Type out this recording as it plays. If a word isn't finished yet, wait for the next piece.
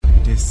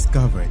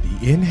Discover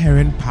the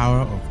inherent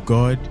power of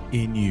God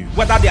in you.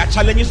 Whether there are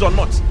challenges or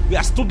not, we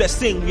are still the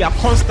same. We are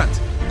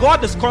constant.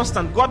 God is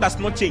constant. God does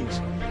not change.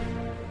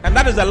 And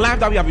that is the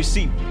life that we have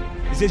received.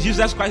 It says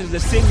Jesus Christ is the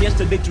same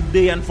yesterday,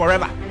 today, and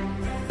forever.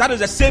 That is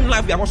the same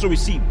life we have also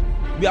received.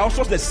 We are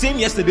also the same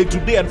yesterday,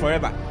 today, and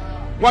forever.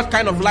 What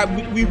kind of life?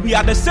 We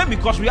are the same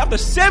because we have the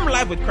same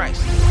life with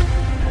Christ.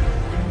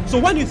 So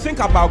when you think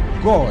about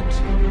God,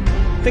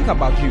 think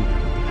about you.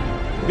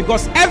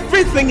 Because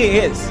everything He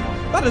is,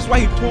 that is why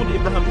He told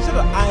Abraham, He said,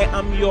 I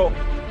am your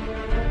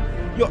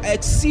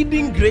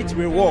exceeding great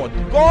reward.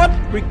 God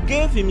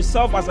gave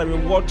Himself as a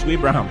reward to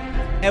Abraham.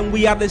 And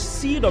we are the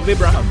seed of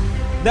Abraham.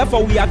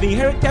 Therefore, we have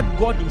inherited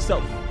God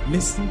Himself.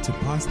 Listen to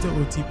Pastor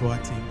Oti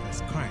Boateng as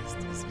Christ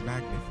is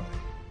magnified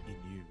in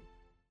you.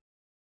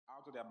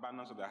 Out of the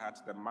abundance of the heart,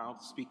 the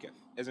mouth speaketh,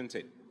 isn't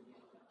it?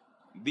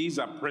 These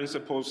are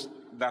principles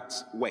that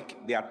work.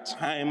 They are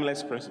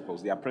timeless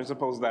principles. They are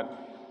principles that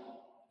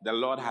the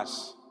Lord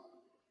has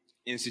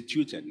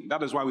instituted.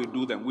 That is why we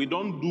do them. We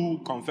don't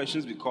do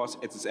confessions because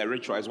it is a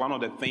ritual. It's one of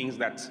the things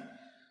that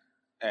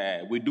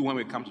we do when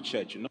we come to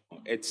church. You know,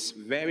 it's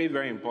very,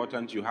 very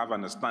important you have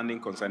understanding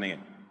concerning it.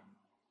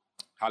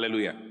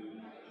 Hallelujah.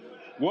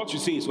 What you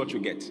see is what you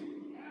get.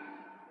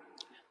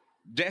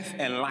 Death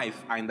and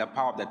life are in the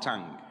power of the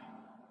tongue,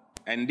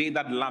 and they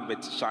that love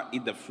it shall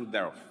eat the fruit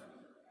thereof.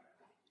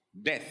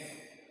 Death,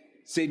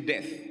 say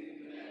death,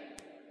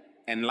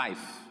 and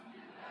life.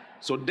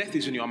 So death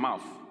is in your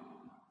mouth.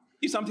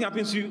 If something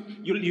happens to you,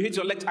 you hit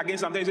your leg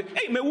against something, you say,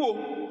 hey,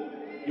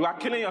 mewo, you are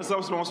killing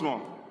yourself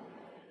small.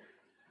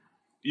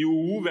 You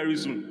will woo very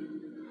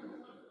soon.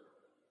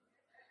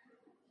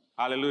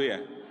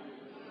 Hallelujah.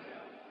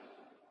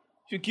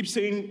 If you keep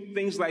saying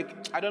things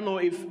like, I don't know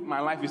if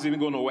my life is even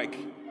going to work.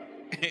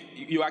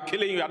 You are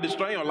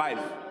destroying your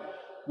life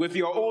with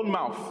your own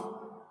mouth.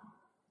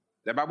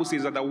 The Bible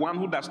says that the one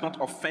who does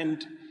not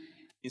offend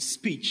in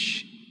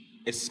speech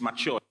is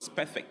mature, is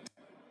perfect.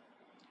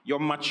 Your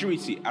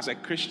maturity as a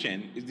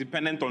Christian is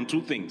dependent on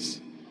two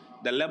things.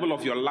 The level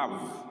of your love,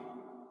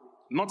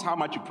 not how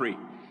much you pray,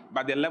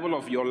 but the level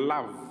of your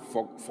love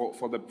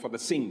for the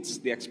saints,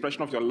 the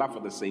expression of your love for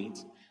the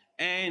saints,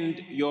 and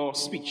your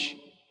speech.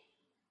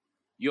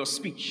 Your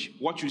speech,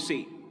 what you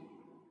say.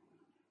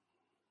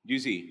 Do you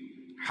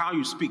see? How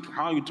you speak,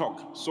 how you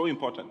talk, so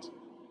important.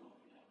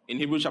 In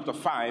Hebrews chapter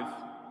 5,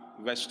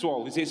 verse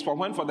 12, it says, for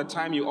when for the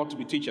time you ought to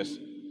be teachers,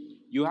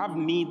 you have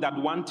need that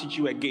one teach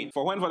you again.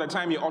 For when for the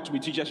time you ought to be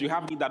teachers, you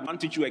have need that one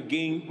teach you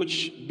again,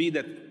 which be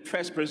the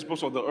first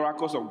principles of the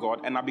oracles of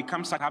God, and are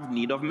become such have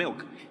need of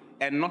milk,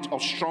 and not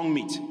of strong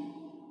meat.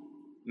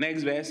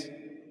 Next verse.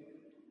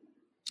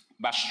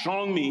 But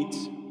strong meat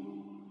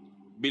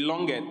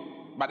belongeth,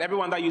 but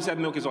everyone that useth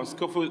milk is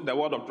unskillful the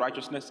word of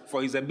righteousness,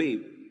 for he's a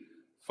babe.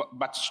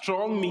 But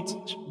strong meat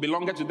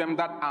belongeth to them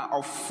that are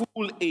of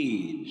full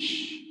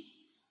age.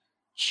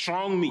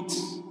 Strong meat.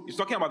 He's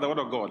talking about the word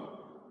of God.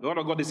 The word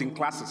of God is in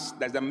classes.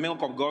 There's the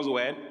milk of God's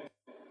word.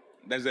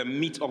 There's the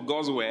meat of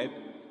God's word.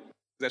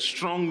 There's the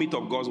strong meat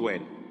of God's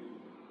word.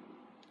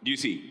 Do you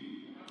see?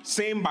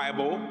 Same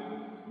Bible,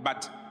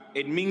 but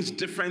it means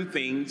different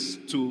things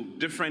to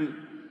different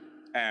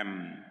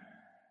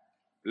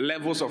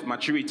levels of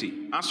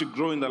maturity. As you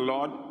grow in the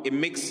Lord, it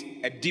makes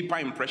a deeper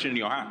impression in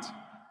your heart.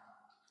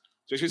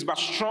 So it says, but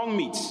strong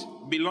meat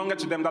belongeth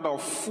to them that are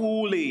of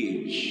full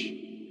age.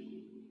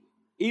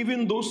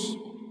 Even those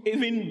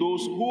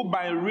who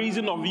by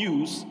reason of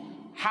use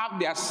have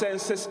their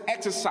senses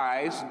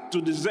exercised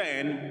to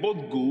discern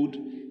both good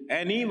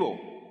and evil.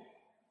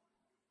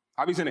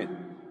 Have you seen it?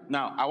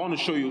 Now, I want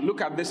to show you.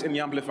 Look at this in the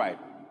Amplified.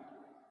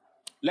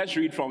 Let's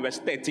read from verse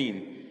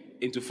 13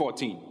 into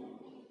 14.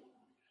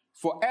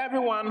 For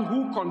everyone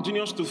who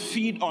continues to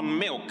feed on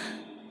milk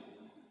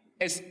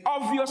is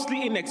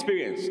obviously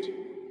inexperienced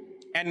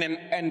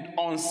and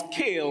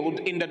unskilled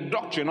in the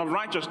doctrine of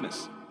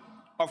righteousness,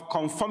 of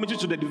conformity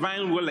to the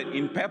divine will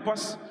in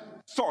purpose,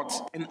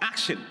 thought, and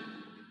action.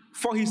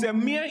 For he's a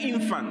mere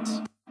infant,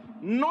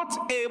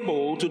 not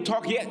able to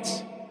talk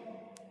yet.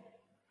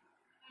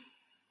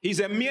 He's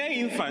a mere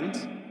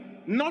infant,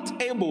 not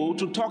able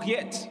to talk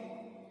yet.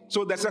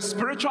 So there's a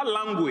spiritual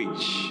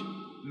language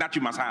that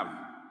you must have.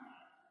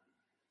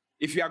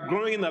 If you are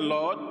growing in the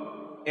Lord,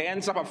 it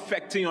ends up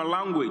affecting your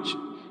language.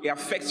 It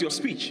affects your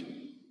speech.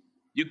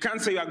 You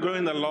can't say you are growing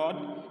in the Lord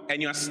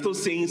and you are still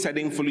saying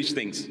certain foolish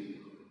things.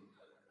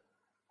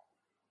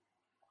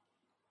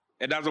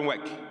 It doesn't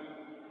work.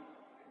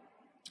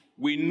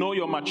 We know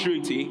your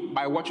maturity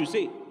by what you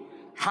say,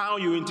 how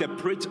you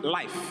interpret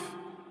life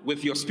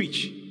with your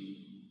speech.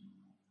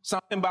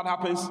 Something bad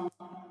happens,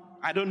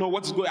 I don't know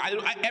what's going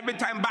on. Every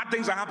time bad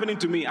things are happening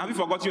to me, have you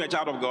forgotten you're a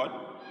child of God?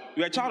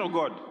 You're a child of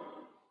God.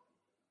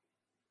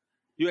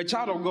 You're a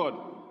child of God.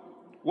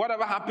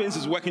 Whatever happens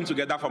is working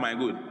together for my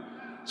good.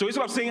 So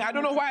instead of saying, I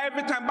don't know why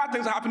every time bad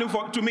things are happening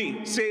to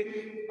me,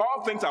 say,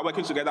 all things are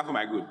working together for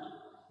my good.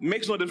 It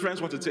makes no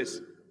difference what it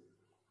is.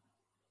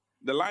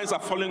 The lines are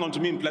falling onto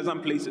me in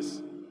pleasant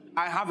places.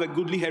 I have a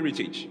goodly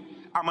heritage.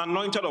 I'm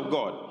anointed of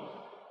God.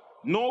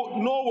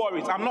 No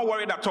worries. I'm not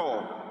worried at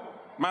all.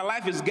 My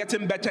life is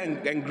getting better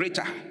and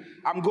greater.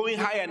 I'm going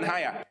higher and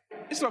higher.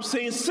 Instead of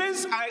saying,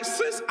 since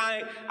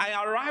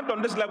I arrived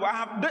on this level,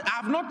 I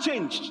have not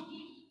changed.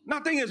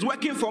 Nothing is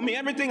working for me.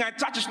 Everything I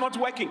touch is not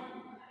working.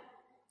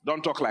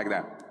 Don't talk like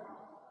that.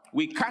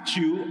 We catch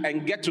you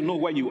and get to know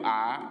where you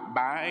are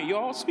by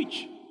your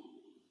speech.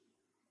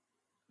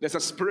 There's a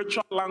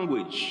spiritual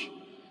language.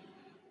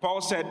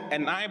 Paul said,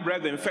 and I,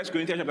 brethren, 1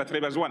 Corinthians chapter 3,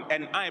 verse 1,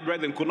 and I,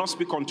 brethren, could not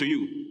speak unto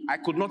you. I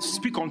could not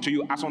speak unto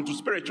you as unto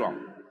spiritual.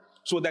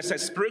 So there's a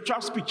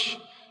spiritual speech.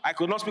 I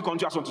could not speak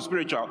unto you as unto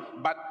spiritual,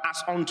 but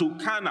as unto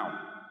carnal,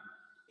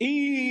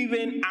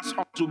 even as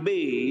unto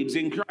babes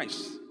in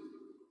Christ.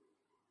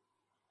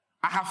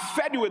 I have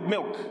fed you with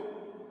milk.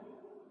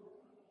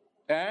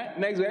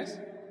 Next verse.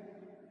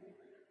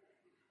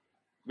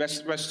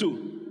 Verse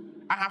 2.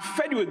 I have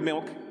fed you with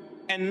milk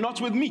and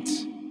not with meat.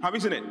 Have you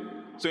seen it?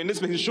 So in this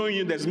place, it's showing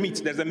you there's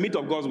meat. There's the meat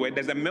of God's word.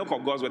 There's the milk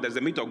of God's word. There's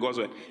the meat of God's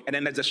word. And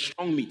then there's a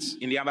strong meat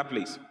in the other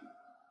place.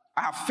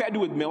 I have fed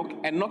you with milk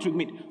and not with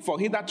meat. For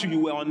hitherto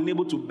you were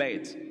unable to bear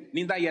it.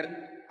 Neither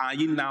yet are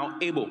ye now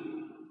able.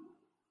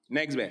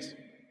 Next verse.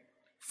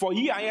 For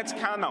ye are yet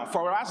carnal.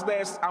 For us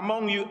there's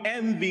among you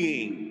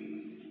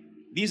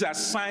envying. These are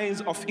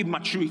signs of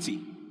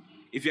immaturity.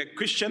 If you're a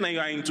Christian and you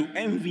are into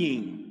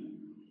envying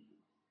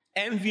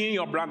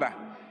your brother,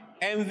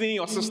 envying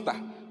your sister,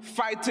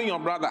 fighting your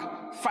brother,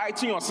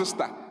 fighting your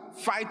sister,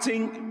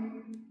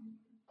 fighting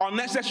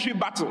unnecessary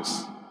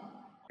battles,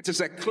 it is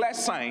a clear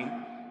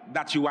sign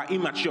that you are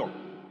immature.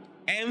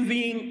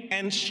 Envying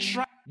and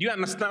strife. Do you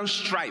understand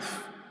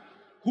strife?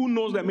 Who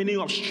knows the meaning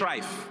of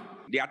strife?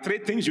 There are 3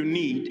 things you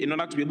need in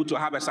order to be able to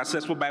have a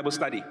successful Bible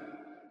study.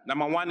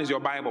 Number 1 is your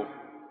Bible.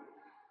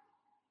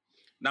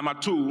 Number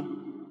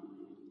 2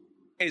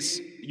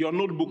 is your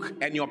notebook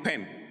and your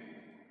pen.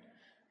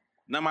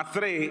 Number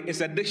 3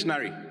 is a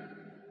dictionary.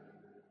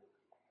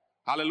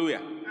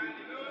 Hallelujah.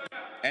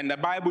 And the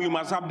Bible, you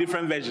must have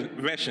different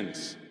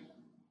versions.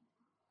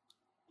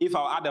 If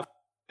I'll add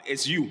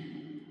it's you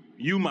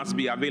must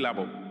be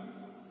available.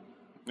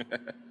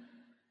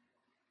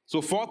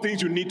 So 4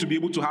 things you need to be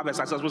able to have a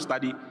successful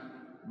study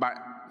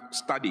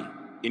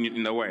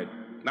in the word.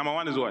 Number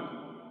 1 is what?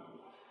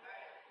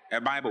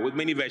 A Bible with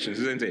many versions,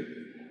 isn't it?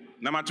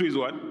 Number 2 is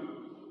what?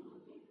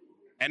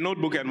 A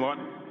notebook and what?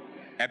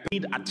 A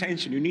paid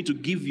attention. You need to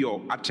give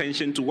your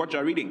attention to what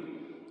you're reading.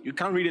 You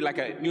can't read it like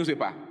a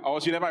newspaper, or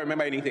else you never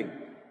remember anything.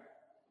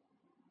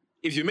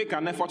 If you make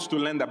an effort to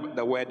learn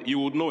the word, you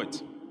would know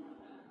it.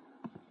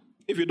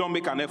 If you don't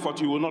make an effort,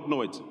 you will not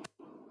know it.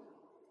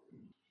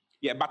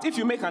 Yeah, but if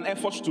you make an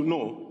effort to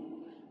know,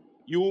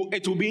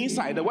 it will be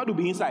inside. The word will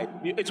be inside.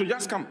 It will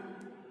just come.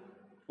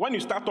 When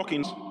you start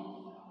talking,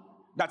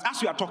 that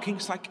as you are talking,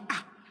 it's like,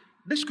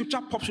 this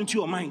scripture pops into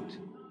your mind.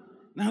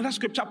 Now that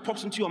scripture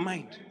pops into your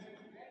mind.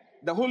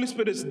 The Holy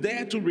Spirit is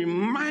there to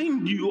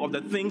remind you of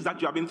the things that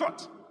you have been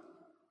taught.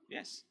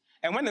 Yes.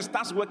 And when it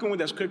starts working with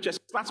the scriptures,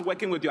 it starts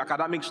working with your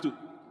academics too.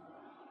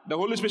 The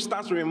Holy Spirit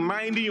starts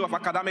reminding you of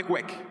academic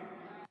work.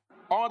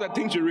 All the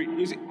things you read.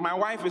 You see, my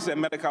wife is a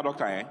medical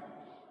doctor,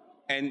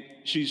 and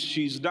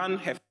she's done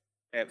her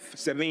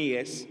 7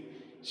 years.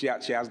 She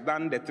has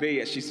done the 3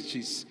 years.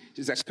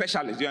 She's a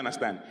specialist, do you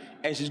understand?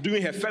 And she's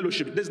doing her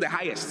fellowship. This is the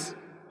highest.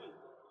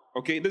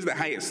 Okay, this is the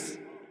highest.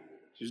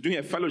 She's doing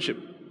her fellowship.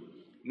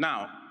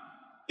 Now,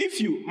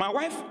 my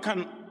wife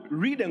can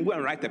read and go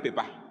and write a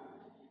paper.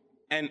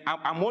 And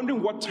I'm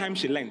wondering what time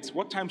she learned,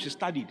 what time she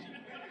studied.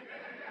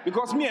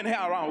 Because me and her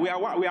are around, we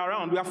are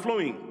around, we are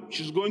flowing.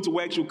 She's going to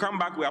work, she'll come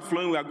back, we are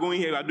flowing, we are going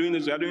here, we are doing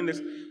this, we are doing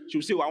this.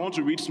 She'll say, I want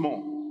to read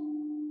small.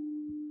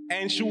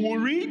 And she'll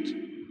read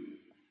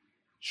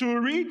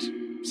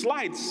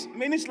slides,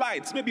 many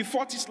slides, maybe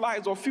 40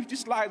 slides or 50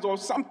 slides or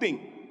something.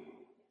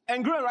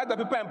 And go and write the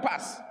paper and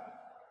pass.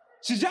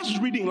 She's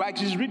just reading, like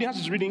she's reading,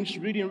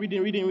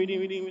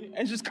 reading,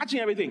 and she's catching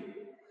everything.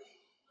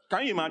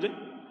 Can you imagine?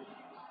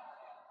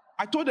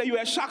 I told her you were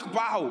a shark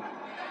bow.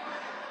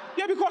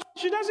 Yeah, because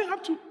she doesn't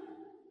have to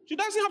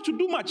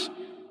do much.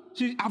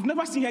 I've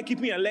never seen her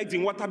keeping her legs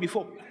in water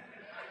before.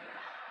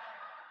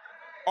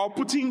 Or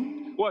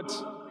putting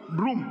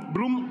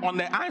broom on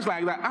the eyes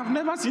like that. I've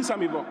never seen some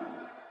before.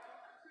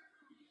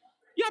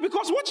 Yeah,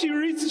 because what she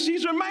reads,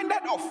 she's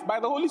reminded of by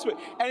the Holy Spirit.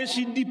 And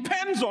she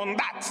depends on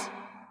that.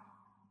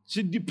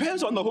 She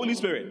depends on the Holy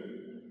Spirit.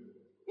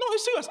 No,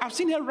 it's serious. I've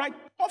seen her write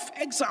tough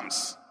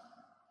exams.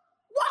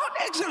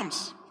 Wild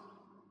exams.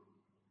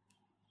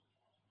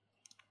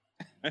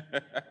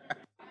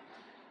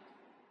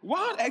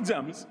 Wild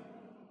exams.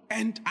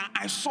 And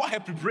I saw her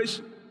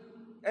preparation.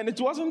 And it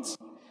wasn't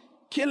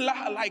killer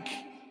like.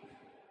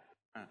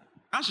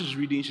 As she's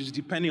reading, she's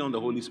depending on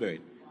the Holy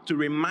Spirit to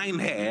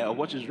remind her of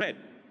what she's read.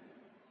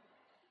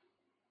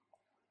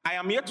 I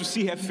am yet to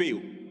see her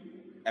fail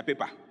a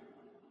paper.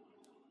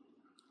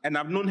 And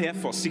I've known her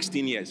for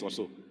 16 years or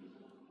so.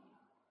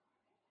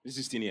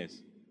 16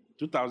 years.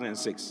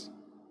 2006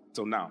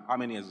 till now. How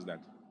many years is that?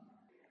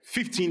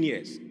 15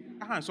 years.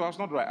 So I was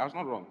not right. I was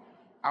not wrong.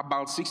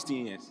 About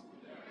 16 years.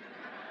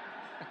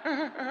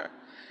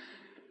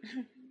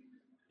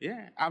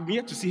 Yeah. I'm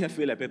yet to see her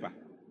fail a paper.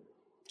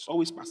 It's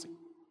always passing.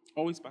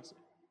 Always passing.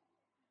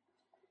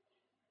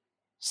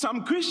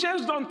 Some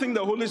Christians don't think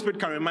the Holy Spirit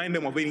can remind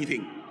them of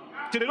anything.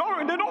 So they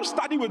don't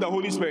study with the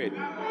Holy Spirit.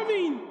 I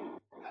mean,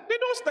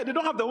 they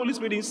don't have the Holy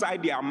Spirit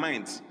inside their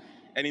minds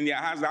and in their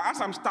hearts. As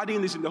I'm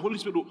studying this, in the Holy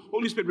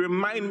Spirit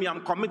remind me,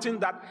 I'm committing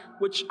that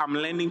which I'm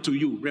learning to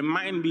you.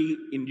 Remind me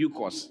in due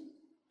course.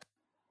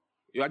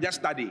 You are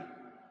just studying.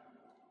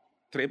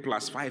 3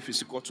 plus 5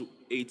 is equal to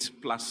 8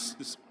 plus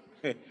this.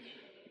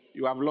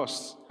 You have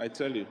lost, I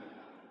tell you.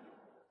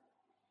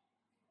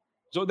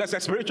 So there's a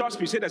spiritual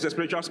speech. Say there's a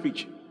spiritual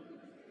speech.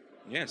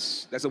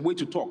 Yes, there's a way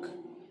to talk.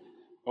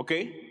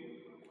 Okay?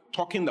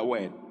 Talking the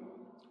word.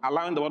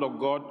 Allowing the word of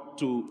God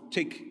to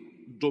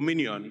take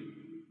dominion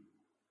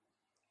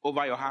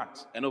over your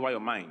heart and over your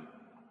mind.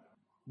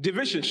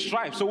 Division,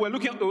 strife. So we're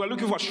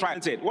looking for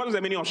strife. What is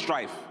the meaning of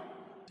strife?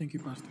 Thank you,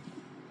 Pastor.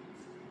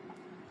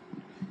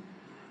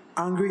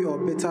 Angry or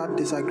bitter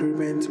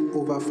disagreement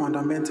over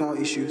fundamental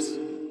issues.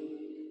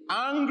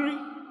 Angry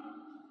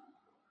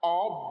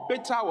or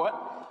bitter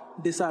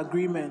what?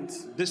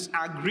 Disagreement.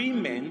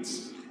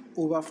 Disagreements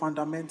over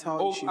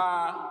fundamental issues.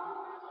 Over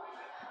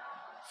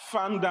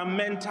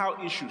fundamental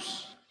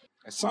issues.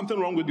 There's something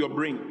wrong with your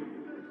brain.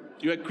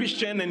 You're a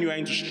Christian and you are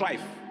into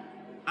strife.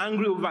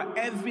 Angry over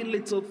every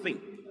little thing.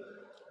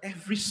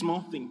 Every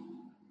small thing.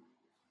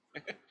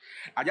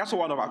 I just saw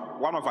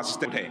one of our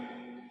sisters here.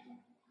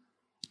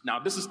 Now,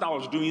 this sister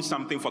was doing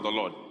something for the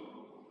Lord.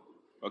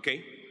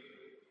 Okay?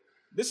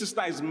 This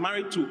sister is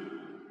married to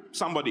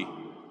somebody.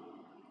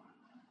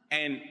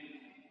 And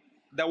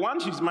the one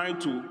she's married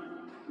to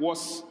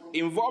was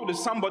involved with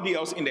somebody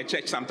else in the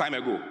church some time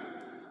ago.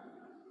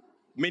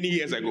 Many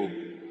years ago.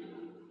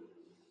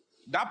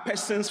 That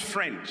person's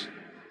friend.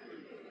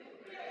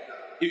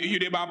 You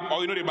the bab,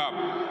 or you know the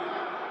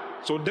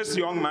bab? So this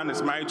young man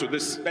is married to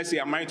this. Let's say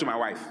I'm married to my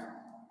wife.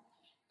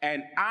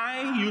 And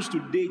I used to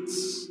date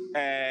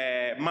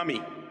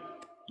Mommy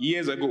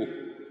years ago.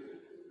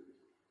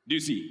 Do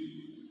you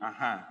see?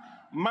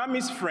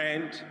 Mommy's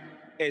friend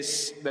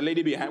is the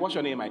lady behind. What's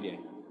your name, my dear?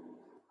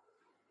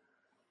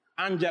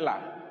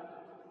 Angela.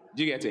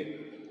 Do you get it?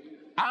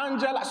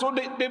 Angela. So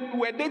they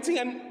were dating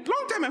a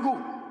long time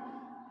ago.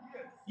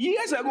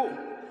 Years ago.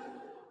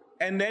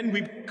 And then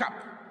we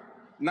cap.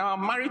 Now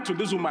I'm married to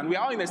this woman. We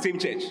are all in the same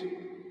church.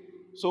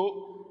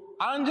 So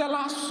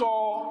Angela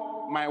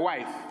saw my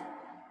wife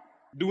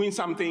doing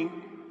something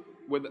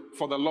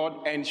for the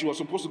Lord, and she was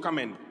supposed to come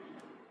and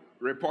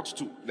report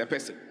to the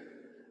person.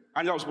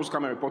 Angela was supposed to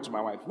come and report to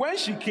my wife. When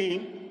she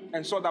came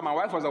and saw that my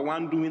wife was the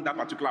one doing that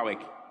particular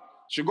work,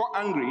 she got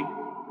angry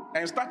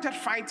and started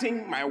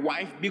fighting my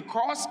wife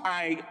because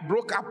I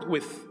broke up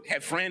with her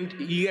friend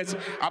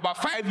about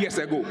 5 years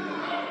ago.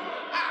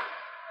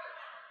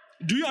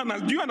 Do you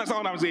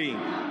understand what I'm saying?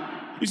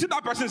 You see,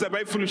 that person is a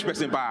very foolish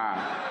person, but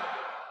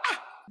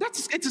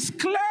it is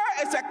clear.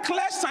 It's a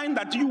clear sign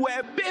that you were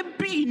a baby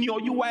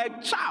you were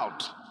a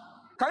child.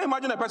 Can you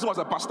imagine the person was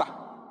a pastor?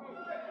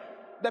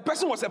 The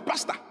person was a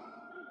pastor.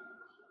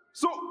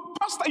 So,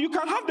 pastor, you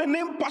can have the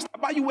name pastor,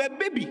 but you were a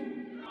baby.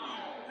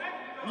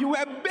 You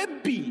were a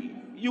baby.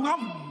 You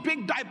have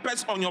big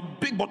diapers on your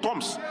big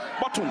bottoms.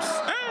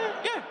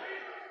 Yeah,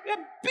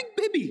 big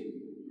baby.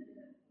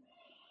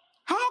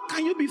 How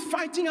can you be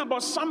fighting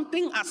about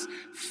something as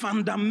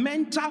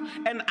fundamental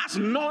and as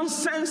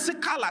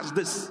nonsensical as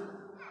this?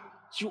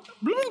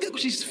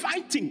 She's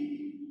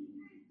fighting,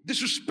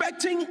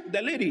 disrespecting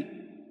the lady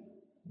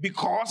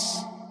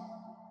because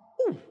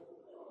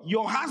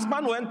your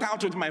husband went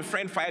out with my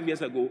friend 5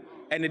 years ago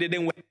and it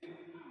didn't work.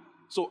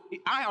 So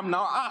I have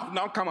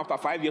now come after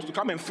 5 years to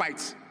come and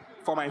fight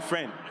for my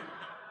friend.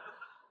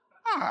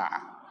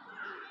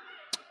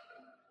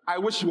 I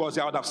wish she was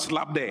here. I would have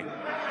slapped there.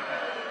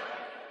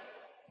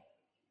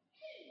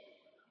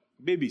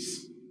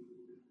 Babies.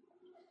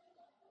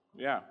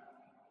 Yeah.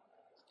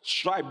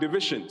 Strife,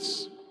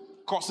 divisions,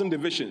 causing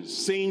divisions,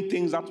 saying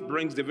things that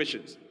brings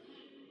divisions.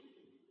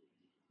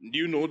 Do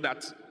you know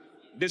that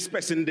this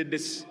person did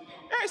this?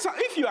 So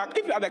if you are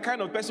the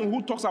kind of person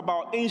who talks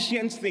about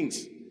ancient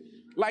things,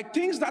 like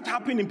things that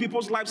happened in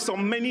people's lives so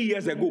many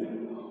years ago,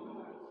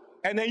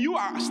 and then you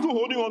are still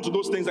holding on to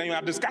those things and you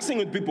are discussing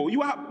with people,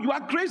 you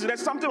are crazy.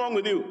 There's something wrong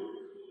with you.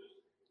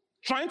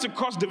 Trying to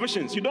cause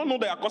divisions. You don't know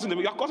they are causing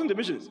divisions. You are causing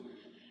divisions.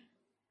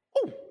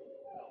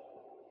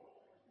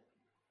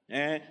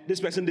 This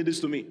person did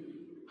this to me.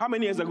 How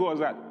many years ago was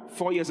that?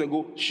 4 years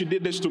ago. She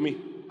did this to me.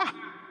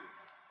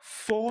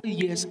 4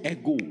 years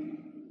ago.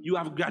 You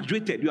have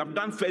graduated. You have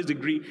done first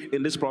degree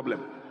in this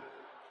problem.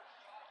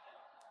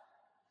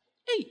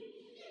 Hey.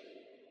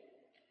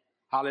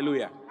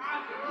 Hallelujah.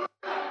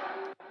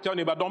 Tell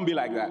me, but don't be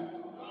like that.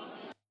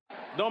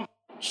 Don't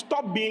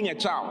stop being a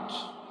child.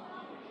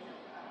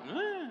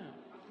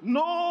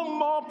 No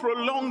more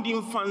prolonged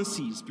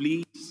infancies,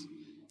 please.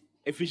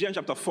 Ephesians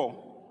chapter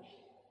 4.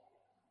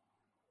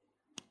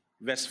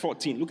 Verse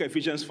 14. Look at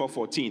Ephesians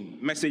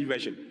 4:14. Message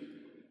version.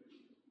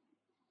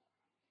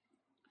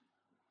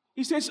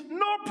 He says,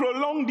 no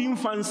prolonged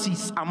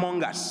infancies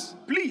among us.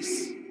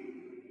 Please.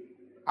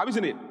 Have you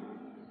seen it?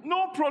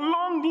 No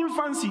prolonged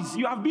infancies.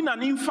 You have been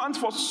an infant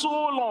for so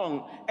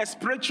long, a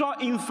spiritual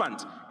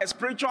infant, a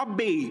spiritual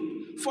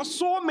babe for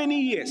so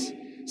many years.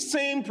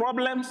 Same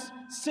problems,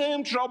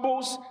 same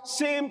troubles,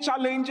 same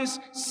challenges,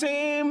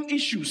 same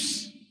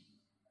issues.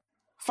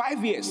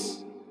 5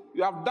 years.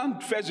 You have done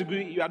first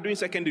degree, you are doing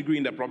second degree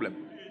in the problem.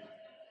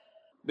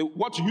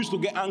 What you used to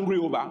get angry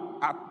over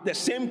are the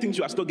same things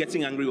you are still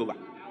getting angry over.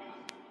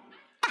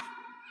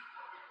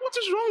 What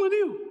is wrong with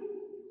you?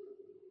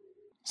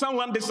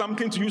 Someone did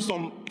something to you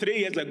some 3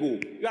 years ago.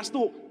 You are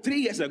still 3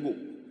 years ago.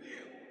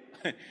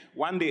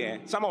 One day,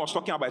 someone was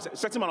talking about a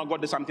certain man of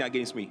God did something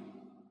against me.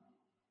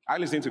 Are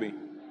you listening to me?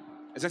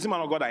 A certain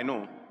man of God I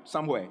know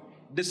somewhere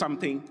did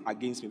something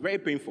against me. Very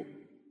painful.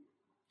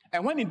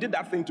 And when he did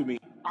that thing to me,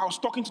 I was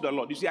talking to the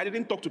Lord. You see, I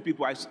didn't talk to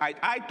people.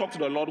 I talk to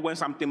the Lord when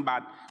something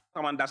bad,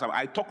 someone does something.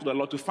 I talk to the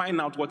Lord to find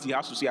out what he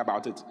has to say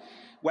about it.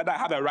 Whether I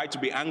have a right to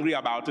be angry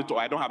about it or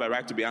I don't have a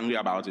right to be angry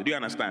about it. Do you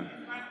understand?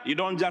 You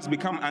don't just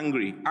become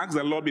angry. Ask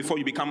the Lord before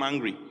you become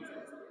angry.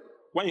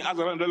 When you ask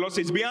the Lord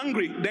says, be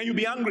angry, then you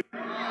be angry.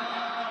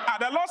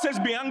 The Lord says,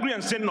 be angry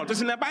and sin not.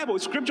 It's in the Bible,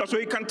 it's scripture, so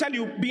he can tell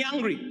you, be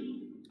angry.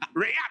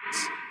 React.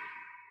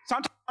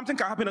 Something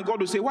can happen and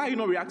God will say, why are you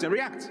not reacting?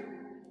 React.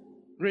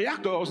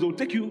 React or else they'll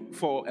take you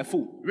for a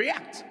fool.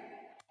 React.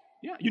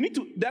 Yeah,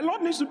 the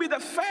Lord needs to be the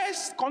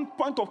first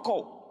point of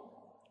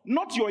call,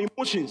 not your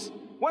emotions.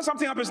 When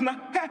something happens now,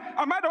 hey,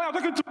 am I the one I'm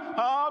talking to?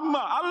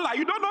 Allah,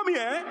 you don't know me,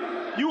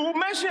 eh? You will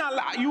mention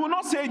Allah. You will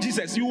not say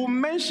Jesus. You will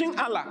mention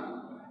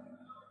Allah.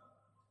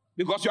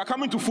 Because you are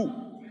coming to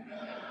fool.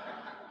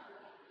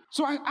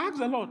 So I asked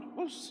the Lord,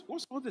 what's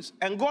all this?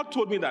 And God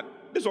told me that,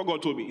 this is what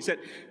God told me. He said,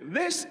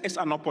 this is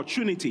an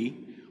opportunity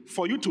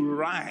for you to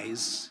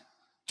rise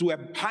to a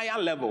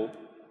higher level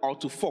or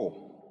to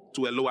fall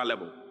to a lower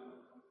level.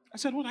 I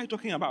said, what are you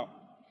talking about?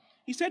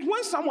 He said,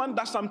 when someone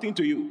does something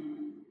to you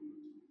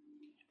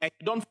and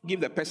you don't forgive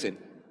the person,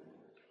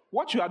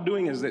 what you are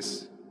doing is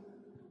this.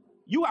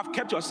 You have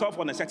kept yourself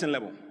on a certain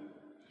level.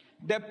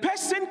 The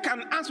person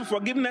can ask for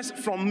forgiveness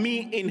from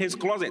me in his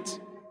closet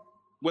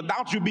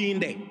without you being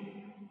there.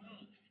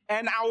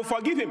 And I will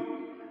forgive him.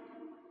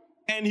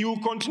 And he will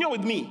continue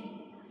with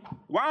me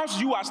whilst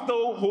you are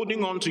still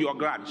holding on to your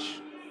grudge.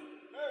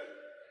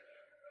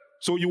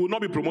 So you will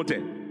not be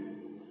promoted.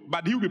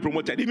 But he will be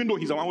promoted, even though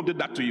he's the one who did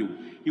that to you.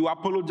 He will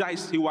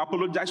apologize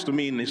to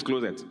me in his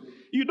closet.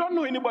 You don't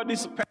know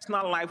anybody's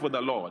personal life with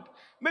the Lord.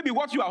 Maybe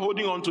what you are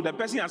holding on to, the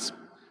person has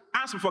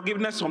asked for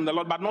forgiveness from the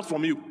Lord, but not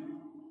from you.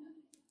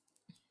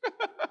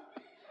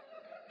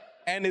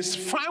 And it's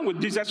fine with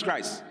Jesus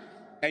Christ.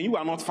 And you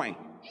are not fine.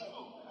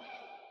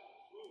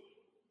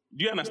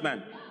 Do you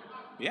understand?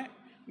 Yeah.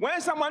 When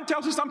someone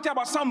tells you something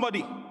about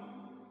somebody,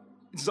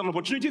 it's an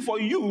opportunity for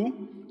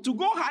you to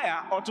go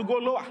higher or to go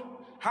lower.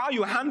 How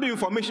you handle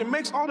information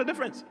makes all the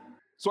difference.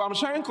 So I'm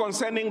sharing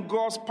concerning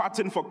God's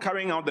pattern for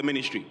carrying out the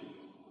ministry.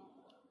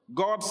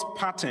 God's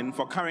pattern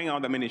for carrying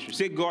out the ministry.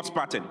 Say God's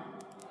pattern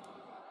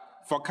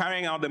for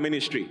carrying out the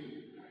ministry.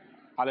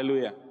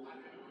 Hallelujah.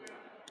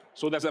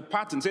 So there's a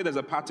pattern. Say there's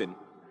a pattern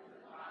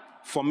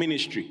for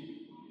ministry.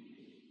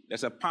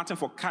 There's a pattern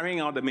for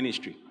carrying out the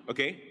ministry.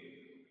 Okay?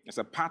 There's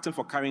a pattern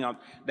for carrying out.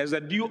 There's a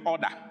due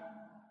order.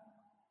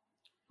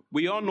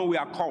 We all know we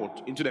are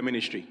called into the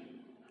ministry.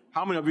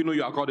 How many of you know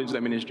you are called into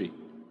the ministry?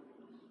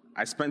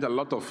 I spent a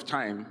lot of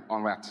time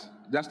on that,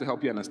 just to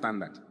help you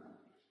understand that.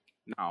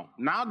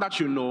 Now that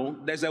you know,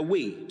 there's a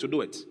way to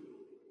do it.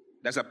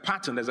 There's a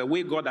pattern, there's a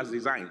way God has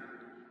designed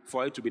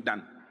for it to be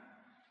done.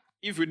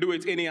 If we do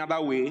it any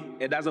other way,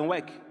 it doesn't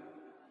work.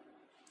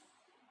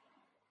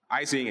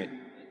 Are you seeing it?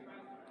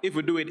 If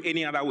we do it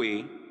any other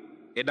way,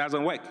 it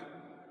doesn't work.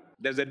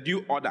 There's a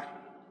due order.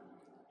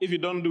 If you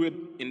don't do it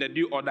in the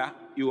due order,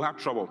 you will have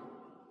trouble.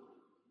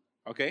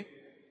 Okay?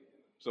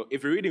 So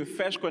if you read in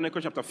 1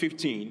 Chronicles chapter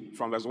 15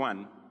 from verse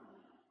 1,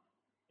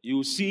 you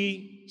will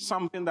see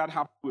something that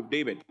happened with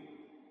David.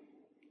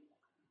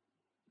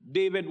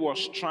 David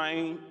was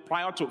trying,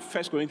 prior to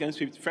 1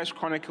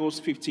 Chronicles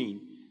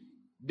 15,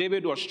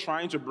 David was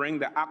trying to bring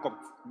the Ark of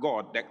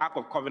God, the Ark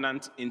of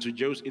Covenant, into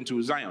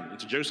Zion,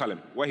 into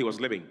Jerusalem, where he was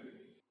living.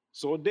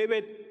 So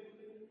David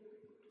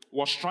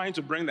was trying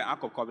to bring the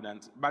Ark of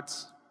Covenant, but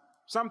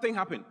something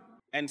happened,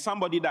 and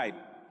somebody died.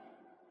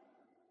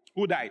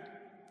 Who died?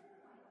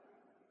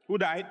 Who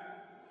died?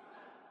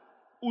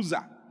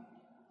 Uzzah.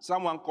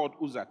 Someone called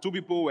Uzzah. Two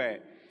people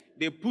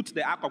they put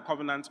the Ark of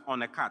Covenant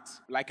on a cart,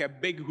 like a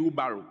big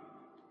wheelbarrow,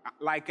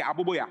 like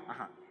Abuboya.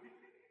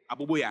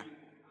 Abuboya.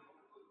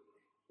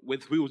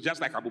 With wheels,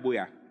 just like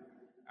Abuboya.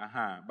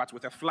 But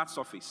with a flat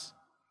surface.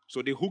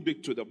 So they hooked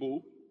it to the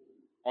bull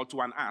or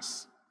to an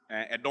ass,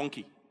 a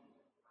donkey.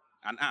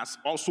 An ass,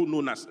 also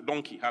known as a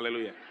donkey.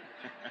 Hallelujah.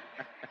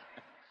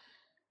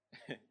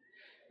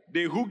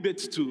 They hooked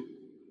it to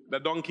the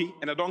donkey,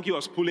 and the donkey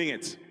was pulling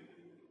it.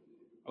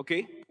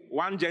 Okay?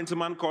 One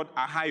gentleman called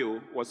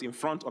Ahio was in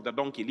front of the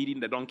donkey, leading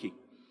the donkey.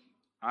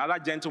 Another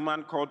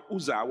gentleman called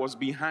Uzzah was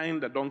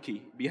behind the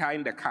donkey,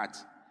 behind the cart.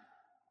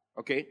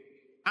 Okay?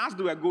 As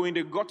they were going,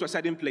 they got to a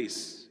certain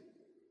place.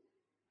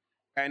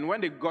 And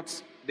when they got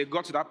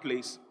to that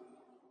place,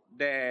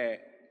 the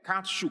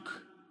cart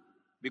shook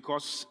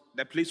because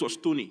the place was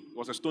stony. It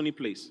was a stony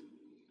place.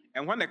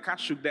 And when the cart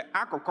shook, the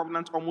Ark of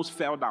Covenant almost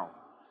fell down.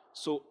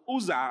 So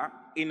Uzzah,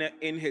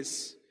 in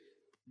his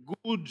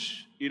good,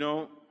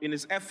 in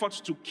his efforts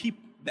to keep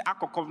the Ark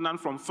of Covenant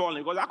from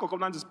falling, because the Ark of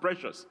Covenant is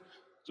precious,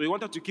 so he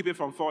wanted to keep it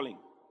from falling,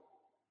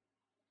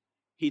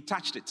 he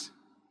touched it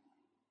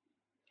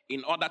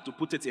in order to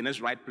put it in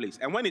its right place.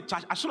 And when he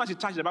touched, as soon as he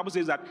touched, the Bible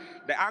says that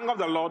the anger of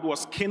the Lord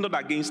was kindled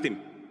against him.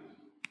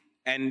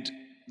 And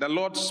the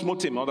Lord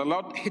smote him, or the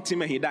Lord hit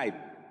him, and he died.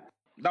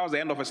 That was the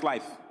end of his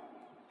life.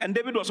 And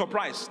David was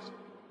surprised.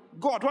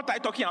 God, what are you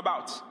talking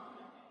about?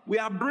 We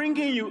are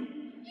bringing you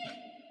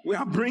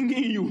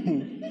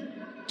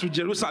to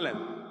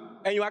Jerusalem,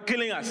 and you are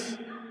killing us.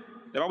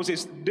 The Bible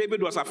says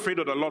David was afraid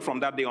of the Lord from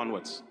that day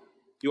onwards.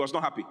 He was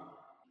not happy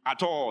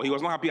at all. He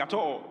was not happy at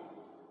all.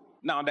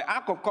 Now, the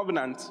Ark of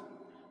Covenant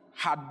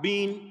had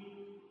been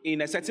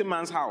in a certain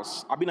man's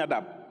house,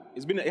 Abinadab.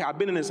 It had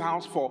been in his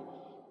house for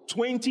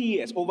 20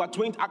 years, over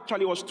 20,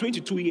 actually it was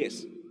 22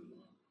 years.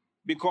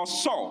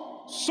 Because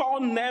Saul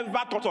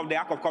never thought of the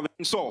Ark of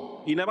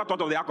Covenant. He never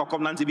thought of the Ark of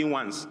Covenant even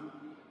once.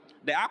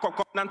 The Ark of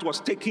Covenant was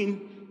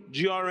taken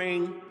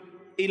during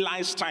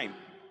Eli's time.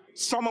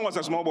 Solomon was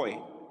a small boy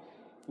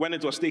when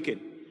it was taken,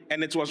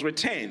 and it was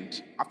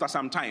returned after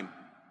some time.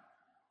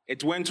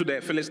 It went to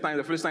the Philistines.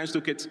 The Philistines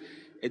took it.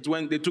 They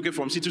took it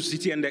from city to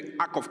city, and the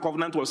Ark of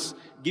Covenant was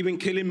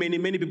killing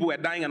many people were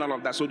dying and all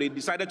of that. So they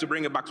decided to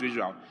bring it back to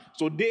Israel.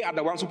 So they are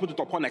the ones who put it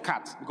upon a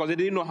cart because they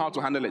didn't know how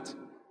to handle it.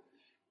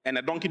 And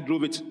a donkey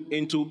drove it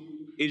into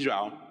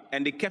Israel,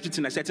 and they kept it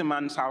in a certain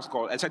man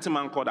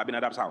called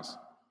Abinadab's house.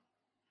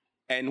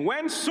 And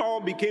when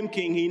Saul became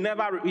king, he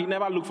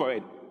never looked for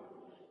it.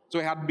 So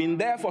it had been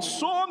there for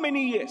so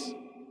many years.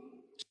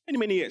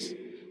 Many years.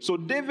 So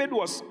David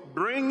was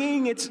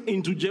bringing it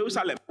into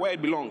Jerusalem, where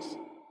it belongs.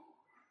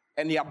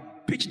 And he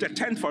had pitched a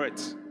tent for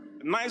it.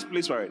 A nice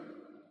place for it.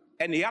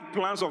 And he had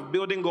plans of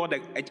building God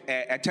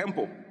a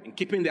temple and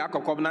keeping the Ark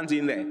of Covenant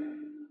in there.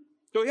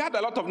 So he had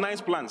a lot of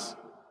nice plans.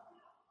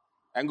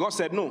 And God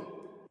said, no,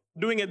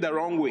 doing it the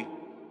wrong way.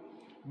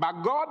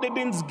 But God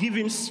didn't give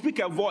him speak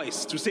a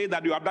voice to say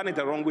that you have done it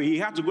the wrong way. He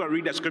had to go and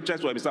read the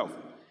scriptures for himself.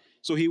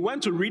 So he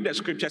went to read the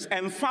scriptures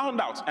and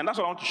found out, and that's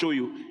what I want to show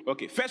you.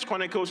 Okay, 1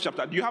 Chronicles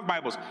chapter, do you have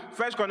Bibles?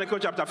 1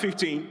 Chronicles chapter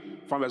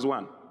 15 from verse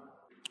 1.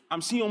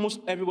 I'm seeing almost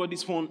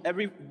everybody's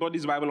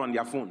Bible on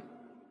their phone.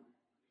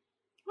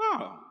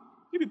 Wow,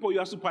 you people, you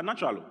are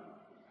supernatural.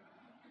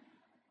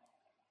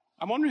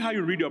 I'm wondering how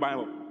you read your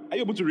Bible. Are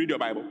you able to read your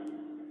Bible?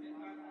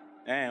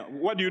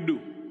 What do you do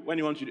when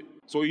you want to do?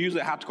 So you use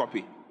a hard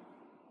copy.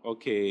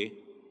 Okay.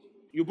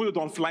 You put it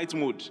on flight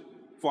mode.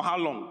 For how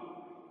long?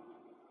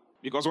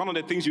 Because one of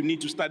the things you need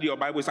to study your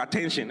Bible is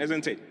attention,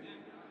 isn't it?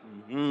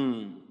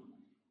 Mm-hmm.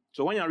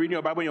 So when you're reading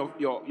your Bible,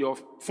 your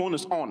phone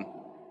is on.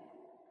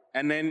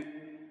 And then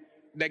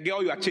the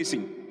girl you are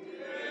chasing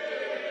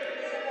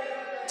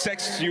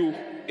texts you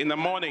in the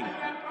morning.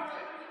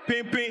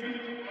 Ping, ping.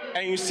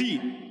 And you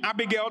see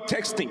Abigail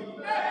texting.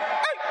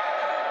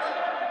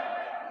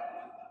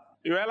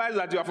 You realize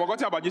that you have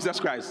forgotten about Jesus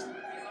Christ.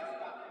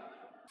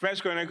 1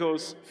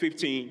 Chronicles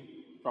 15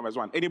 from verse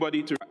 1.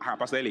 Anybody to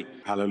Pastor Eli?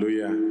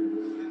 Hallelujah.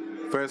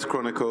 1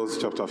 Chronicles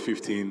chapter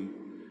 15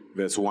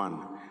 verse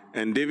 1.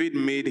 And David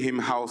made him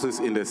houses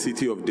in the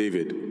city of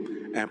David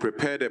and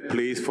prepared a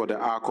place for the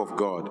ark of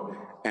God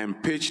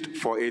and pitched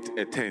for it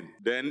a tent.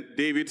 Then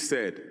David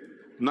said,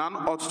 none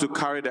ought to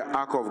carry the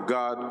ark of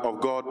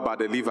God but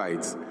the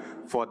Levites,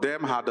 for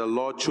them had the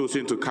Lord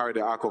chosen to carry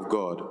the ark of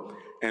God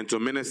and to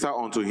minister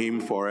unto him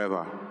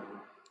forever.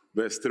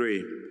 Verse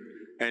 3.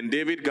 And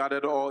David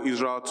gathered all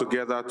Israel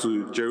together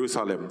to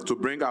Jerusalem to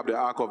bring up the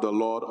ark of the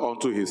Lord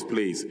unto his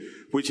place,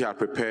 which he had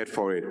prepared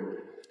for it.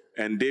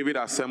 And David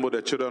assembled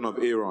the children of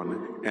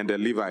Aaron and the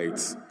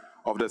Levites,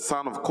 of the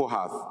son of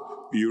Kohath,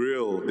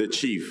 Uriel the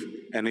chief,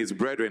 and his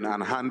brethren,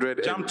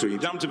 120.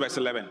 Jump to verse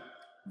 11.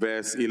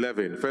 Verse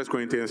 11. 1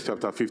 Corinthians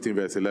chapter 15,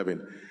 verse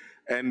 11.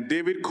 And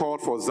David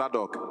called for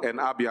Zadok and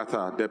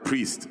Abiathar, the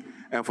priest,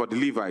 and for the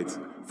Levites,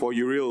 for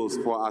Uriel,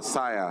 for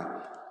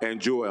Asaiah, and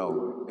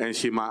Joel, and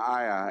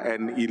Shemaiah,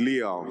 and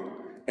Eliel,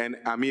 and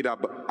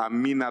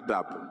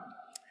Aminadab,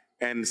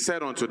 and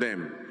said unto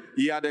them,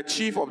 ye are the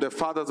chief of the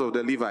fathers of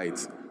the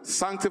Levites.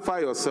 Sanctify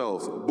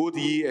yourselves, both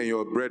ye and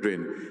your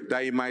brethren,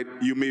 that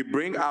you may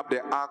bring up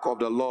the ark of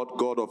the Lord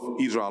God of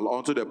Israel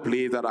unto the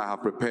place that I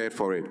have prepared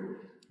for it.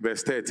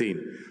 Verse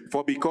 13.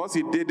 For because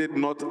he did it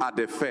not at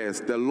the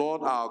first, the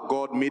Lord our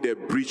God made a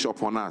breach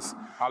upon us.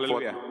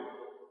 Hallelujah.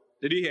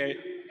 Did you hear it?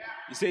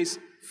 He says,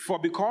 for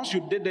because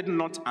you did it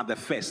not at the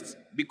first,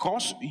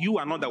 because you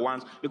are not the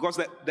ones, because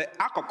the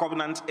Ark of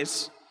Covenant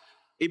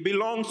it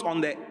belongs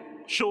on the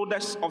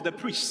shoulders of the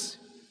priests.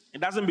 It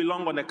doesn't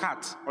belong on the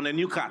cart, on a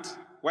new cart.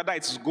 Whether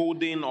it's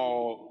golden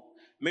or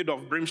made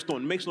of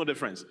brimstone, makes no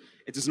difference.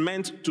 It is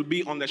meant to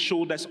be on the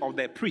shoulders of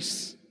the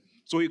priests.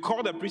 So he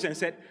called the priest and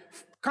said,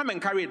 come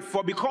and carry it.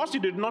 For because you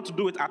did not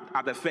do it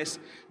at the first,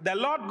 the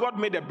Lord God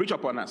made a breach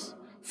upon us.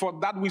 For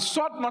that we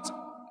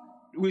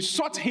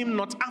sought him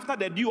not after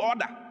the due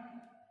order.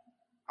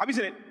 Have you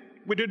seen it?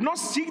 We did not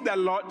seek the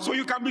Lord. So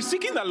you can be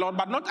seeking the Lord,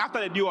 but not after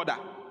the due order.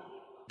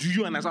 Do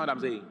you understand what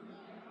I'm saying?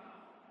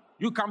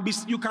 You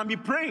can be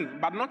praying,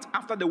 but not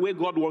after the way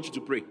God wants you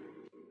to pray.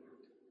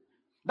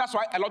 That's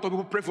why a lot of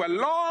people pray for a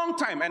long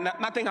time and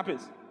nothing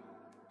happens.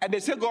 And they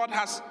say God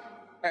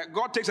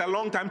takes a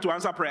long time to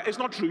answer prayer. It's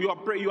not true.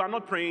 You are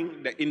not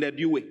praying in the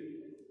due way.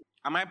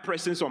 Am I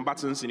pressing some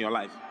buttons in your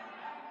life?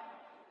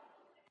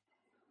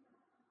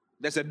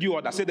 There's a due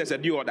order. Say there's a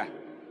due order.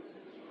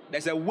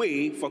 There's a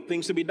way for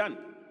things to be done.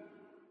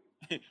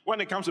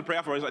 When it comes to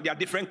prayer, for instance, there are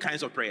different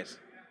kinds of prayers.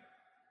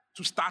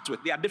 To start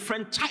with, there are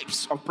different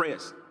types of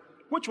prayers.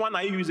 Which one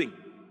are you using?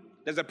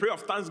 There's a prayer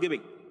of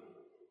thanksgiving,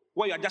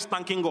 where you are just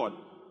thanking God.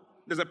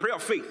 There's a prayer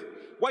of faith,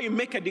 where you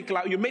make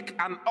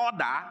an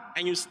order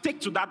and you stick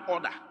to that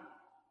order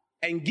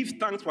and give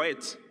thanks for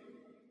it.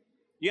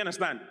 You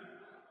understand?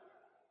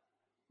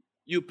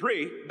 You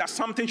pray that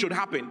something should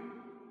happen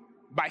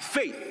by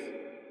faith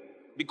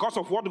because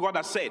of what God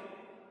has said.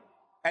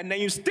 And then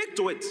you stick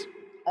to it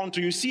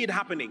until you see it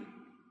happening.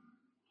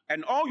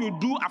 And all you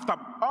do after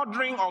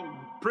ordering or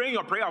praying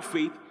your prayer of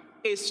faith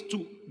is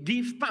to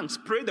give thanks.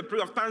 Pray the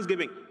prayer of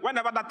thanksgiving.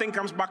 Whenever that thing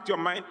comes back to your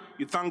mind,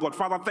 you thank God.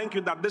 Father, thank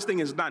you that this thing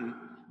is done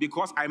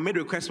because I made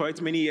request for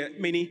it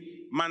many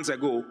months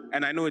ago,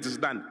 and I know it is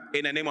done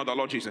in the name of the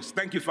Lord Jesus.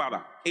 Thank you,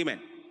 Father. Amen.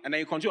 And then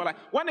you continue like,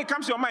 when it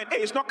comes to your mind, hey,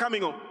 it's not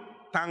coming on.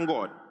 Thank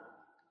God.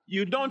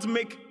 You don't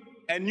make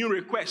a new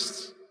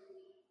request.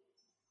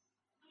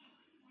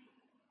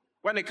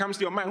 When it comes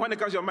to your mind,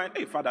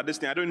 hey, Father, this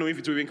thing, I don't know if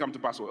it will even come to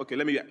pass. Okay,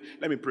 let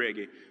me pray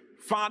again.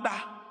 Father,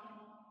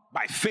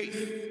 by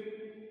faith,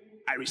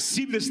 I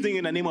receive this thing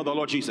in the name of the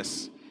Lord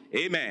Jesus.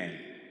 Amen.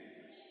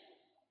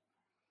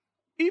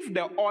 If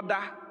the order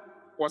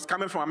was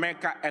coming from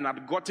America and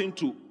had gotten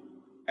to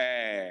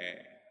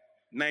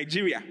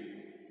Nigeria,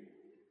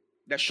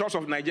 the shores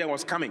of Nigeria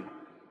was coming,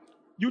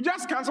 you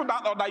just cancel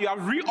that order. You have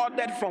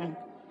reordered from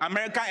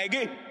America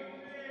again.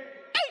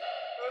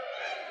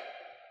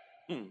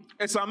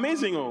 It's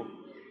amazing. Oh,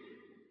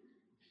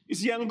 you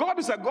see, and God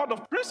is a God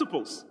of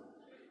principles.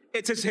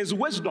 It is his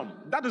wisdom.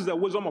 That is the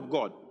wisdom of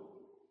God.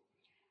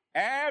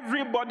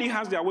 Everybody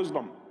has their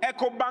wisdom.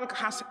 EcoBank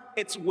has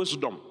its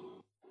wisdom.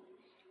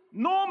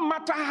 No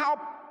matter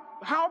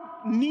how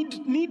in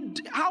need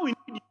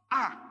you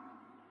are,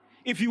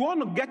 if you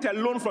want to get a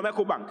loan from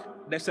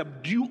EcoBank, there's a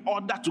due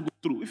order to go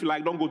through. If you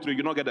don't go through,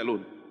 you don't get a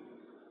loan.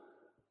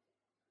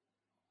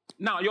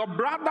 Now, your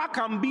brother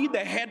can be the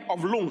head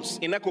of loans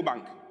in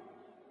EcoBank,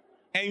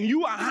 and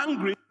you are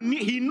hungry.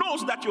 He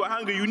knows that you are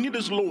hungry. You need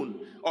this loan,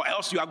 or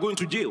else you are going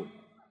to jail.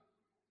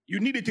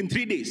 You need it in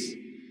 3 days.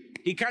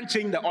 He can't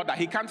change the order.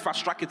 He can't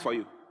fast track it for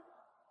you.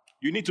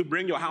 You need to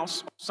bring your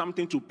house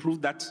something to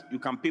prove that you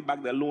can pay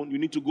back the loan. You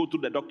need to go to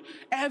the doctor.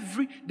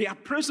 There are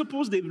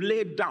principles they've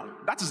laid down.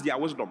 That is their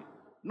wisdom.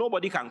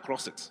 Nobody can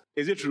cross it.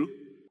 Is it true?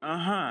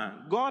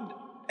 God,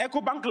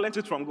 EcoBank learned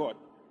it from God.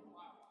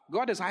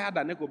 God is higher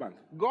than EcoBank.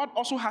 God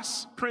also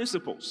has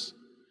principles.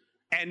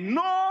 And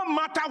no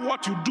matter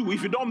what you do,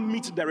 if you don't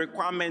meet the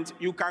requirement,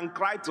 you can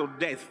cry till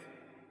death.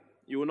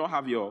 You will not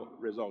have your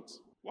results.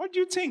 What do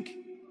you think?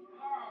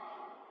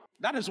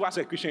 That is why as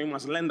a Christian, you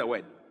must learn the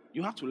word.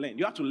 You have to learn.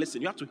 You have to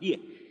listen. You have to hear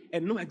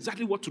and know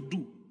exactly what to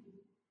do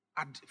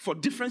for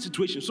different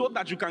situations so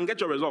that you can get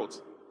your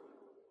results.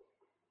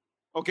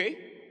 Okay?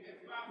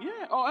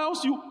 Yeah. Or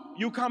else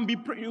you can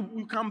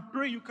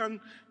pray, you can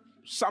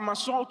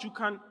somersault, you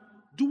can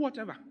do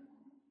whatever.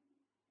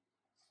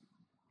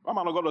 One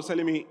man of God was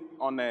telling me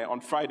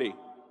on Friday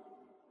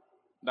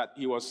that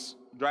he was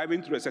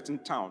driving through a certain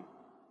town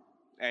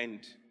and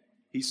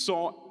he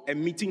saw a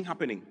meeting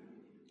happening,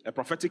 a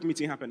prophetic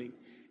meeting happening,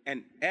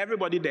 and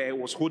everybody there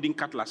was holding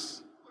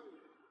cutlass.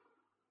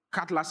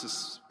 Cutlass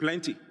is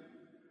plenty.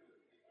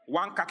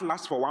 One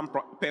cutlass for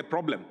per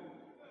problem.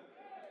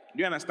 Do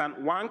you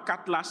understand? One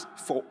cutlass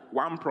for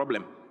one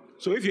problem.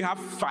 So if you have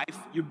 5,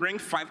 you bring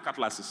 5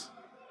 cutlasses.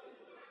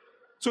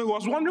 So he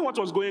was wondering what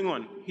was going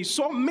on. He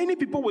saw many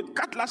people with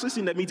cutlasses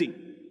in the meeting.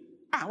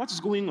 What is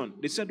going on?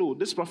 They said,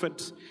 this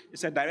prophet,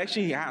 it's a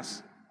direction he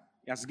has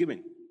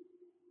given.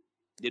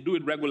 They do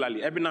it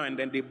regularly. Every now and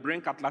then they bring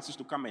cutlasses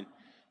to come and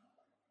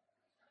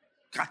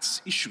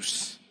cut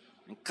issues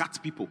and cut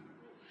people.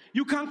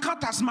 You can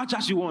cut as much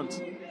as you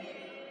want.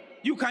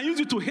 You can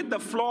use it to hit the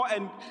floor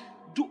and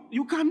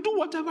you can do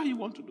whatever you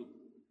want to do.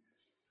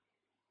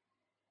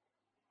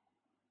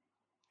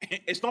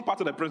 It's not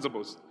part of the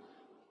principles.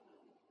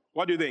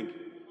 What do you think?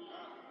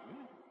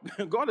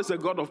 God is a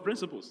God of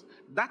principles.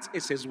 That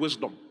is his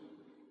wisdom.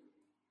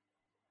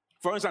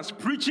 For instance,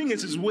 preaching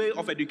is his way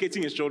of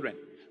educating his children.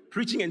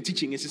 Preaching and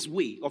teaching is his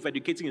way of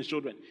educating his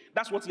children.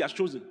 That's what he has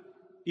chosen.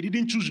 He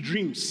didn't choose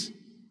dreams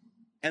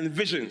and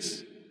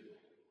visions.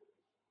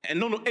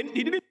 And and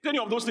he didn't do any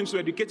of those things to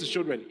educate his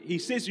children. He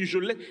says you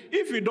should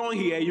if you don't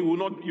hear, you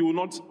will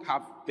not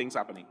have things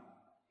happening.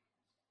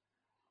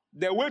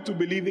 The way to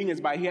believing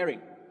is by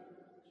hearing.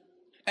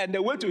 And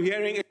the way to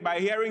hearing is by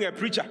hearing a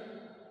preacher.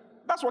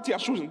 That's what he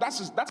has chosen.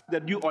 That's the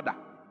due order.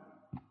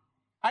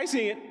 I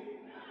see it.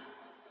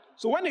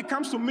 So when it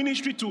comes to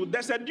ministry too,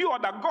 there's a due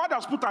order. God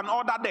has put an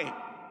order there.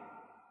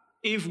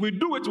 If we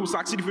do it, we'll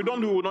succeed. If we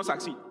don't do it, we will not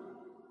succeed.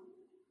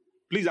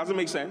 Please, does it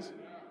make sense?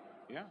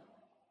 Yeah.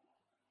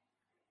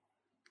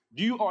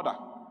 Due order.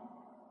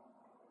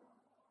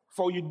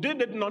 For you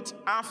did it not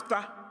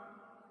after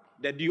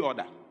the due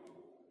order.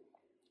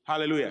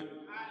 Hallelujah.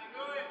 Hallelujah.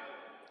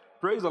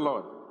 Praise the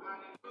Lord.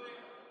 Hallelujah.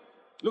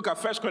 Look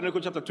at 1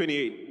 Chronicles chapter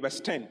 28, verse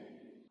 10.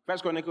 1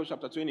 Chronicles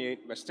chapter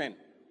 28, verse 10.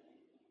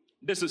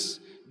 This is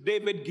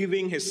David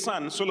giving his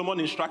son Solomon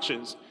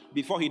instructions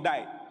before he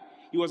died.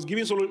 He was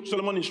giving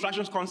Solomon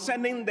instructions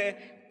concerning the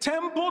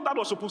temple that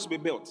was supposed to be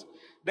built.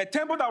 The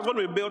temple that was going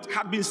to be built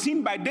had been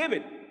seen by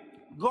David.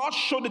 God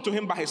showed it to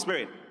him by his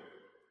spirit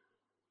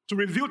to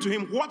reveal to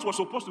him what was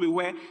supposed to be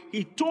where.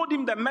 He told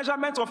him the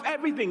measurements of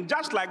everything,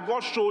 just like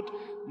God showed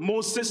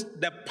Moses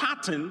the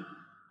pattern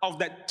of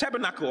the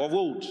tabernacle of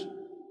old.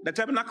 The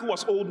tabernacle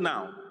was old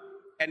now,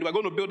 and we're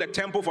going to build a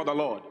temple for the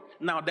Lord.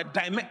 Now,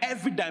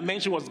 every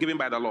dimension was given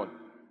by the Lord.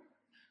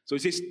 So he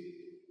says,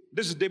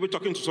 this is David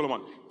talking to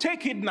Solomon.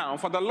 Take it now,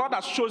 for the Lord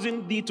has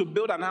chosen thee to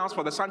build an house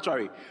for the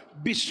sanctuary.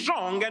 Be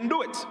strong and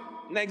do it.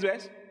 Next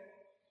verse.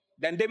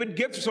 Then David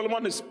gave to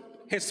Solomon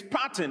his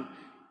pattern,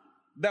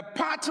 the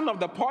pattern of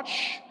the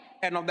porch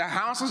and of the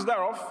houses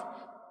thereof,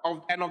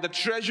 and of the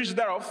treasuries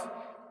thereof,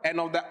 and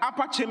of the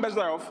upper chambers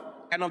thereof,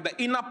 and of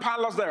the inner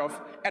parlors thereof,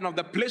 and of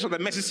the place of the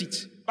mercy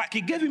seat. Like he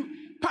gave him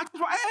patterns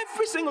for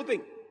every single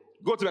thing.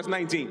 Go to verse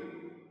 19.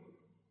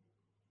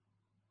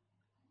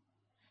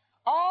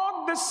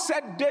 All this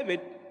said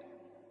David,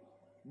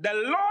 the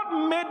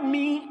Lord made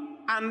me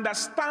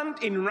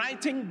understand in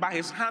writing by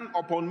his hand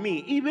upon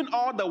me, even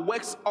all the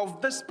works of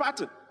this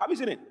pattern. Have you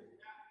seen it?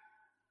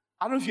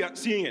 I don't know if you are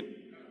seeing it.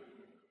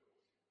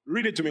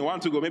 Read it to me. 1,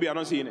 2, go. Maybe I'm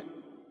not seeing it.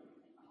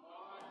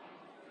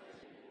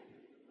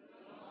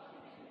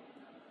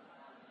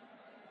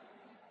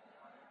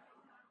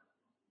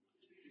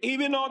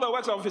 Even all the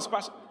works of his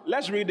past.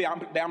 Let's read the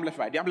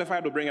Amplified. The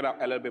Amplified will bring it up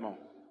a little bit more.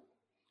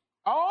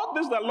 All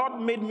this the Lord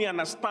made me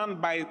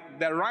understand by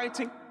the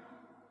writing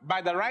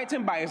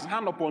by his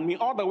hand upon me,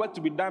 all the work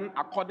to be done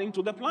according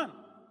to the plan.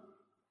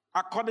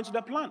 According to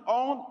the plan.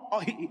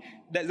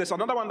 There's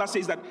another one that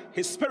says that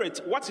his spirit,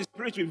 what his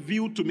spirit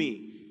revealed to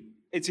me.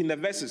 It's in the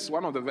verses,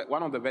 one of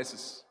the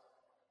verses.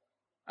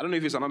 I don't know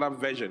if it's another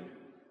version,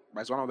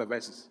 but it's one of the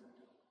verses.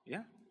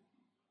 Yeah.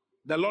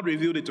 The Lord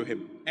revealed it to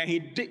him.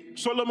 And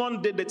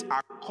Solomon did it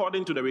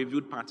according to the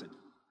revealed pattern.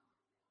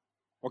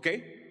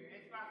 Okay?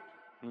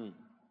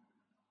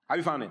 Have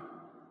you found it?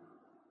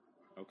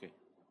 Okay.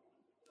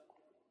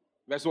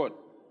 Verse what?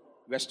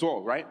 Verse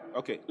 12, right?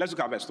 Okay. Let's look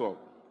at verse 12.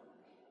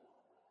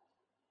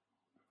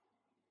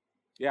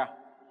 Yeah.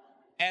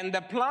 And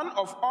the plan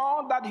of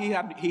all that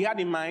he had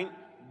in mind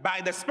by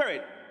the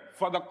Spirit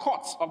for the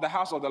courts of the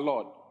house of the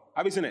Lord.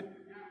 Have you seen it?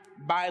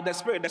 By the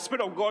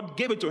Spirit of God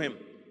gave it to him.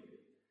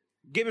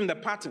 Gave him the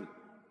pattern.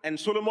 And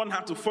Solomon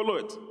had to follow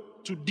it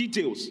to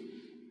details.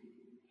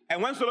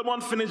 And when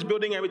Solomon finished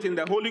building everything,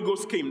 the Holy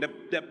Ghost came.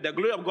 The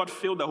glory of God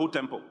filled the whole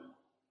temple.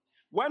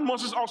 When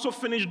Moses also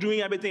finished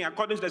doing everything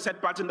according to the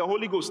set pattern, the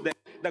Holy Ghost,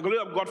 the glory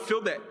of God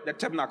filled the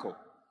tabernacle.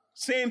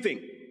 Same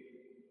thing.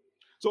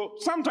 So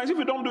sometimes if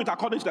you don't do it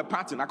according to the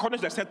pattern, according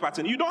to the set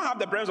pattern, you don't have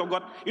the presence of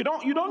God. You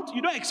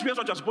don't experience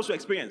what you're supposed to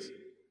experience.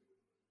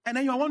 And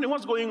then you're wondering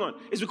what's going on.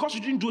 It's because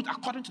you didn't do it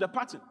according to the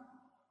pattern.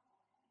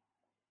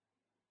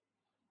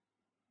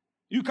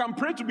 You can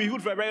pray to be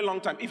healed for a very long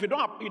time. If you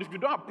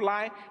don't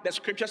apply the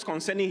scriptures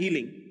concerning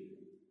healing,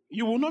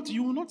 you will not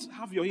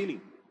have your healing.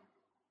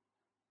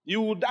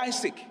 You will die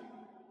sick.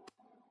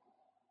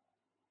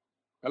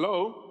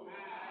 Hello?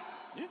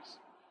 Yes.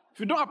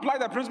 If you don't apply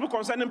the principle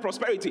concerning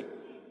prosperity,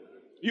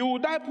 you will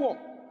die poor.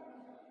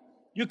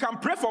 You can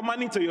pray for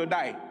money till you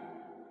die.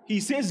 He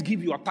says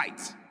give your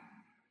tithe.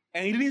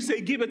 And he didn't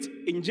say give it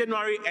in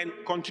January and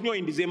continue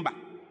in December.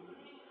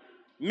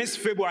 Miss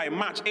February,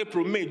 March,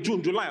 April, May,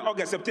 June, July,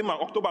 August, September,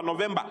 October,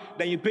 November,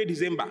 then you pay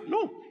December.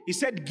 No. He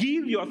said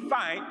give your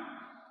tithe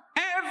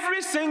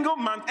every single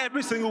month,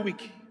 every single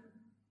week.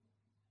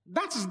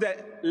 That is the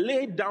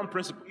laid down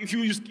principle. If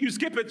you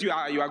skip it, you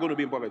are going to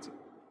be in poverty.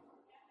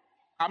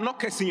 I'm not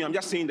cursing you, I'm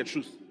just saying the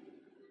truth.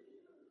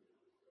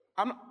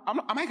 Am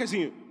I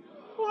cursing you?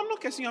 No, I'm not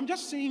cursing you, I'm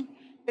just saying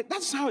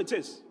that's how it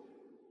is.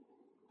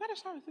 That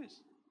is how it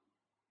is.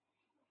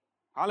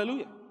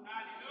 Hallelujah.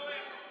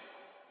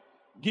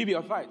 Give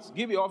your tithes,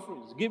 give your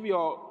offerings, give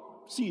your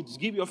seeds,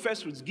 give your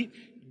first fruits, give.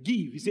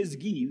 He says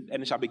give,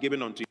 and it shall be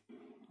given unto you.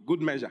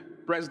 Good measure,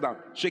 pressed down,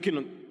 shaking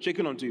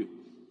unto you.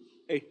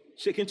 Hey,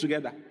 shaking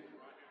together,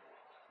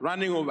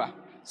 running over.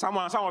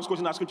 Someone was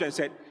quoting that scripture and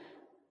said,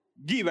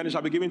 give and it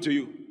shall be given to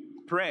you.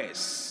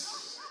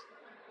 Press.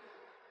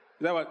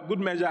 Is that what?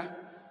 Good measure,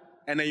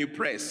 and then you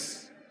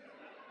press.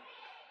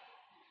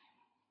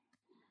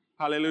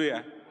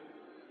 Hallelujah.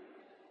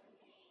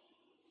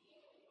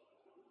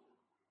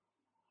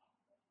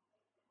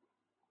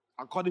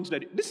 According to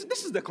that,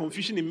 this is the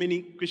confusion in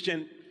many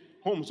Christian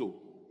homes.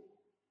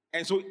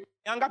 And so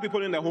Younger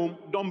people in the home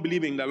don't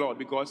believe in the Lord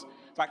because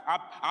it's like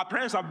our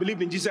parents have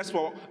believed in Jesus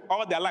for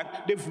all their life.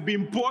 They've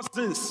been poor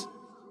since.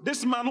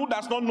 This man who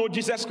does not know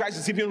Jesus Christ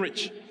is even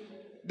rich.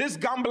 This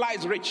gambler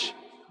is rich.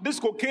 This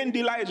cocaine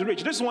dealer is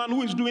rich. This one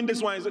who is doing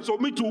this one is rich. So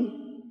me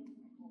too,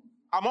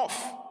 I'm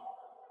off.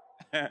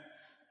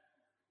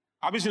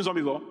 Have you seen some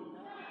before?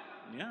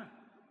 Yeah.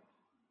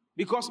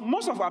 Because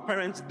most of our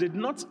parents they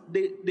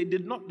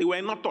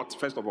were not taught,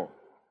 first of all.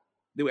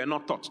 They were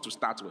not taught to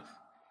start with.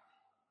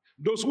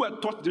 Those who were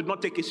taught did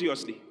not take it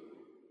seriously.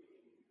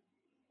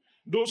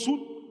 Those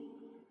who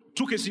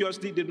took it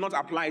seriously did not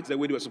apply it the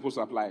way they were supposed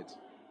to apply it.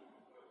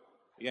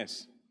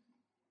 Yes.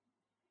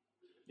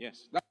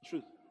 Yes, that's the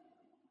truth.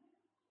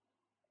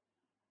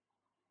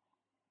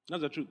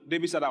 That's the truth.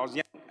 David said, I was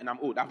young and I'm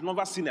old. I've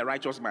never seen a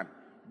righteous man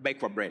beg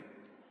for bread.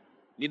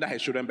 Neither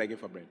his children begging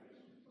for bread.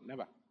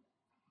 Never.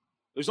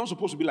 It's not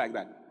supposed to be like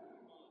that.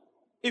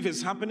 If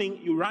it's happening,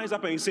 you rise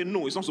up and you say,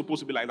 no, it's not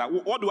supposed to be like that.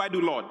 What do I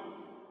do, Lord?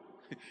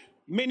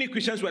 Many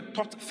Christians were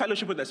taught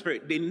fellowship with the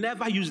Spirit. They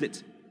never used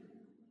it.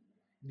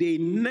 They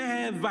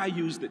never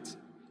used it.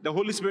 The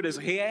Holy Spirit is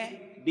here.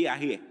 They are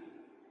here.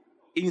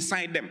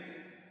 Inside them.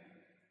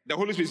 The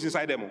Holy Spirit is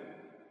inside them.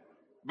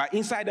 But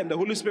inside them, the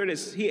Holy Spirit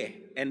is here.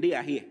 And they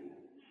are here.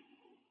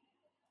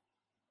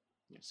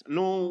 Yes.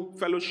 No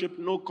fellowship,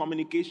 no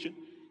communication.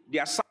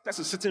 Their success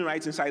is sitting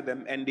right inside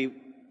them. And they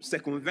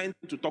circumvent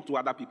to talk to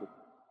other people.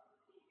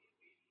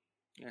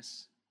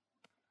 Yes.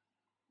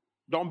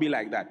 Don't be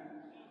like that.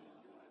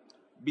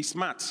 Be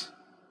smart.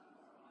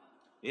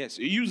 Yes.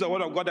 You use the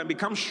word of God and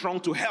become strong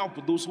to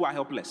help those who are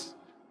helpless.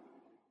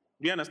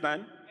 Do you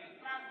understand?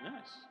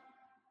 Yes.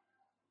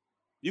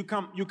 You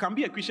can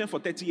be a Christian for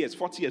 30 years,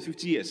 40 years,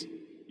 50 years.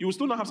 You will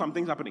still not have some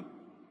things happening.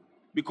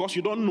 Because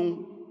you don't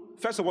know.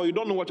 First of all, you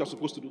don't know what you're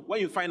supposed to do. When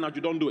you find out,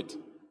 you don't do it.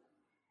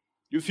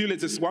 You feel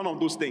it is one of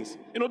those things.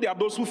 You know, there are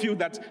those who feel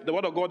that the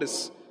word of God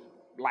is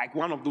like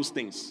one of those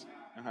things.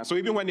 So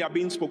even when they are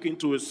being spoken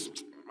to,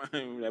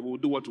 we'll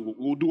do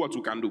what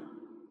we can do.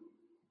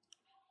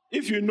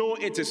 If you know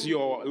it is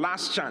your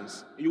last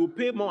chance, you will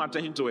pay more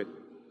attention to it.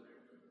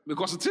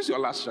 Because it is your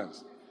last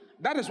chance.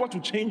 That is what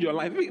will change your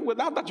life.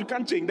 Without that, you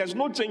can't change. There's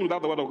no change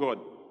without the word of God.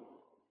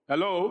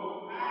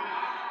 Hello?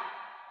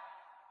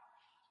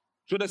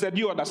 So there's a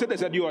due order. Say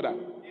there's a due order.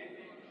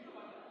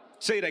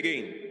 Say it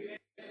again.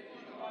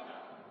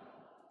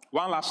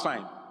 One last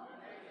time.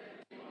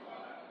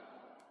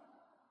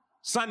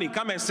 Sonny,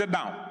 come and sit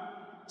down.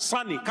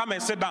 Sonny, come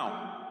and sit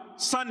down.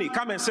 Sonny,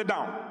 come and sit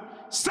down.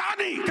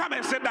 Sonny, come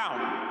and sit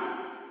down.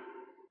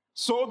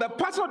 So the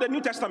pattern of the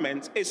New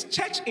Testament is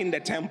church in the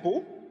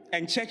temple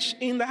and church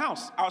in the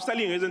house. I was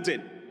telling you, isn't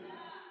it?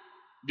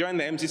 During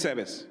the MC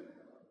service.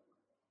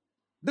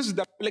 This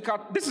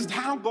is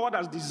how God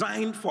has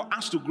designed for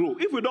us to grow.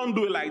 If we don't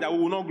do it like that, we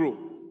will not grow.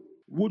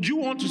 Would you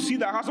want to see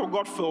the house of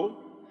God fill?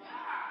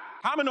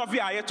 How many of you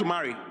are here to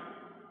marry?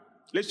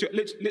 Lift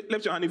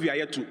your hand if you are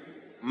here to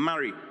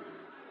marry.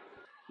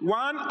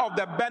 One of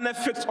the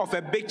benefits of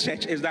a big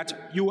church is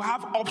that you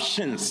have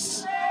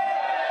options.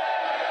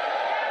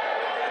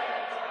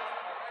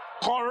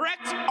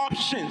 Correct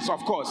options, of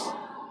course.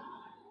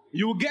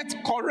 You get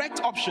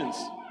correct options.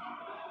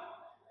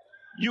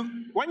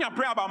 When you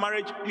pray about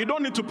marriage, you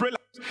don't need to pray like,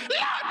 Lord,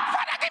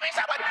 Father, give me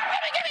somebody.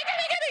 Give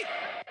me.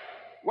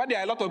 When there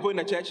are a lot of people in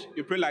the church,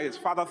 you pray like this,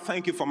 Father,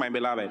 thank you for my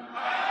beloved.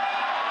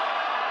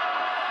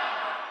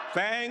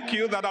 Thank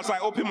you that as I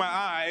open my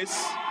eyes,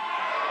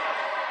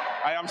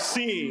 I am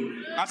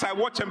seeing. As I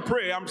watch and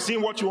pray, I'm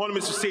seeing what you want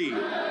me to see.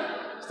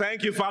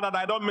 Thank you, Father, that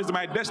I don't miss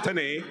my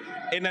destiny.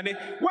 When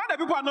the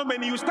people are not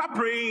many, you start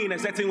praying in a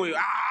certain way.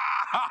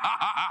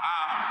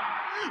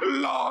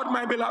 Lord,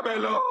 my beloved,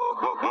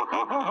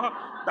 Lord.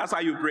 That's how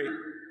you pray.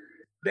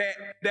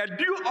 The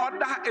due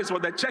order is for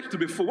the church to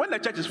be full. When the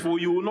church is full,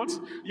 you will not,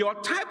 your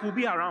type will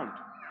be around.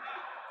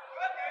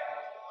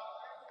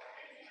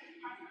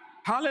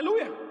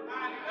 Hallelujah.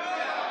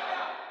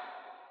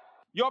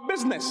 Your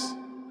business.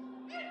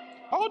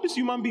 All these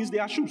human beings, they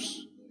are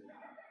shoes.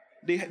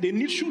 They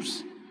need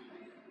shoes.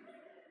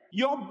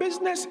 Your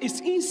business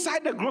is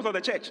inside the growth of the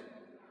church.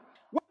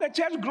 When the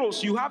church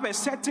grows, you have a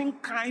certain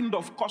kind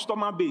of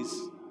customer base.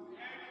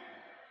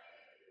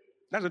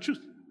 That's the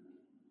truth.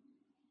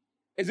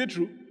 Is it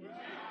true?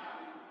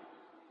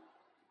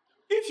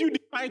 If you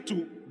decide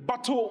to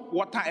bottle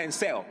water and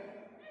sell,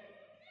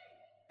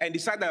 and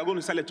decide that you're going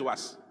to sell it to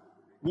us,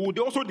 we would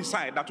also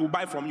decide that we'll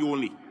buy from you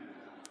only.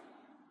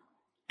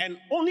 And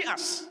only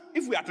us.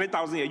 If we are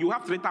 3,000 here, you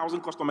have 3,000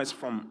 customers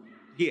from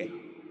here.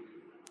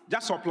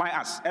 Just supply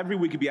us. Every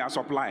week be our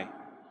supply.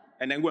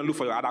 And then go and look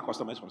for your other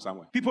customers from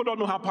somewhere. People don't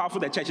know how powerful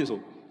the church is.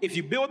 So if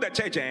you build the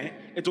church,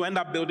 it will end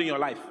up building your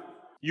life.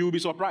 You will be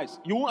surprised.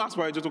 You won't ask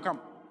for it to come.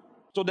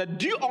 So the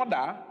due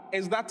order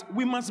is that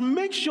we must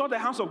make sure the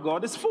house of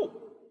God is full.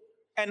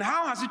 And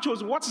how has he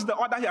chosen? What is the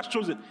order he has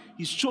chosen?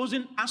 He's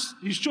chosen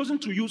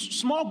to use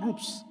small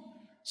groups.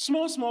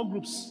 Small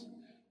groups.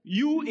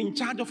 You in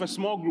charge of a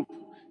small group.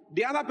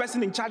 The other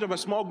person in charge of a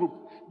small group.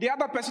 The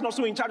other person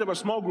also in charge of a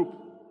small group.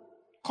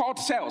 Called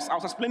cells. I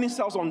was explaining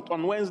cells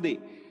on Wednesday.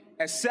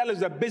 A cell is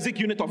the basic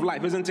unit of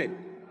life, isn't it?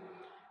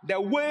 The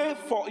way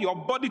for your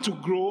body to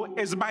grow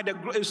is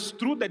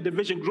through the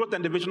division, growth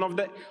and division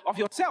of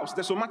your cells,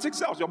 the somatic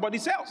cells, your body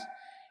cells.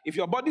 If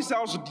your body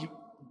cells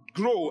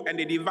grow and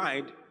they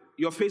divide,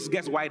 your face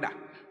gets wider,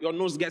 your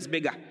nose gets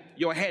bigger,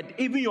 your head,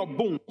 even your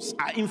bones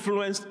are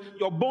influenced.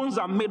 Your bones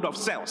are made of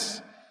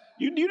cells.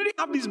 You didn't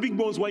have these big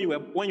bones when you were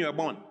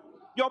born.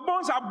 Your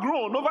bones have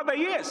grown over the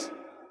years.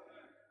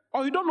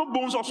 Or you don't know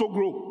bones also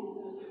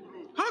grow.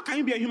 How can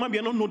you be a human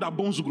being and not know that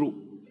bones grow?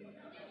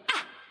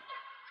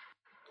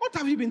 What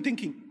have you been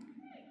thinking?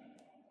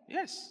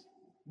 Yes.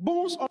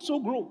 Bones also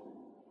grow.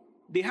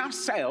 They have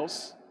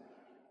cells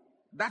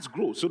that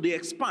grow. So they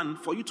expand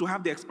for you to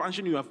have the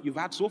expansion you've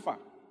had so far.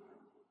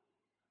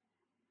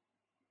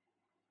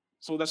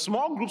 So the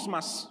small groups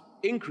must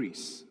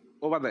increase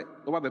over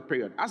the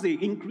period. As they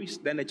increase,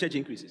 then the church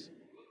increases.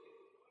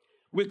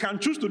 We can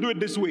choose to do it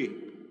this way.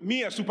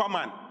 Me, a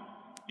Superman.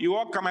 You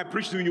all come, I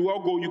preach to you, you all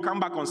go, you come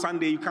back on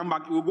Sunday, you come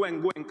back, you go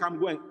and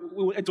come,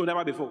 it will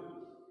never before.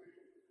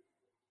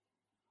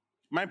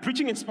 My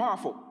preaching is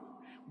powerful.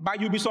 But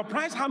you'll be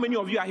surprised how many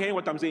of you are hearing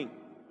what I'm saying.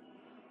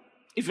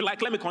 If you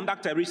like, let me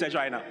conduct a research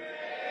right now.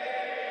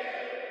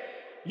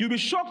 You'll be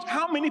shocked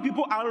how many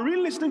people are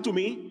really listening to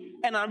me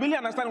and are really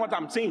understanding what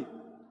I'm saying.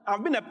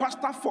 I've been a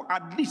pastor for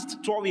at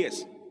least 12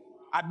 years.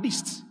 At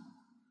least.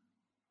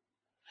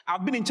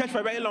 I've been in church for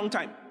a very long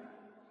time.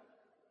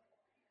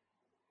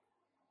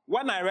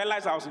 When I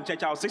realized I was in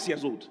church, I was 6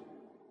 years old.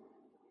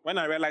 When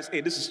I realized,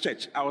 hey, this is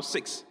church, I was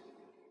 6.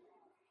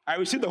 I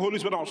received the Holy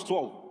Spirit when I was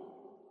 12.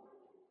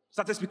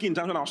 Started speaking in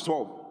tongues when I was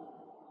 12.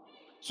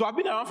 So I've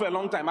been around for a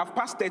long time. I've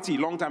passed 30 a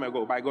long time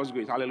ago, by God's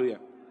grace. Hallelujah.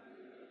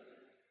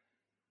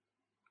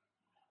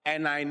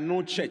 And I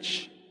know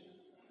church.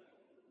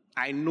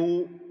 I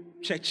know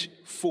church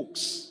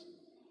folks,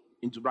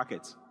 into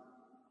brackets.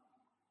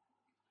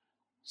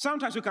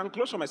 Sometimes you can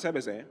close from a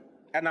service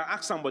and I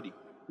ask somebody,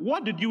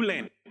 what did you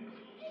learn?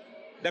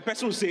 The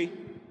person will say,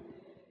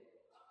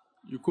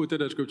 you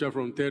quoted a scripture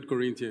from 3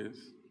 Corinthians.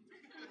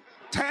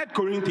 3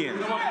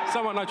 Corinthians.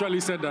 Someone actually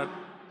said that.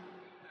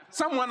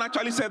 Someone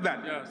actually said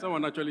that. Yeah,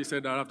 someone actually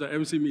said that after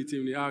MC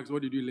meeting. They asked,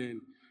 what did you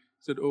learn? He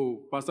said,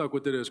 oh, Pastor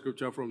quoted a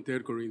scripture from 3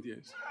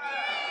 Corinthians.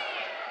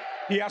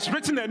 He has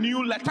written a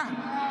new letter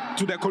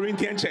to the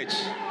Corinthian church.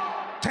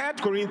 3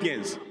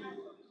 Corinthians.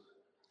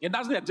 It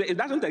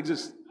doesn't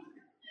exist.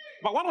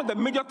 But one of the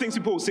major things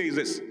people will say is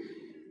this.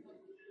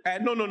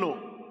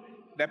 No.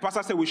 The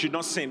pastor said we should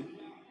not sin.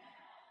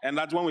 And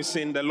that when we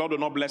sin, the Lord will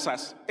not bless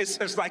us.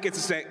 It's like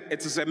it's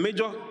a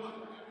major,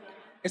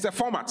 it's a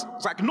format.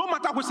 It's like no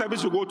matter which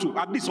service you go to,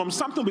 at least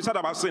something will be said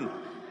about sin.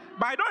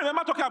 But I don't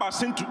remember talking about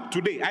sin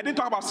today. I didn't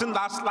talk about sin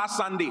last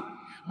Sunday.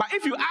 But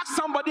if you ask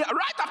somebody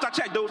right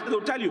after church,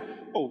 they'll tell you,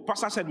 oh,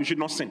 pastor said we should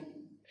not sin.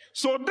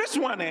 So this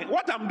one,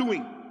 what I'm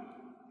doing,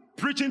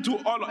 preaching to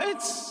all,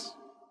 it's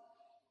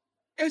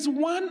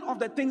one of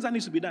the things that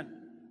needs to be done.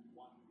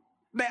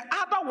 The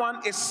other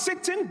one is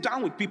sitting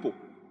down with people.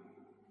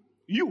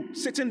 You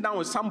sitting down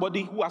with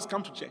somebody who has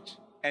come to church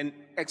and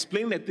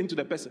explain the thing to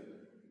the person.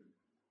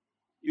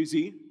 You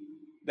see,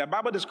 the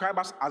Bible describes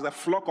us as a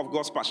flock of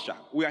God's pasture.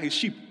 We are his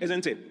sheep,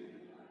 isn't it?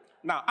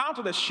 Now, out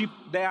of the sheep,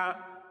 there are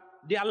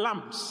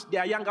lambs. They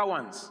are younger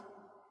ones.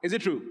 Is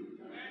it true?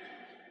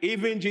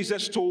 Even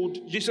Jesus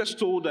told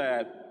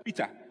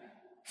Peter,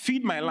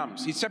 feed my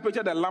lambs. He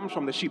separated the lambs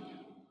from the sheep.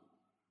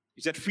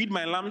 He said, feed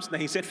my lambs.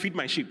 Then he said, feed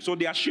my sheep. So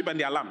they are sheep and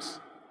they are lambs.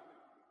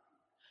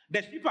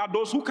 The sheep are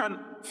those who can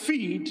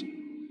feed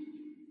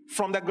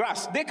from the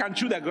grass. They can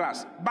chew the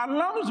grass. But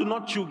lambs do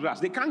not chew grass.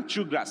 They can't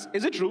chew grass.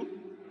 Is it true?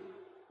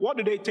 What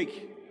do they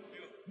take?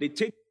 They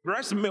take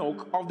breast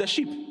milk of the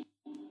sheep.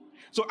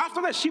 So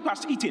after the sheep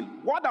has eaten,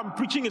 what I'm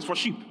preaching is for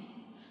sheep.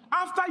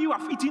 After you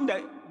have eaten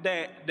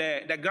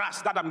the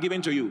grass that I'm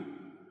giving to you,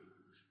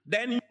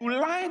 then you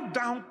lie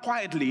down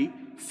quietly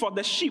for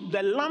the sheep,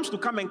 the lambs to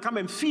come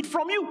and feed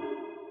from you.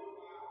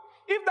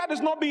 If that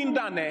is not being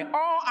done,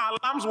 all our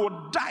lambs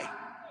will die.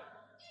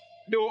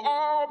 They will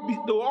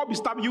all be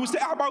stabbed. You will say,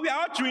 but we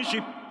are all chewing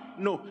sheep.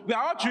 No, we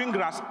are all chewing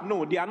grass.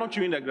 No, they are not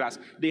chewing the grass.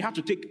 They have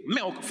to take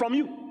milk from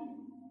you.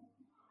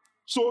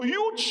 So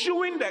you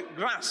chewing the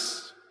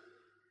grass,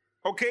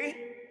 okay,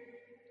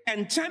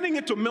 and turning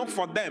it to milk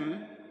for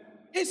them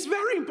is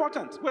very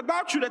important.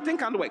 Without you, the thing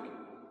can't work.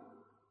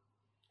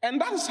 And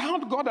that's how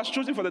God has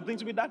chosen for the thing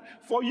to be done.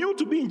 For you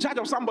to be in charge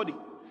of somebody.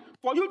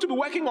 For you to be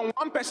working on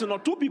one person or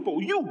two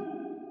people. You.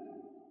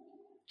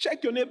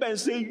 Check your neighbor and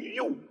say,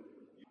 you.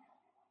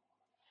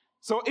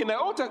 So in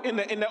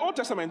the Old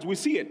Testament, we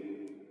see it.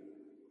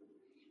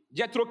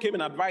 Jethro came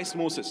and advised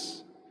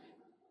Moses.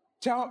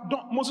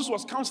 Moses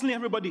was counseling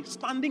everybody,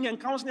 standing and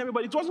counseling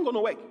everybody. It wasn't going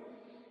to work.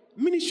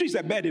 Ministry is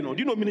a burden. Do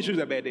you know ministry is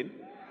a burden?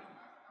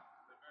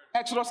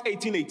 Exodus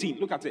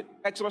 18:18. Look at it.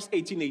 Exodus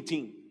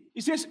 18:18. He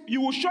says,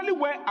 you will surely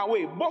wear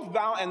away, both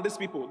thou and this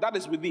people that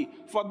is with thee.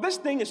 For this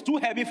thing is too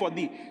heavy for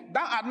thee.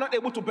 Thou art not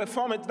able to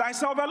perform it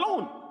thyself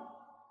alone.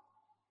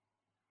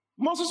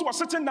 Moses was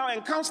sitting down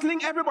and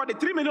counseling everybody,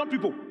 3 million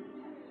people.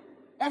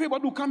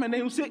 Everybody will come and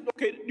then he'll say,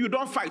 okay, you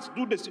don't fight,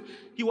 do this.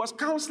 He was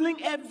counseling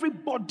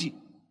everybody,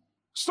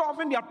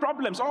 solving their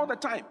problems all the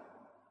time.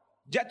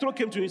 Jethro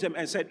came to him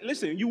and said,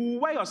 listen, you will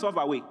wear yourself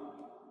away.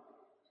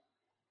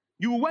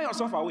 You will wear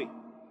yourself away.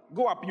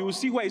 Go up, you will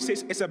see where it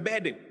says it's a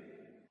burden.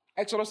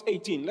 Exodus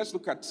 18, let's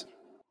look at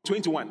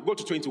 21. Go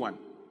to 21.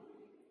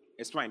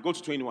 It's fine, go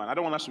to 21. I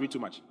don't want us to read too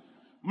much.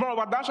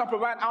 Moreover, thou shalt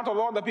provide out of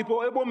all the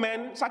people able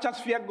men, such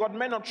as fear God,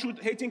 men of truth,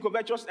 hating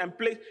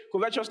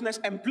covetousness,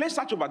 and place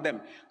such over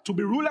them, to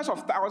be rulers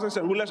of thousands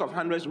and rulers of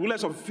hundreds,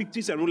 rulers of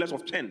fifties and rulers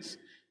of tens.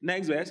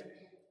 Next verse.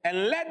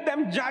 And let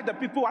them judge the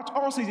people at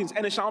all seasons,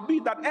 and it shall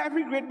be that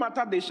every great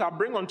matter they shall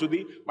bring unto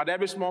thee, but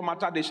every small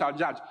matter they shall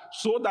judge,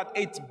 so that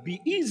it be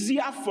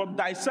easier for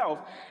thyself,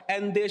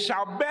 and they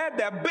shall bear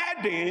the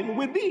burden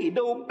with thee. They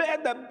will bear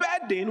the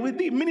burden with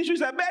thee. Ministry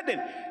is a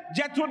burden.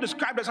 Jethro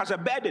described it as a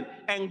burden,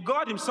 and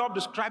God himself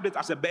described it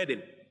as a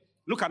burden.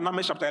 Look at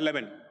Numbers chapter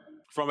 11,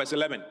 from verse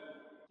 11.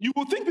 You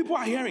will think people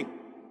are hearing.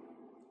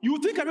 You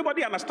will think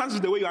everybody understands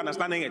it the way you're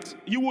understanding it.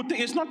 You will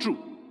think it's not true.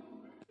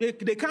 They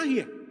can't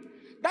hear.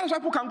 That is why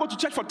people can go to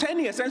church for 10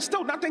 years and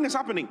still nothing is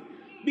happening.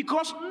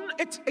 Because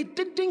it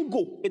didn't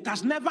go. It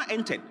has never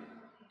entered.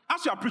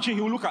 As you are preaching,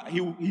 he will look at,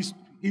 he's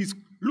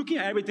looking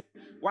at everything.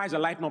 Why is the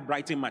light not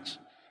brighting much?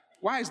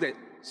 Why this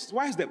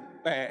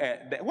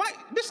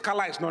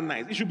color is not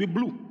nice? It should be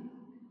blue.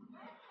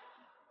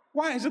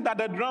 Why is it that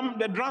the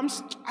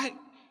drums,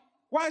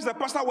 why is the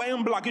pastor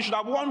wearing black? He should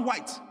have worn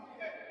white.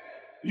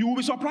 You will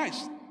be has it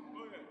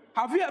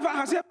ever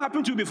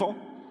happened to you before?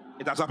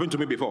 It has happened to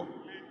me before.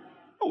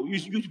 Oh,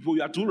 you people,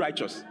 you are too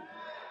righteous.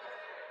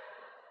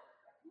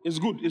 It's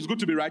good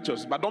to be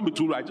righteous, but don't be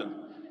too righteous.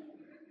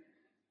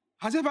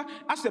 Has ever,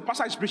 as the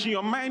pastor is preaching,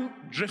 your mind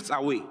drifts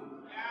away.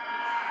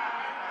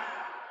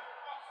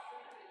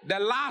 The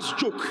last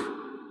joke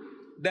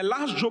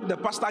the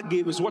pastor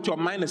gave is what your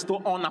mind is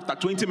still on after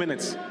 20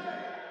 minutes.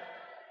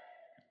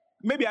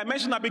 Maybe I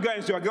mentioned Abigail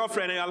is your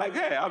girlfriend, and you're like,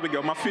 hey,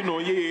 Abigail, Mafino,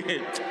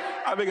 yeah.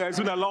 Abigail, it's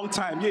been a long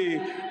time,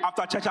 yeah.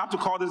 After church, I have to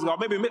call this girl.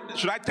 Maybe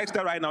should I text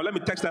her right now? Let me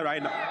text her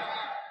right now.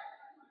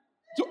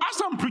 So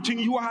as I'm preaching,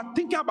 you are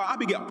thinking about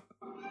Abigail.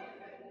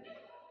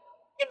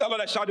 If the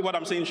Lord has shouted, what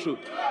I'm saying is true.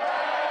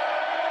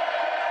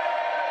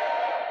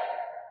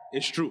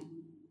 It's true.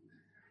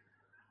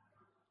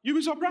 You'll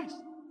be surprised.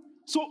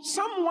 So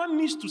someone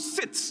needs to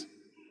sit.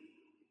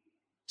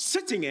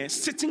 Sitting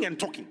and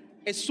talking.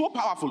 It's so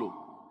powerful.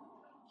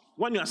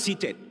 When you are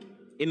seated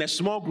in a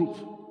small group,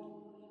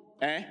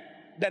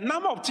 the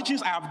number of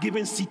teachings I have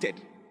given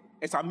seated,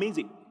 it's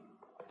amazing.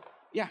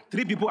 Yeah,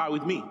 3 people are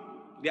with me.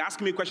 They're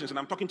asking me questions and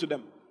I'm talking to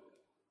them.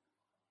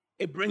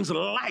 It brings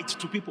light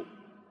to people,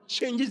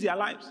 changes their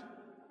lives.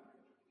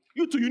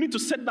 You too, you need to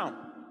sit down.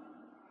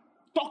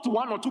 Talk to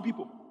 1 or 2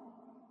 people.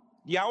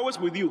 They are always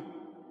with you.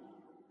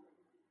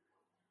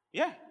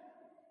 Yeah.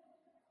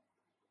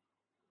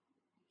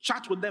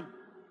 Chat with them.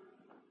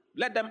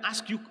 Let them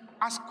ask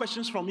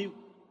questions from you.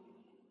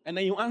 And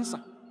then you answer.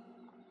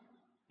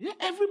 Yeah,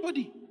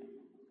 everybody.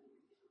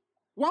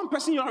 One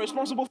person you are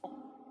responsible for.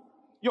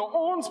 Your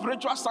own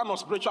spiritual son or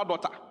spiritual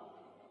daughter.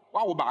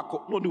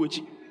 No do it.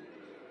 Do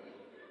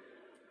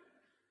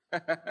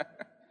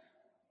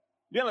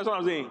you understand what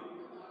I'm saying?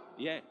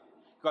 Yeah.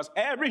 Because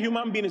every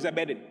human being is a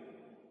burden.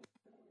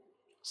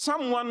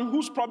 Someone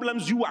whose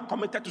problems you are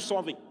committed to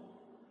solving.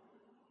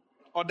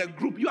 Or the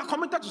group, you are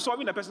committed to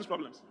solving the person's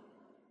problems.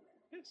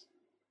 Yes.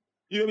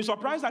 You may be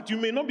surprised that you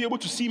may not be able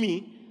to see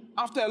me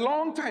after a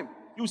long time.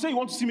 You say you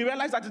want to see me,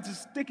 realize that it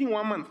is taking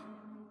 1 month.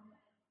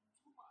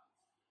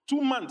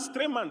 2 months,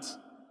 3 months.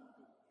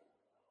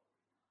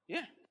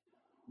 Yeah.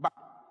 But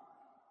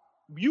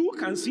you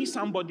can see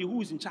somebody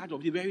who is in charge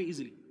of you very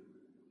easily.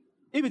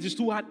 If it is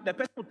too hard, the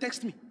person will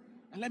text me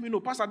and let me know,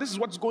 Pastor, this is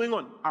what's going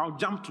on. I'll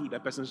jump to the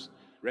person's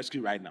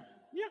rescue right now.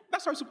 Yeah,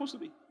 that's how it's supposed to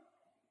be.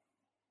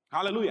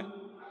 Hallelujah.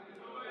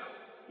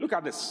 Look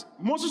at this.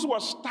 Moses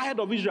was tired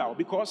of Israel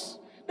because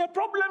the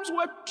problems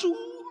were too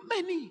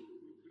many.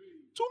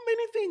 Too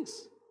many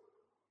things.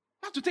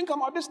 I have to think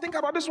about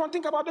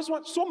this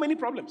one. So many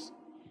problems.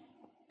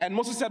 And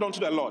Moses said unto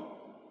the Lord,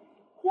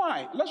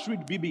 why? Let's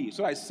read BB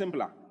so it's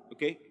simpler.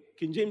 Okay?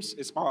 King James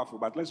is powerful,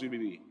 but let's read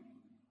BB.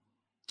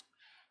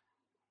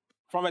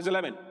 From verse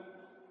 11.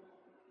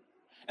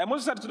 And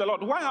Moses said to the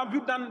Lord, why have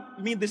you done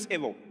me this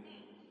evil?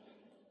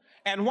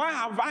 And why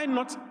have I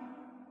not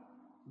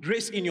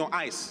grace in your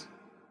eyes,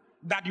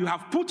 that you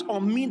have put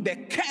on me the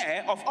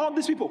care of all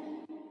these people?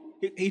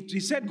 He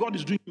said God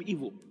is doing him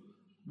evil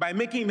by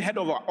making him head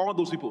over all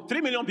those people.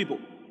 3 million people.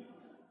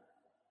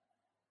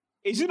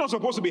 Is he not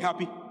supposed to be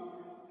happy?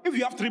 If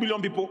you have 3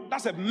 million people,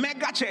 that's a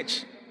mega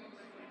church.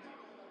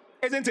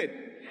 Isn't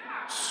it?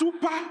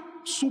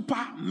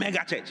 Super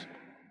mega church.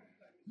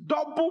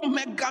 Double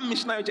mega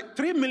missionary church.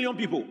 3 million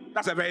people.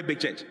 That's a very big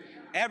church.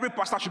 Every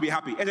pastor should be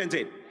happy, isn't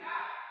it?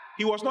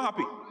 He was not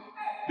happy.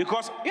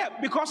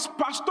 Because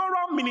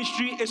pastoral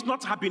ministry is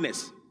not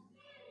happiness.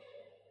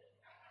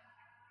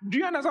 Do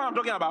you understand what I'm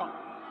talking about?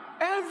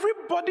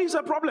 Everybody is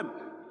a problem.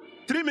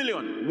 3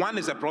 million. 1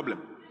 is a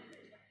problem.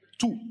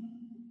 2,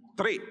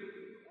 3.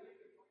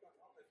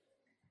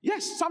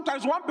 Yes,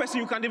 sometimes one person,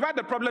 you can divide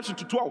the problems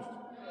into 12.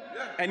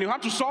 And you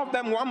have to solve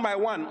them one by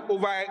one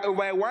over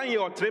a 1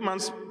 year or 3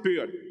 months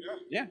period.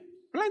 Yeah,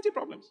 plenty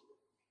problems.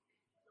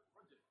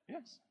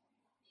 Yes.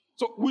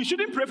 So we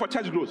shouldn't pray for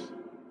church growth.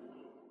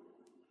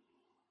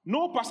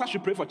 No pastor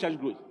should pray for church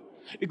growth.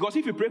 Because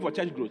if you pray for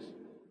church growth,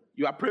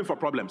 you are praying for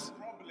problems.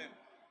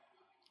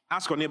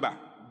 Ask your neighbor,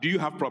 do you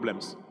have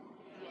problems?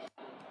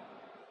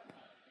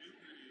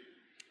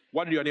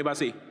 What did your neighbor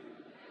say?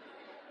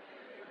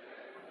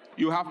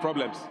 You have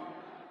problems.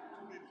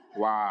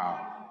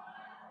 Wow.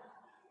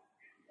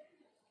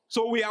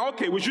 So we are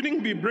okay. We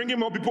shouldn't be bringing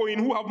more people in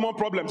who have more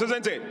problems,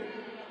 isn't it?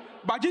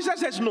 But Jesus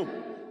says no.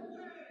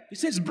 He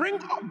says, bring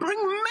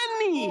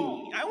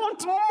many. I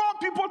want more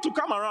people to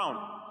come around.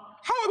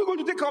 How are we going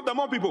to take care of the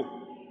more people?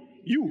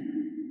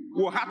 You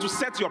will have to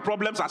set your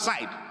problems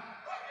aside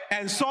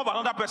and solve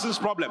another person's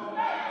problem.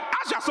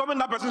 As you're solving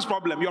that person's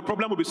problem, your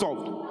problem will be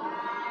solved.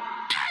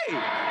 Hey!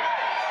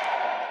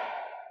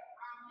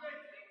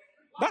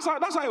 That's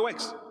how it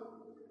works.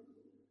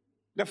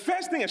 The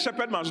first thing a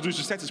shepherd must do is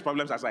to set his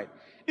problems aside.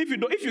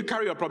 If you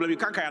carry your problem, you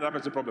can't carry another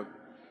person's problem.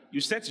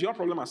 You set your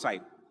problem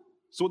aside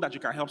so that you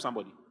can help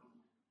somebody.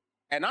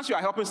 And as you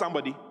are helping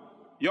somebody,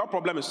 your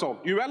problem is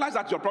solved. You realize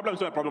that your problem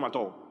is not a problem at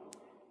all.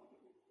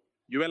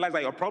 You realize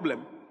that your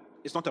problem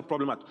is not a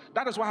problem at all.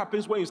 That is what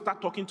happens when you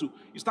start getting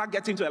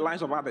into the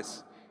lives of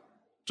others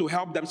to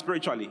help them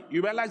spiritually.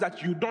 You realize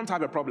that you don't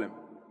have a problem.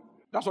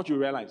 That's what you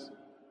realize.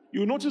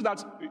 You notice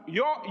that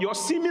your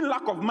seeming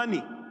lack of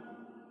money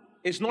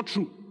is not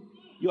true.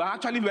 You are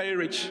actually very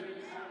rich.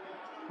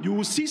 You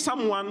will see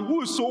someone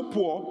who is so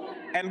poor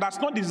and does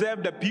not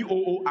deserve the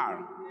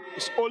P-O-O-R.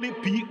 It's only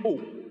P-O.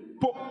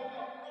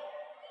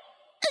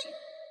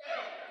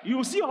 You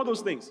will see all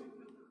those things.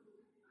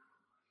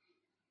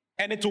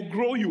 And it will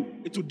grow you.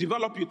 It will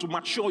develop you, to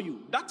mature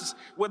you.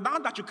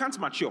 Without that, you can't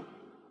mature.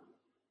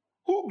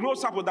 Who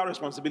grows up with that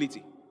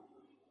responsibility?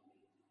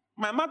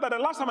 My mother, the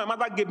last time my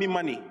mother gave me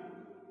money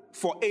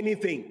for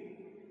anything,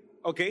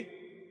 okay?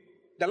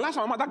 The last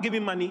time my mother gave me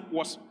money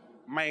was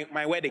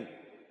my wedding.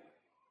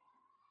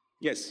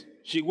 Yes,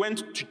 she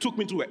took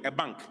me to a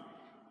bank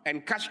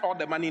and cashed all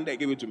the money and they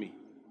gave it to me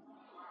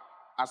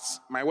as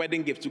my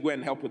wedding gift to go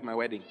and help with my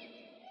wedding.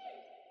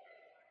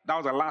 That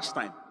was the last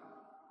time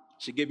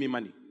she gave me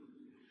money.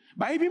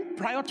 But even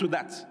prior to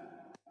that,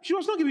 she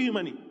was not giving me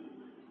money.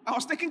 I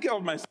was taking care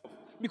of myself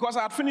because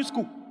I had finished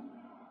school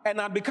and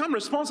I had become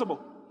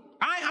responsible.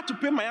 I had to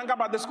pay my younger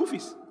brother school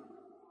fees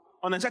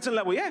on a certain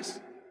level, yes.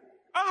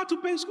 I had to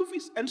pay school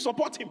fees and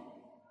support him.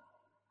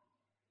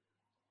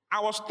 I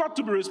was taught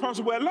to be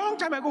responsible a long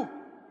time ago.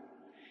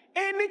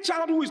 Any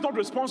child who is not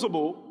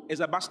responsible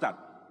is a bastard.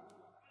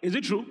 Is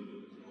it true?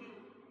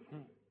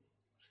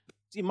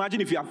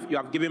 Imagine if you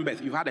have given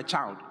birth, you've had a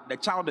child. The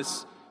child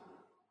is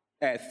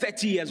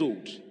 30 years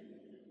old,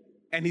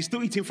 and he's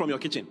still eating from your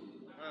kitchen.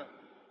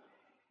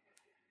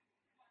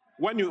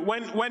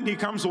 When he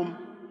comes home,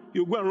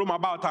 you go and roam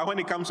about her. When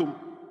he comes home,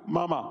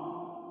 Mama,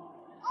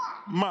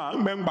 Ma,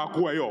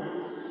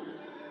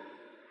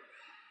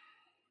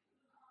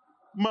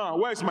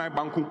 where's my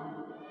banku?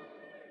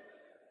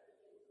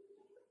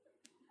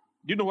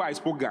 Do you know why I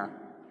spoke Ga?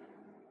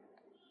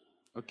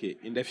 Okay,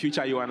 in the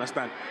future you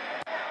understand.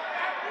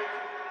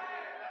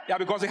 Yeah,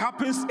 because it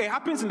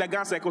happens in the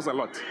Ga circles a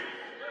lot.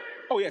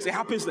 Oh yes, it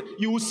happens.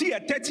 You will see a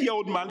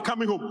 30-year-old man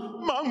coming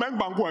home.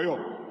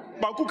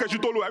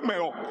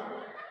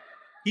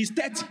 He's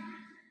 30.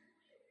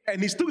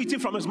 And he's still eating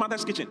from his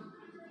mother's kitchen.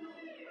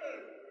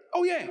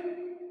 Oh yeah.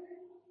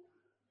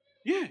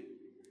 Yeah.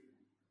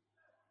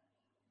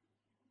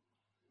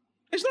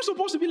 It's not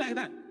supposed to be like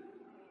that.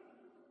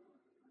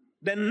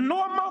 The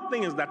normal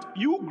thing is that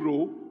you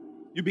grow,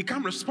 you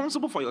become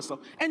responsible for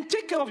yourself, and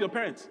take care of your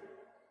parents.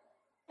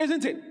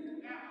 Isn't it?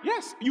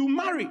 Yes, you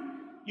marry,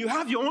 you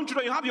have your own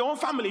children, you have your own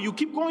family, you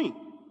keep going.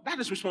 That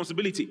is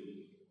responsibility.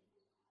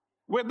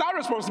 Without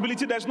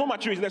responsibility, there's no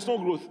maturity, there's no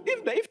growth.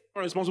 If you're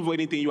not responsible for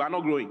anything, you are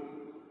not growing.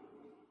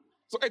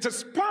 So it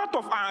is part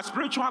of our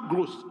spiritual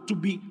growth to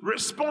be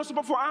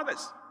responsible for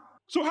others.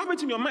 So have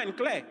it in your mind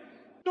clear.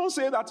 Don't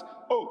say that,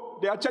 oh,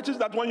 there are churches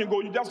that when you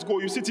go, you just go,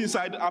 you sit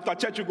inside, after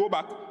church you go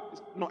back.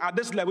 No, at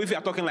this level, if you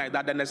are talking like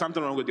that, then there's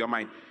something wrong with your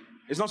mind.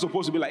 It's not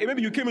supposed to be like,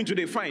 maybe you came in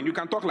today, fine, you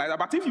can talk like that,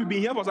 but if you've been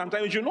here for some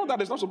time, you should know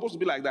that it's not supposed to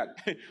be like that.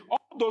 All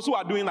those who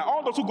are doing that,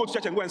 all those who go to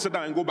church and go and sit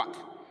down and go back,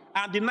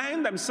 are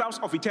denying themselves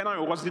of eternal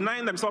rewards,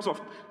 denying themselves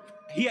of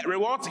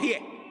rewards here.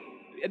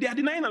 They are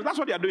denying them, that's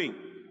what they are doing.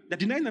 They're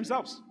denying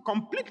themselves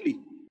completely.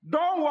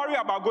 Don't worry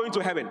about going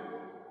to heaven.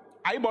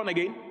 Are you born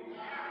again?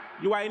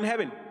 You are in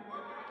heaven.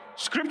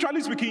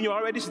 Scripturally speaking, you're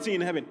already sitting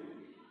in heaven.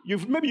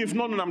 Maybe you've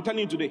not known, I'm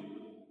telling you today.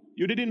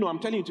 You didn't know, I'm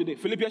telling you today.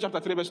 Philippians chapter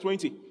 3, verse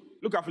 20.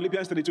 Look at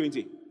Philippians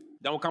 3:20.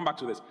 Then we'll come back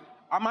to this.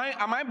 Am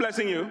I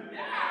blessing you?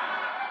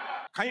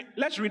 Yeah.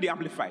 Let's read the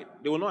Amplified.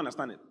 They will not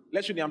understand it.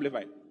 Let's read the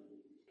Amplified.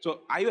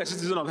 So, are you a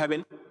citizen of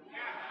heaven? Yeah.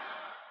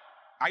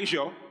 Are you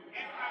sure?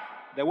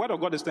 Yeah. The word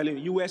of God is telling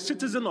you, you are a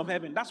citizen of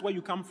heaven. That's where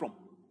you come from.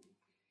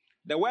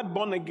 The word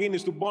born again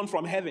is to born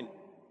from heaven.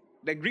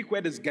 The Greek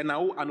word is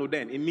genao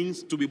anoden. It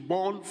means to be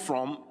born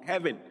from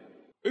heaven.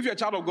 If you're a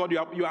child of God,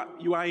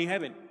 you are in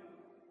heaven.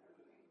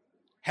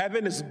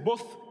 Heaven is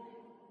both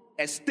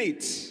a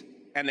state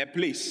and a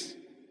place.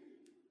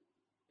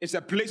 It's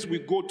a place we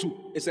go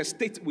to. It's a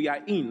state we are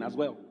in as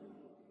well.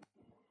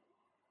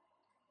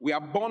 We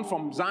are born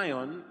from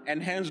Zion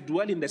and hence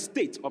dwell in the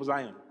state of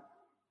Zion.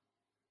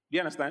 Do you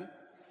understand?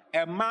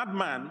 A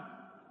madman,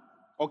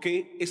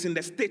 okay, is in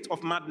the state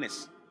of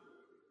madness.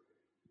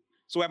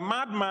 So a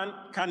madman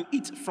can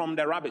eat from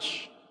the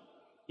rubbish.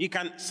 He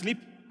can sleep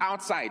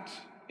outside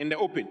in the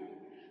open.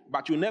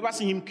 But you never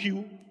see him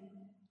queue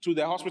to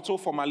the hospital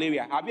for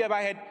malaria. Have you ever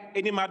heard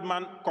any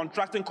madman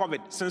contracting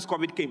COVID since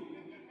COVID came?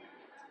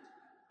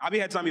 Have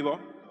you heard some before?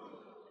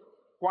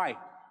 Why?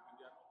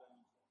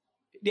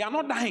 They are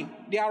not dying.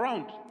 They are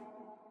around.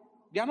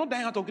 They are not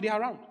dying out of, they are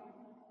around.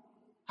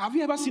 Have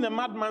you ever seen a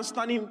madman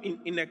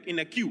standing in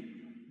a queue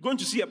going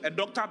to see a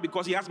doctor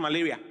because he has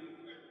malaria?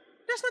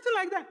 There's nothing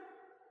like that.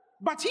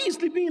 But he is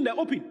sleeping in the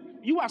open.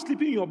 You are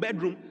sleeping in your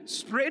bedroom. You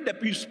spray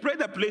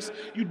the place.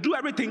 You do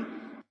everything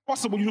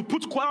possible. You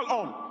put coil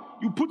on.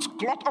 You put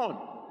cloth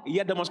on.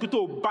 Yet the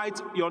mosquito will bite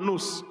your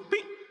nose.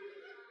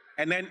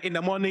 And then in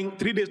the morning,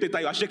 3 days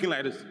later, you are shaking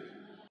like this.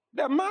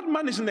 The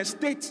madman is in a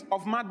state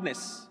of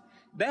madness.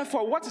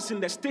 Therefore, what is in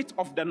the state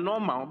of the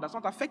normal does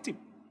not affect him.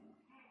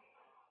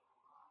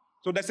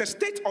 So there's a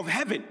state of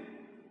heaven.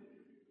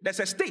 There's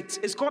a state.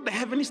 It's called the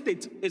heavenly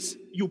state. It's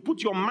you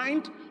put your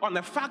mind on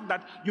the fact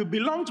that you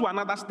belong to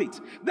another state.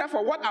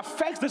 Therefore, what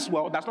affects this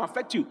world does not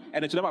affect you,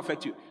 and it should never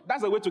affect you.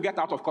 That's the way to get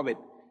out of COVID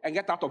and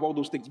get out of all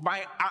those things.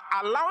 By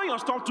allowing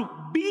yourself to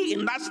be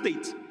in that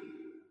state,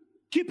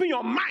 keeping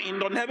your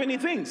mind on heavenly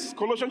things.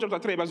 Colossians chapter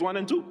 3, verse 1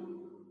 and 2.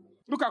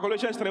 Look at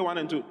Colossians 3, 1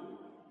 and 2.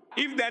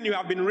 If then you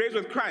have been raised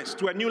with Christ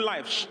to a new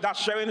life, that's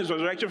sharing his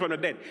resurrection from the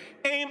dead,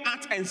 aim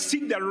at and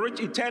seek the rich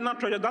eternal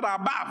treasures that are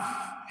above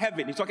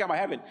heaven. He's talking about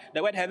heaven.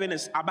 The word heaven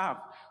is above.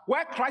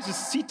 Where Christ is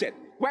seated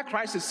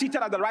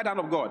at the right hand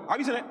of God. Have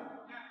you seen it? It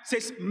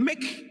says,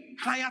 make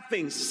higher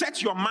things.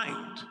 Set your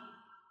mind.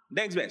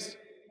 Next verse.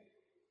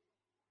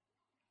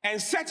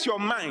 And set your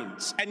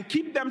minds and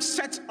keep them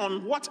set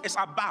on what is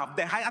above,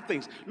 the higher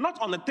things, not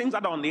on the things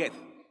that are on the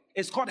earth.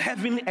 It's called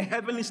heaven, a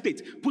heavenly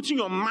state. Putting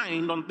your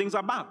mind on things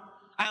above.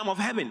 I am of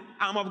heaven.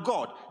 I am of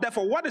God.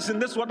 Therefore, what is in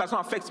this world does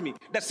not affect me.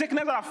 The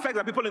sickness that affects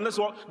the people in this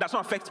world does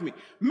not affect me.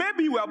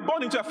 Maybe you were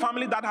born into a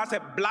family that has a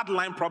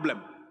bloodline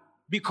problem.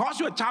 Because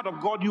you're a child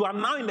of God, you are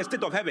now in the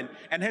state of heaven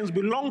and hence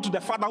belong to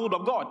the fatherhood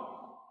of God.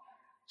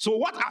 So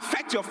what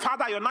affects your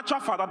father, your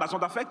natural father, does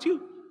not affect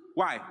you.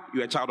 Why?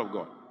 You're a child of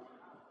God.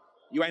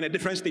 You are in a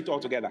different state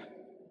altogether.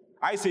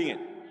 Are you seeing it?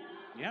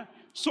 Yeah.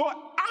 So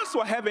as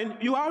for heaven,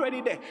 you are already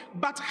there.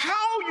 But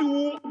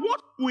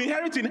what you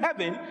inherit in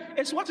heaven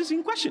is what is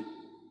in question.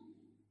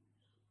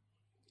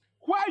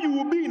 Where you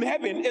will be in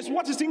heaven is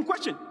what is in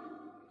question.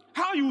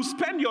 How you will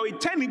spend your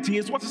eternity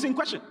is what is in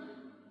question.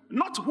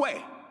 Not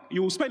where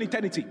you will spend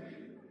eternity.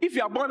 If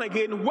you are born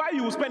again, where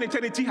you will spend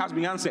eternity has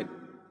been answered.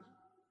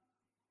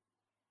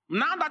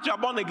 Now that you are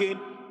born again,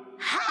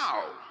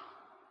 how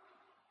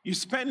you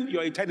spend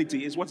your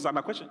eternity is what is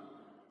under question.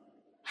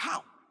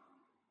 How?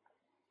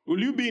 Will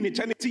you be in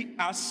eternity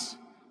as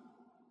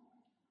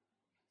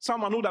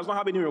someone who does not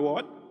have any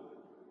reward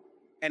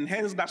and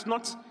hence does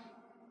not,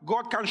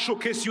 God can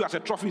showcase you as a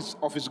trophy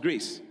of his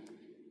grace?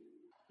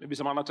 Maybe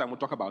some other time we'll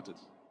talk about it.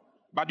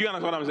 But do you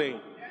understand what I'm saying?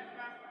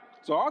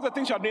 So all the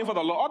things you are doing for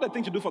the Lord, all the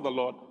things you do for the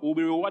Lord will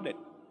be rewarded.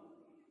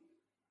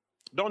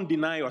 Don't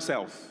deny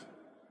yourself.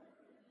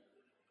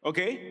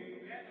 Okay?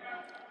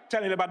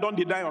 Tell anybody, don't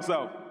deny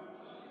yourself.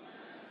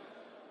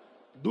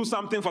 Do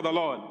something for the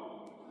Lord.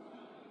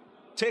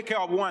 Take care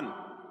of one.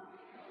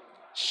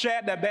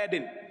 Share the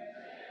burden.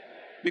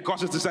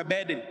 Because it is a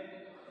burden.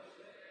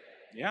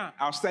 Yeah,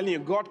 I was telling you,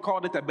 God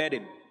called it a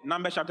burden.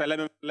 Numbers chapter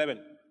 11.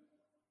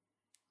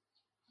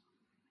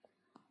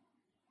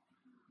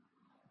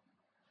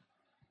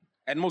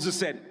 And Moses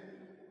said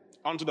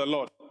unto the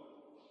Lord,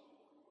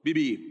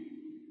 BB,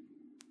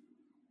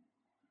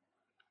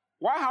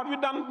 why have you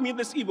done me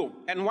this evil?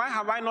 And why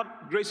have I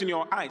not grace in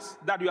your eyes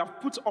that you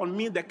have put on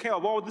me the care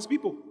of all these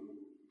people?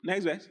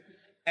 Next verse.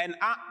 And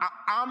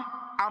am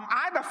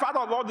I the father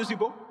of all these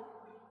people?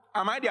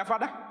 Am I their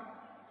father?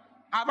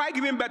 Have I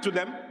given birth to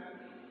them?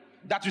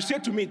 That you say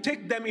to me,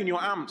 take them in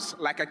your arms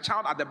like a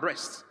child at the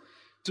breast,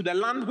 to the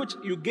land which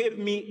you gave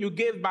me, you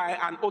gave by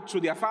an oath to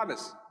their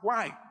fathers.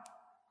 Why?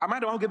 Am I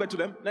the one who gave birth to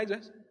them? Next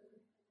verse.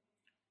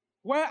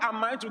 Where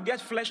am I to get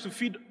flesh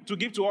to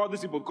give to all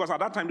these people? Because at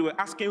that time they were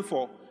asking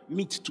for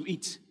meat to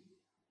eat.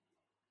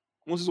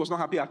 Moses was not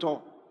happy at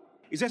all.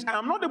 He says, I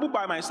am not able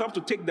by myself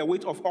to take the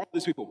weight of all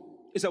these people.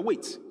 It's a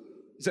weight.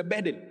 It's a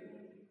burden.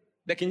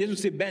 The King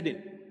Jesus say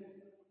burden.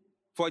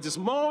 For it is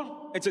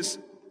more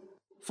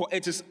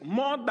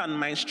than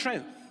my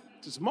strength.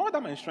 It is more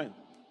than my strength.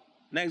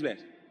 Next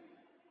verse.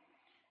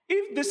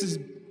 If this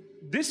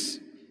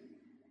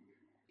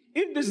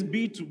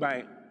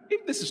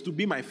is to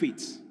be my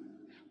fate,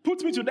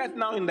 put me to death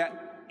now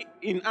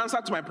in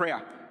answer to my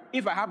prayer.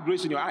 if I have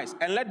grace in your eyes,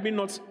 and let me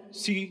not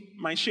see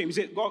my shame. He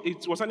said, God,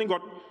 it was sending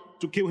God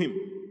to kill him.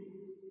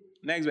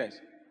 Next verse.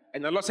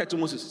 And the Lord said to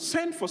Moses,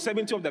 send for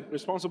 70 of the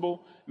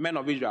responsible men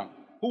of Israel,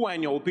 who are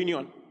in your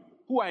opinion,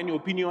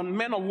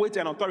 men of weight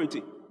and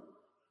authority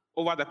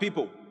over the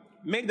people.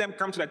 Make them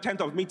come to the tent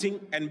of meeting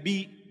and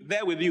be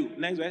there with you.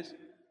 Next verse.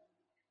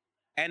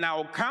 And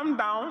I'll come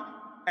down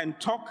and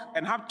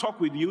have talk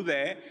with you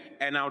there,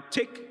 and I'll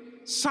take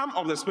some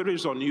of the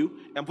spirits on you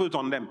and put it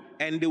on them,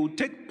 and they will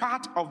take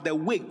part of the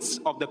weights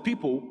of the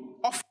people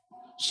off,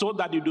 so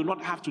that you do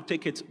not have to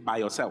take it by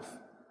yourself.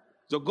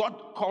 So God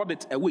called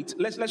it a weight.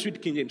 Let's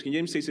read King James. King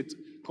James says it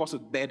calls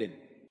it burden.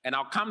 And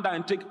I'll come down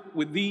and talk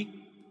with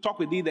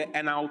thee there,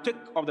 and I'll take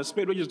of the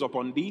spirit which is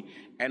upon thee,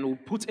 and will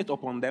put it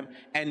upon them,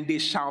 and they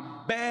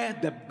shall bear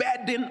the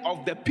burden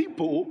of the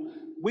people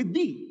with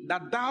thee,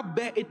 that thou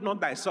bear it not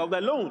thyself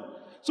alone.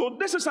 So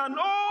this is an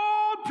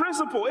old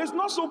principle. It's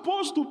not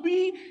supposed to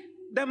be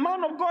the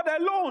man of God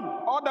alone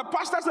or the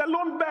pastors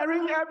alone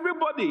bearing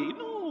everybody.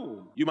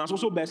 No. You must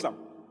also bear some.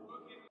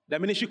 The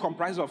ministry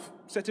comprises of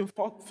certain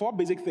four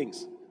basic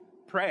things: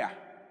 prayer,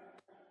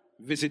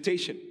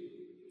 visitation,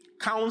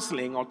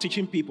 counseling or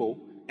teaching people,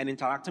 and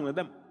interacting with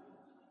them.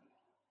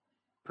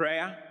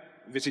 Prayer,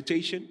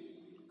 visitation,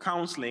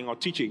 counseling or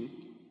teaching,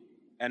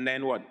 and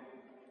then what?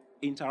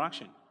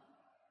 Interaction.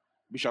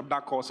 Bishop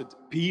Dag calls it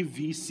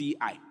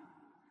PVCI.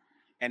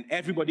 And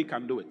everybody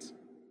can do it.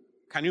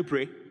 Can you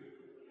pray?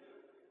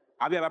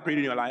 Have you ever prayed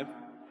in your life?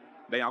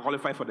 Then you are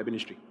qualified for the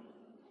ministry.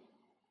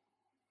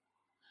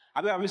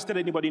 Have you ever visited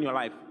anybody in your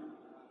life?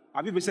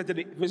 Have you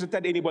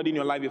visited anybody in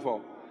your life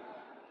before?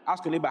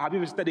 Ask your neighbor, have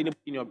you visited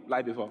anybody in your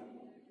life before?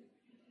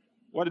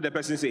 What did the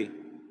person say?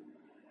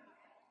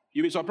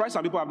 You'll be surprised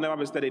some people have never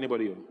visited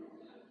anybody.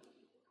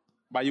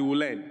 But you will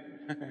learn.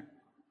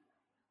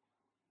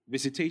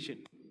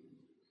 Visitation.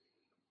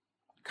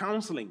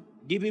 Counseling.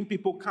 Giving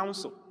people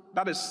counsel.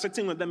 That is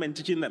sitting with them and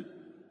teaching them.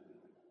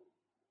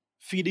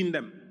 Feeding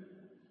them.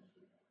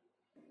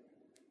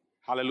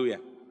 Hallelujah.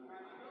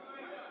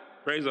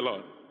 Praise the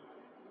Lord.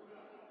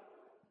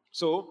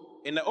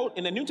 So, in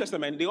the New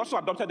Testament, they also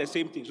adopted the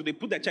same thing. So they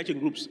put the church in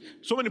groups.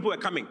 So many people were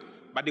coming,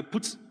 but they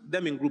put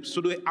them in groups.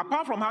 So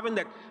apart from having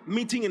that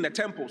meeting in the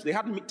temples, they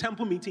had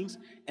temple meetings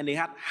and they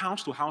had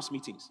house-to-house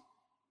meetings.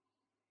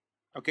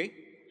 Okay?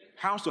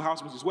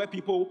 House-to-house meetings where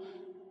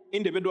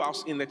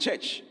individuals in the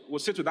church will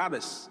sit with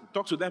others,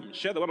 talk to them,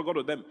 share the word of God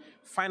with them,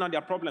 find out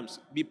their problems,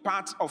 be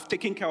part of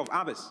taking care of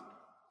others.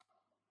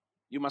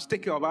 You must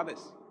take care of others.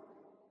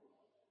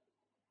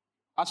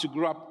 As you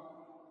grow up,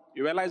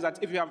 you realize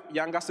that if you have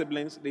younger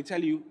siblings, they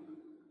tell you,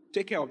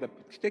 take care of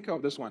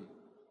this one.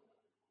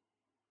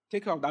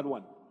 Take care of that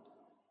one.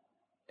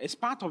 It's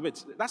part of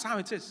it. That's how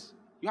it is.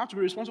 You have to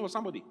be responsible for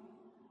somebody.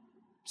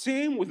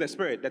 Same with the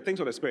Spirit, the things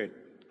of the Spirit.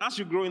 As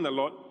you grow in the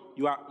Lord,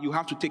 you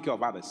have to take care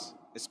of others.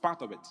 It's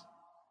part of it.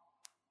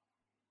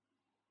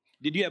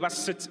 Did you ever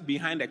sit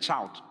behind a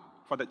child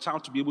for the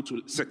child to be able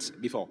to sit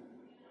before? Do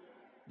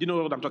you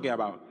know what I'm talking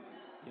about?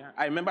 Yeah.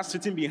 I remember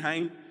sitting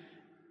behind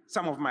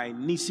some of my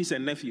nieces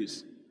and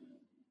nephews.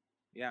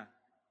 Yeah.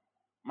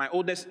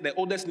 The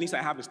oldest niece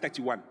I have is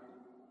 31.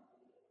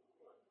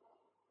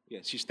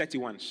 Yeah, she's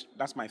 31.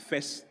 That's my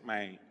first,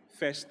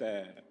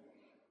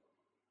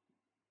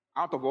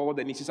 out of all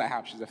the nieces I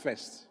have, she's the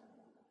first.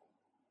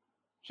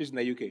 She's in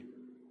the UK.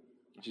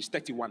 She's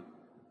 31.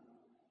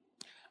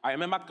 I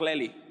remember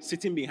clearly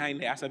sitting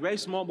behind her as a very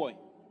small boy.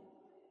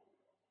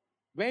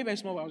 Very, very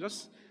small boy.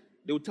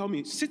 They would tell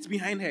me, sit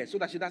behind her so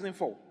that she doesn't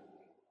fall.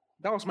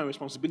 That was my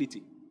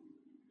responsibility.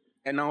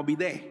 And I'll be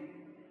there.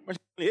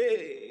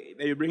 Hey,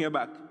 then you bring her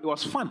back. It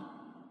was fun.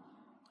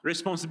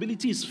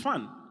 Responsibility is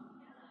fun.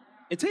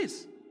 It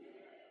is.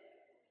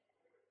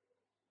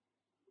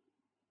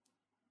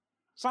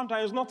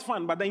 Sometimes it's not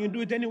fun, but then you do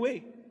it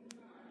anyway.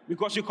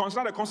 Because you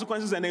consider the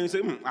consequences and then you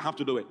say, I have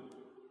to do it.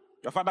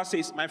 Your father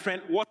says, my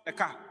friend, wash the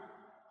car.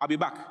 I'll be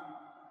back.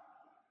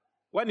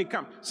 When it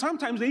comes,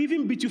 sometimes they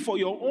even beat you for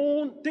your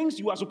own things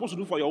you are supposed to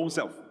do for your own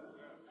self.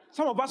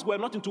 Some of us were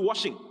not into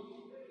washing.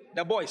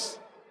 The boys.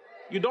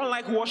 You don't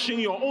like washing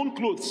your own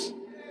clothes.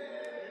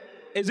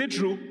 Is it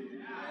true?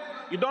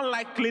 You don't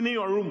like cleaning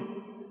your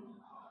room.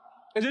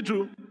 Is it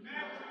true?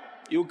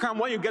 You come,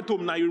 when you get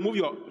home now, you remove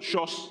your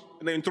shorts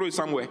and then you throw it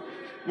somewhere.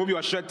 Remove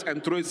your shirt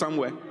and throw it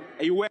somewhere.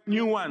 And you wear a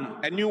new one.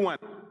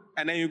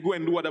 And then you go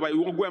and do whatever.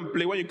 You won't go and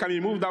play. When you come,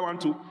 you move that one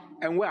too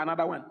and wear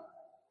another one.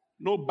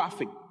 No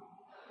bathing.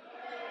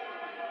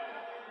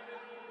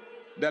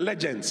 The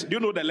legends. Do you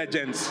know the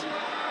legends?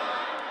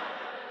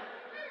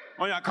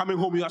 When you are coming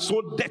home, you are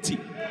so dirty.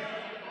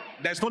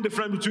 There's no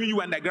difference between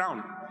you and the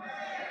ground.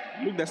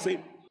 You look the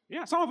same.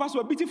 Yeah, some of us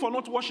were beaten for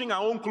not washing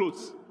our own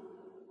clothes.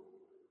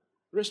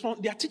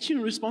 They are teaching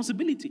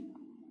responsibility.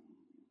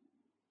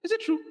 Is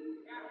it true?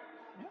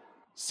 Yeah.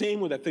 Same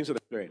with the things of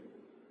the Spirit.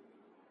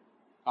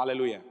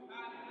 Hallelujah.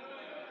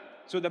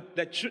 So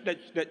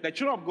the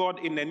children of God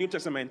in the New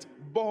Testament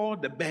bore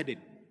the burden.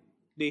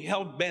 They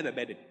helped bear the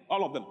burden.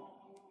 All of them.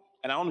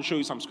 And I want to show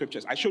you some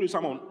scriptures. I showed you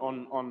some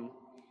on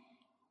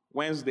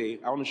Wednesday.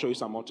 I want to show you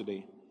some more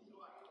today.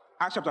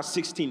 Acts chapter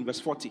 16, verse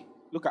 40.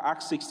 Look at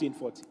Acts 16,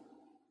 40.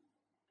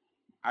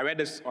 I read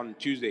this on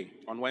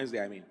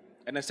Wednesday, I mean.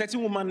 And a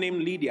certain woman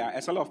named Lydia,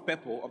 a seller of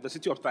purple of the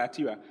city of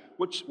Thyatira,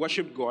 which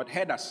worshipped God,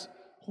 heard us,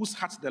 whose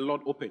hearts the Lord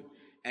opened.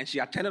 And she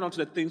attended unto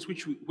the things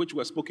which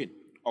were spoken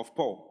of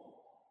Paul.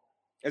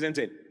 Isn't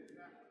it?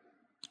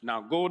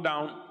 Now go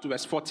down to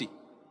verse 40.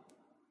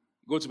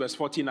 Go to verse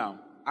 40 now.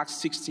 Acts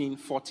 16,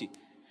 40.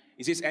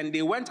 It says, and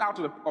they went out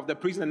of the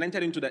prison and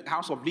entered into the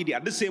house of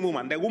Lydia. This same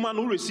woman, the woman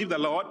who received the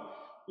Lord,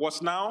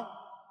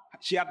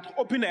 she had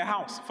opened her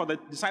house for the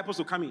disciples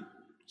to come in.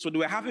 So they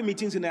were having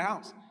meetings in their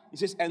house. It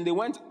says, and they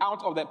went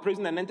out of the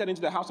prison and entered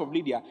into the house of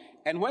Lydia.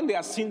 And when they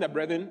had seen the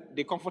brethren,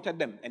 they comforted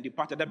them and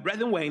departed. The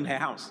brethren were in her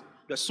house.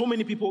 There's so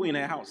many people in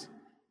her house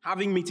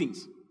having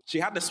meetings. She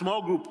had a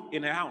small group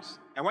in her house.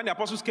 And when the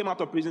apostles came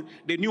out of prison,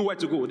 they knew where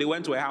to go. They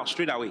went to her house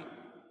straight away.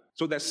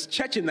 So there's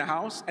church in the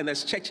house and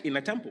there's church in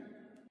the temple.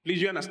 Please,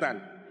 you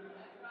understand?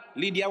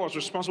 Lydia was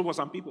responsible for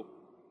some people.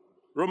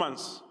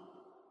 Romans.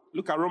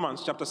 Look at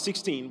Romans chapter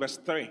 16, verse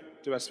 3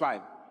 to verse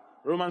 5.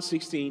 Romans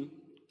 16,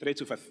 3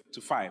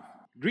 to 5.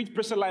 Greet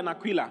Priscilla and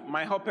Aquila,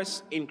 my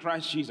helpers in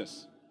Christ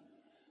Jesus,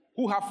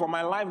 who have for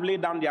my life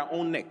laid down their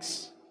own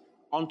necks,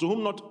 unto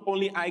whom not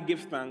only I give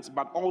thanks,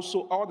 but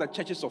also all the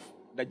churches of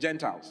the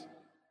Gentiles.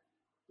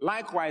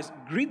 Likewise,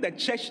 greet the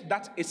church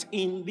that is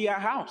in their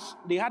house.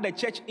 They had a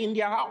church in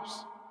their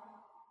house.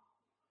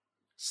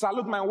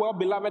 Salute my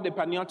well-beloved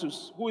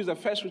Epaphras, who is the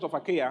first fruit of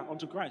Achaia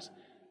unto Christ.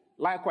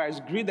 Likewise,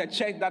 greet the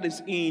church that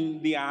is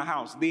in their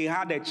house. They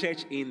had a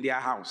church in their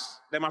house.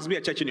 There must be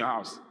a church in your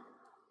house.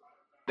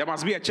 There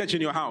must be a church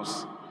in your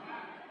house.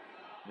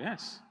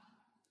 Yes.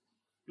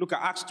 Look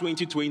at Acts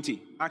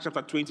 20:20. Acts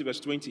chapter 20, verse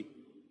 20.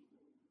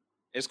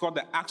 It's called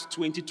the Acts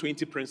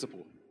 20:20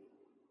 principle.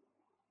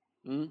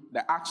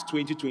 The Acts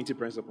 20:20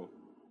 principle.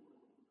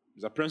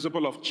 It's a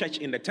principle of church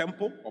in the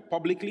temple or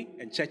publicly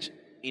and church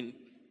in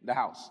the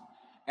house.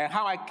 And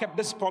how I kept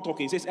this Paul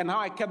talking. He says, and how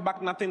I kept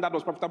back nothing that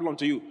was profitable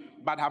unto you,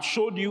 but have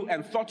showed you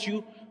and taught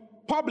you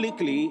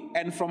publicly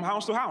and from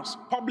house to house.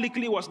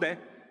 Publicly was the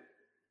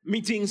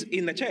meetings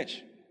in the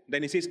church.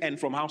 Then he says, and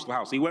from house to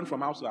house. He went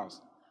from house to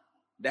house.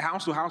 The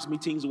house to house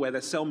meetings were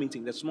the cell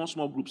meetings, the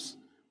small groups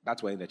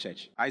that were in the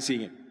church. I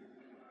see it.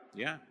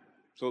 Yeah.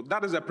 So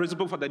that is a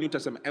principle for the New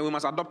Testament, and we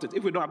must adopt it.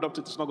 If we don't adopt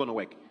it, it's not going to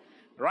work.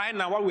 Right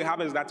now, what we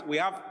have is that we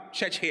have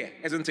church here,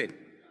 isn't it?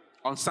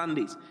 On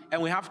Sundays.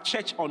 And we have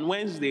church on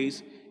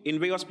Wednesdays in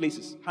various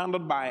places,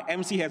 handled by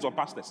MC heads or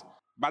pastors.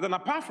 But then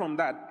apart from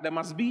that, there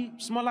must be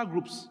smaller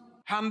groups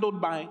handled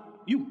by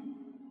you.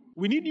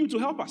 We need you to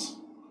help us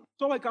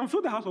so we can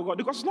fill the house of God.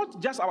 Because it's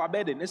not just our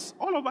burden, it's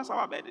all of us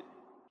our burden.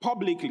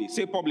 Publicly,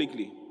 say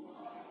publicly.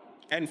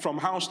 And from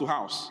house to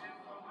house.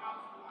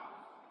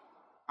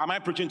 Am I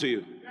preaching to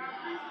you?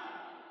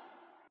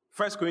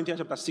 1 Corinthians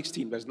chapter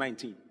 16, verse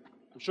 19.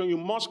 I'm showing you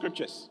more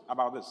scriptures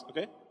about this,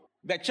 okay?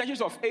 The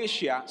churches of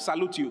Asia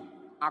salute you.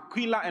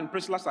 Aquila and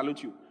Priscilla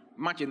salute you.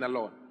 Much in the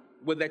Lord.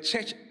 With the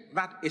church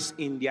that is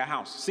in their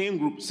house. Same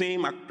group,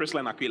 same Priscilla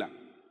and Aquila.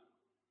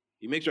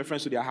 He makes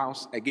reference to their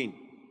house again.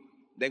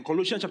 Then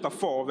Colossians chapter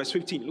 4, verse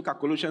 15. Look at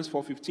Colossians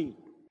 4:15.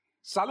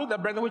 Salute the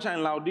brethren which are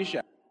in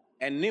Laodicea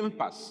and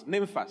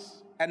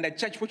Nymphas, and the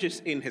church which is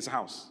in his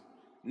house.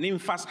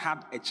 Nymphas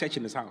had a church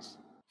in his house.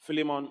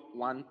 Philemon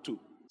 1:2.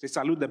 Say,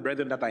 salute the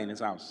brethren that are in his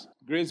house.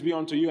 Grace be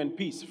unto you and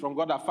peace from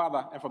God our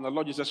Father and from the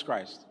Lord Jesus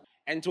Christ.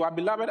 And to our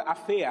beloved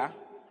Apphia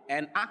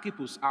and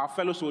Archippus, our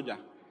fellow soldier,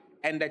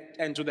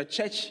 and to the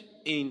church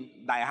in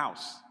thy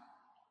house.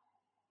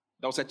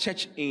 There was a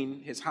church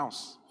in his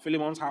house,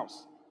 Philemon's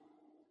house.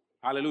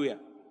 Hallelujah.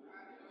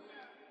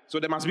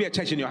 So there must be a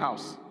church in your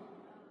house.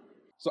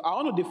 So I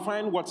want to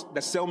define what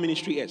the cell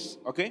ministry is,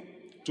 okay,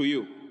 to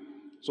you.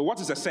 So what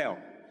is a cell?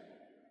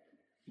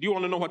 Do you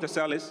want to know what a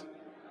cell is?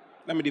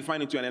 Let me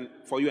define it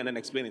for you and then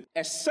explain it.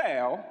 A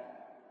cell,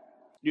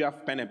 you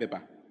have pen and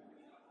paper.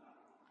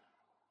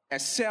 A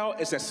cell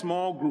is a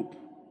small group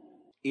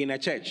in a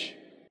church.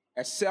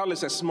 A cell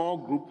is a small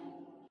group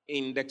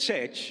in the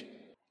church.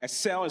 A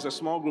cell is a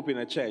small group in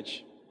a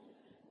church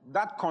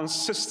that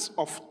consists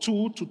of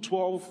 2 to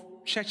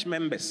 12 church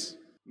members.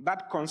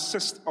 That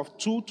consists of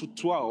 2 to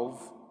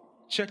 12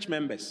 church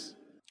members.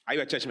 Are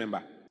you a church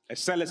member? A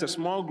cell is a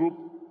small group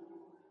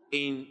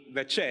in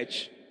the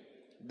church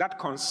that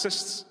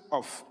consists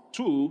of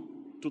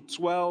 2 to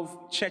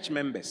 12 church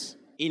members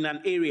in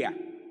an area.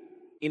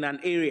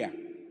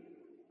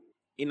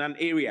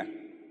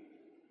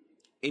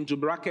 Into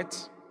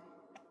brackets.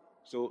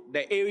 So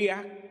the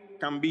area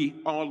can be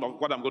all of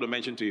what I'm going to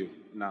mention to you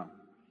now.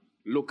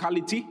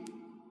 Locality,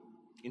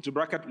 into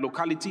bracket,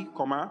 locality,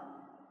 comma.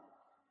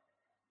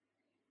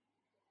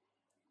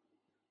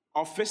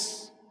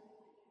 Office,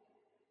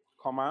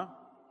 comma.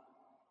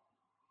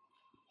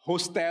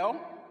 Hostel,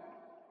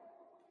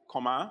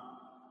 comma.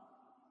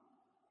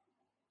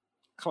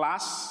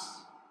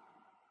 Class,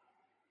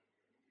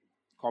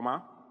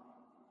 comma.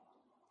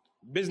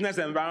 Business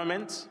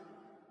environment,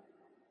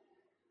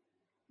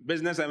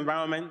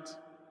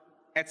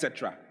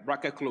 etc.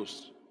 Bracket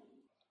closed.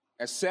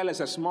 A cell is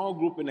a small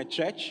group in a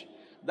church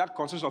that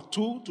consists of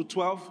 2 to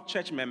 12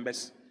 church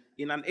members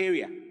in an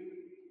area,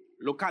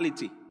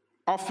 locality,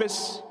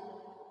 office,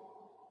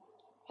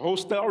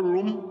 hostel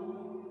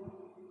room,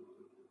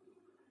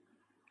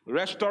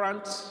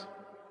 restaurant,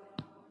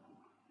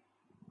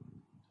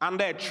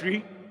 under a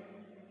tree,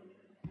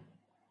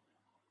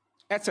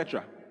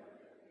 etc.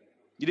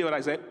 You hear what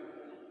I said?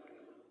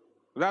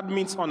 That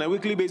means on a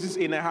weekly basis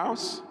in a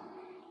house,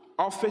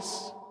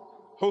 office,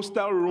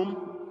 hostel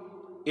room,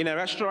 in a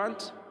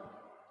restaurant,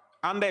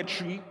 under a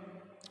tree,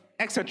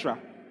 etc.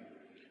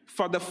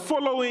 For the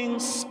following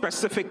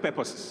specific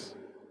purposes.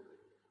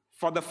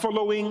 For the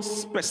following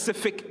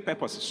specific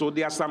purposes. So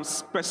there are some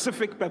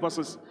specific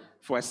purposes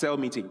for a cell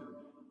meeting.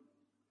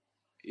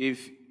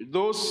 If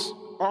those,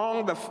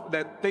 all the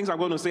things I'm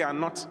going to say are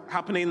not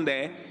happening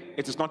there,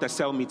 it is not a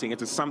cell meeting,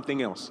 it is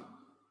something else.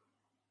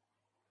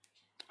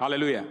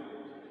 Hallelujah.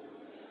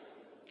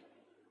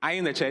 Are you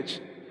in the church?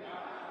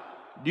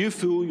 Do you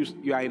feel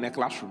you are in a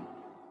classroom?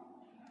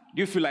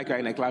 Do you feel like you are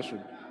in a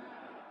classroom?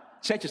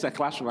 Church is a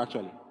classroom,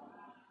 actually.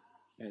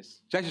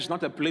 Yes. Church is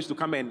not a place to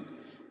come and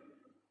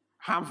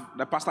have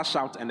the pastor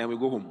shout and then we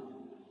go home.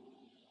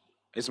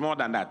 It's more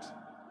than that.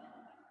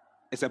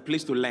 It's a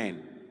place to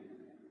learn.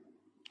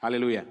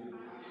 Hallelujah.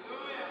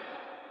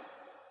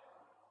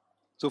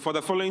 So for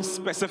the following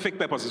specific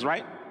purposes,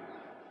 right?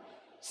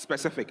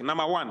 Specific.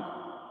 Number one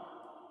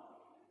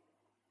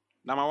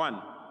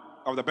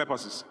of the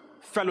purposes,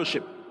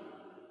 fellowship.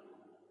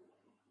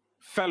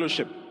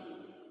 Fellowship.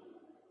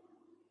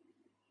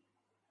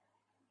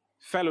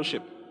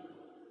 Fellowship.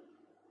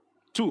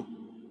 2,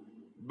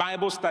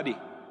 Bible study.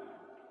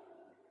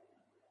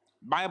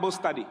 Bible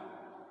study.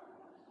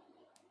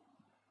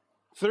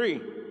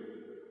 3,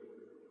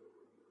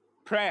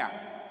 prayer.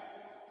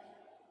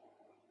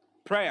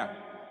 Prayer.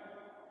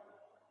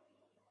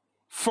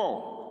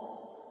 4,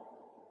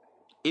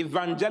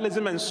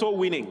 evangelism and soul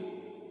winning.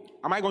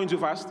 Am I going too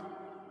fast?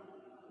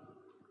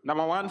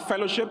 Number 1,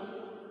 fellowship.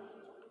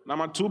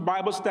 Number 2,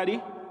 Bible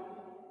study.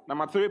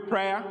 Number 3,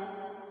 prayer.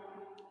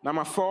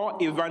 Number 4,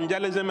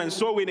 evangelism and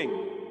soul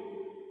winning.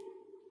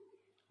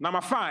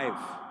 Number 5,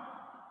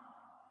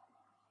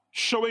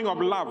 showing of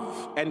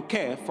love and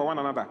care for one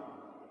another.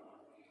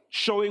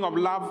 Showing of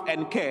love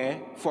and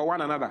care for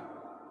one another.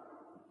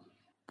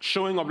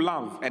 Showing of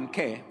love and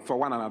care for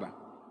one another.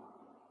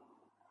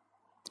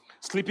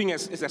 Sleeping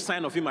is a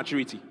sign of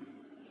immaturity.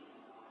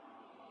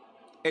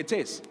 It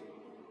is.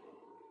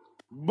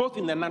 Both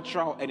in the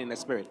natural and in the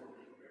spirit.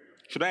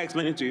 Should I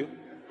explain it to you?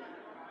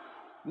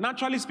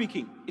 Naturally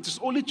speaking, it is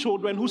only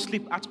children who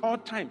sleep at all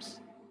times.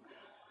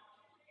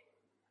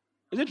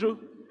 Is it true?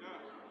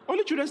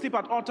 Only children sleep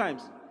at all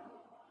times.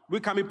 We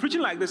can be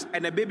preaching like this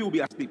and a baby will be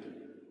asleep.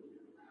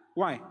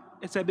 Why?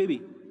 It's a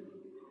baby.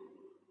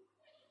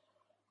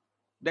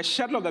 The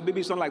schedule of the baby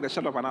is not like the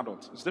schedule of an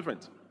adult. It's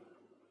different.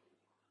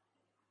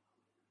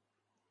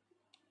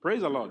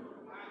 Praise the Lord.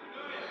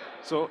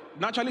 So,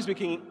 naturally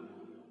speaking,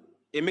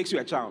 it makes you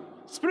a child.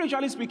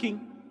 Spiritually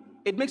speaking,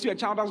 it makes you a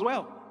child as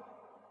well.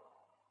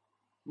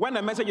 When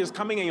a message is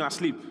coming and you're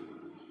asleep,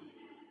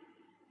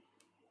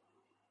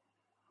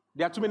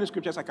 there are too many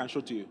scriptures I can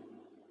show to you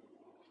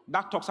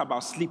that talks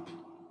about sleep.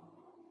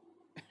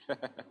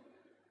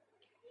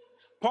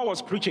 Paul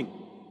was preaching.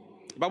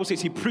 The Bible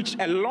says he preached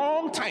a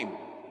long time.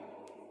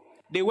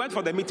 They went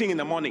for the meeting in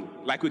the morning,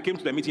 like we came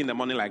to the meeting in the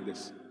morning like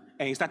this,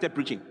 and he started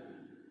preaching.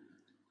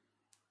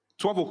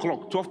 12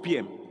 o'clock, 12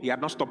 p.m., he had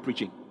not stopped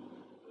preaching.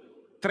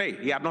 3,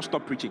 he had not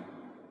stopped preaching.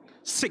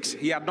 6,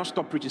 he had not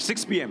stopped preaching.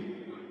 6 p.m.,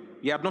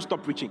 he had not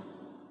stopped preaching.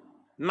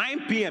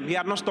 9 p.m., he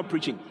had not stopped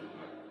preaching.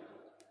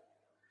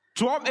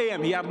 12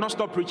 a.m., he had not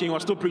stopped preaching, he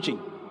was still preaching.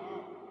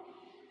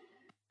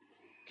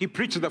 He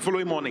preached the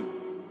following morning.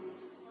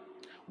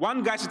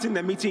 One guy sitting in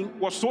the meeting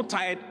was so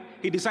tired,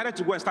 he decided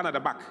to go and stand at the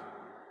back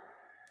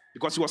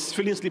because he was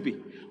feeling sleepy.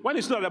 When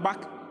he stood at the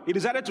back, he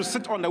decided to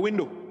sit on the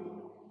window.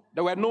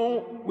 There were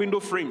no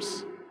window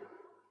frames.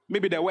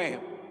 Maybe there were.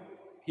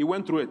 He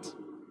went through it.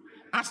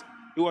 As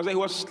he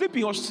was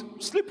sleeping,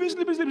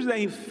 then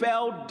he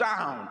fell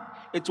down.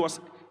 It was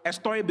a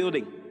story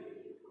building.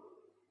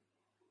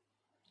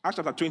 Acts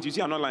chapter 20, you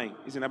see, I'm not lying.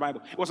 It's in the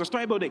Bible. It was a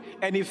story building.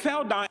 And he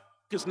fell down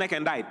his neck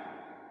and died.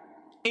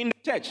 In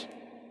the church.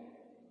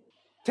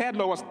 Third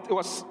floor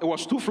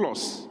was 2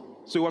 floors.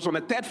 So he was on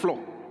the 3rd floor.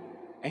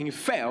 And he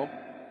fell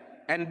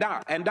and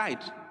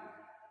died.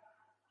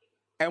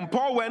 And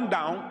Paul went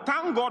down.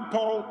 Thank God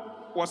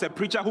Paul was a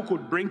preacher who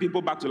could bring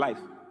people back to life.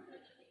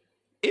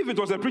 If it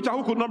was a preacher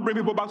who could not bring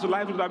people back to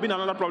life, it would have been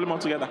another problem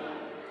altogether.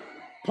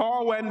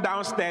 Paul went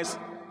downstairs,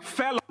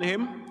 fell on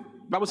him.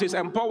 The Bible says,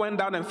 and Paul went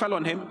down and fell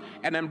on him,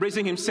 and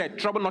embracing him said,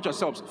 trouble not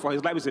yourselves, for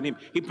his life is in him.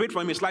 He prayed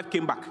for him, his life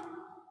came back.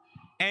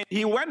 And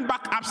he went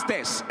back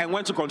upstairs and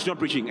went to continue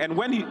preaching. And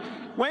when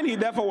he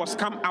therefore was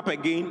come up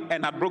again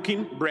and had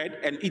broken bread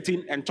and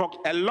eaten and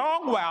talked a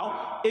long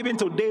while, even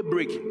till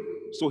daybreak,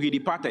 so he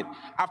departed.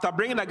 After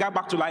bringing the guy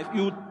back to life,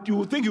 you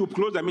would think he would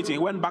close the meeting. He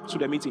went back to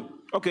the meeting.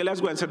 Okay,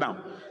 let's go and sit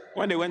down.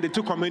 When they went, they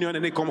took communion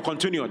and they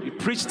continued. He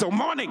preached till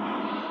morning.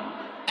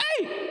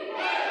 Hey!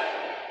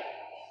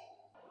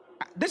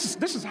 This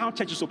is how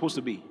church is supposed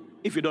to be.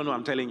 If you don't know,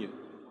 I'm telling you.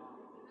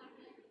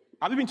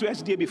 Have you been to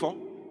SDA before?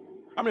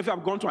 How many of you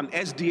have gone to an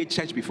SDA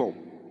church before?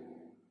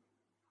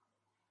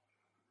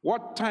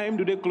 What time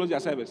do they close their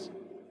service?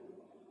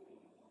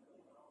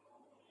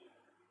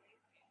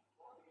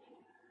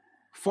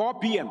 4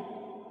 p.m.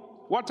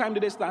 What time do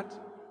they start?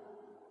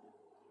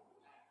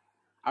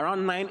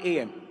 Around 9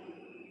 a.m.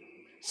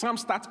 Some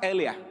start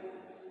earlier.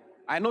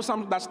 I know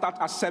some that start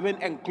at 7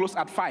 and close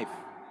at 5.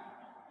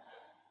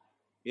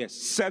 Yes,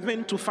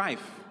 7 to 5.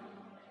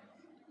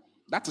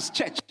 That is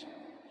church.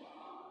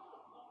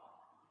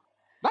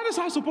 That is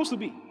how it's supposed to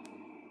be.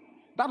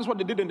 That is what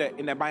they did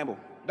in the Bible.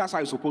 That's how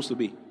it's supposed to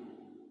be.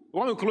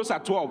 When you close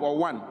at 12 or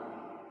 1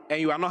 and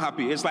you are not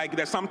happy, it's like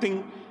there's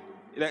something,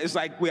 it's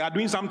like we are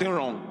doing something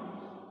wrong.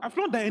 I've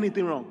not done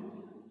anything wrong.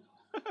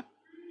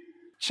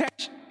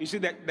 Church, you see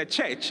that the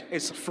church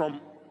is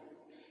from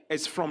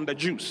the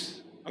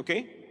Jews.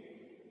 Okay?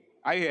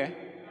 Are you here?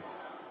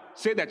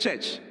 Say the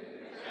church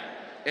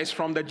is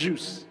from the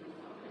Jews.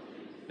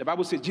 The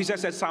Bible says,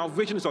 Jesus said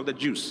salvation is of the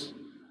Jews.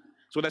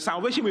 So the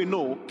salvation we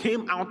know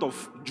came out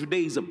of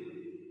Judaism.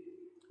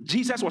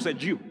 Jesus was a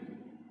Jew.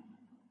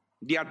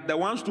 They are the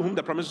ones to whom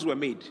the promises were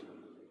made.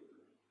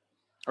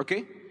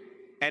 Okay?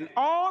 And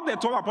all the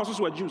 12 apostles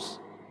were Jews.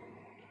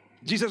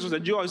 Jesus was a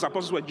Jew, all his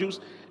apostles were Jews,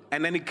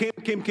 and then he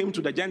came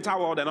to the Gentile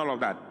world and all of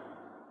that.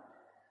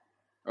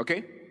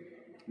 Okay?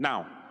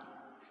 Now,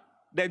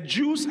 the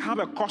Jews have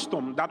a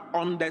custom that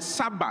on the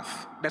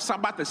Sabbath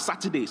is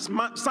Saturdays.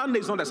 Sunday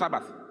is not the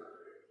Sabbath.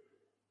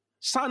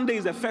 Sunday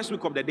is the first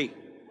week of the day.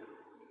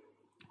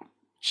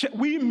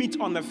 We meet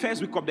on the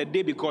first week of the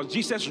day because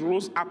Jesus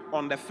rose up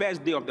on the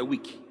first day of the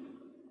week,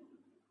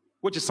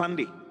 which is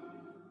Sunday.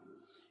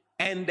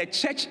 And the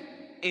church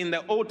in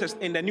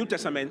the New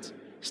Testament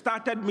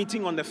started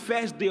meeting on the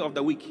first day of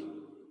the week.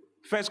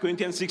 1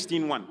 Corinthians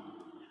 16:1.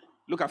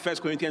 Look at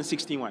 1 Corinthians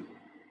 16:1.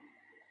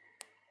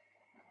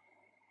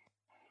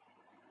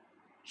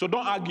 So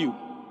don't argue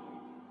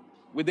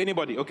with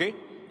anybody, okay?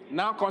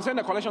 Now concerning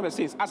the collection of the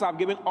saints, as I have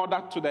given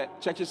order to the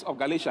churches of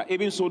Galatia,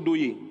 even so do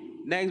ye.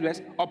 Next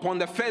verse, upon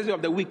the first day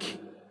of the week,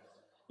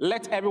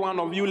 let every one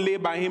of you lay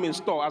by him in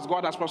store, as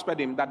God has prospered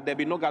him, that there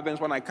be no gatherings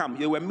when I come.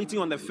 They were meeting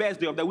on the first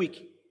day of the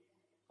week,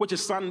 which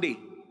is Sunday.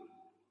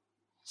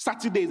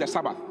 Saturday is the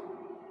Sabbath.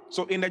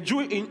 So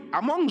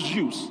among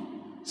Jews,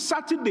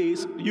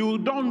 Saturdays you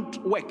don't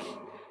work.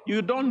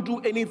 You don't do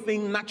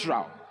anything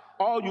natural.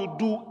 All you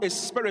do is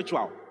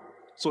spiritual.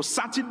 So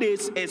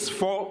Saturdays is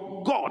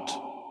for God.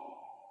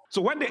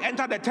 So when they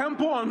enter the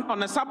temple on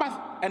the Sabbath,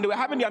 and they were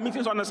having their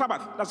meetings on the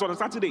Sabbath, that's on a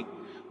Saturday.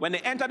 When they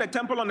enter the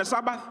temple on the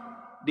Sabbath,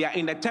 they are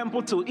in the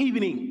temple till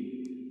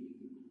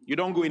evening. You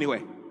don't go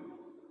anywhere.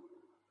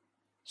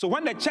 So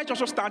when the church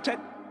also started,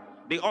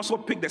 they also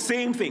picked the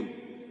same thing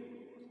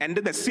and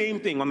did the same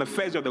thing on the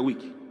first day of the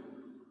week.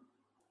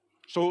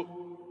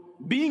 So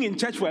being in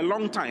church for a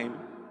long time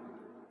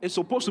is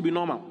supposed to be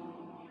normal.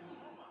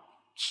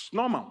 It's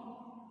normal.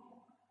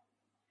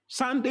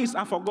 Sundays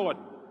are for God.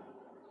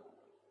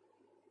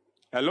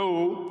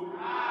 Hello?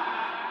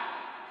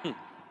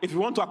 If you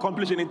want to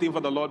accomplish anything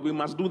for the Lord, we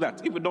must do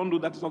that. If we don't do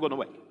that, it's not going to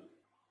work.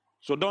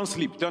 So don't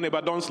sleep. Tell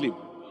neighbor, don't sleep.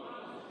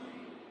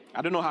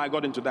 I don't know how I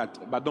got into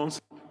that, but don't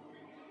sleep.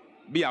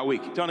 Be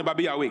awake. Tell neighbor,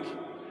 be awake.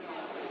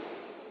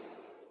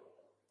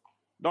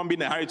 Don't be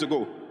in a hurry to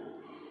go.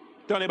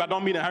 Tell neighbor,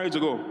 don't be in a hurry to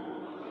go.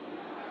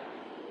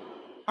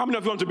 How many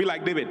of you want to be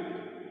like David?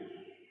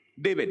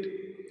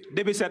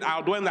 David said,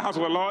 I'll dwell in the house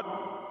of the Lord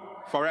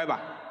forever.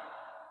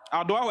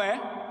 I'll dwell where?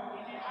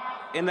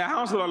 In the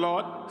house of the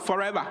Lord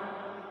forever.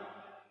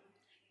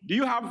 Do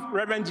you have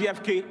Reverend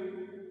GFK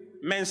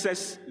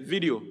Mensah's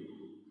video?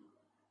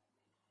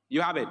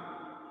 You have it.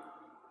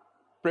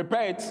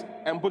 Prepare it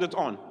and put it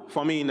on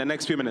for me in the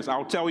next few minutes.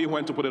 I'll tell you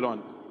when to put it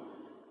on.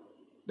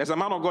 There's a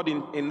man of God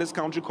in this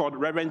country called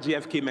Reverend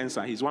GFK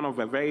Mensah. He's one of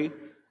a very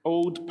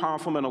old,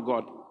 powerful men of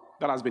God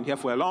that has been here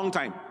for a long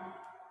time.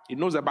 He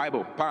knows the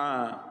Bible.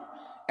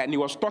 And he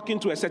was talking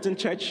to a certain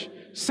church,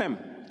 SEM,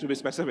 to be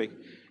specific.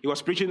 He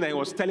was preaching there. He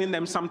was telling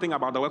them something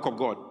about the work of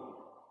God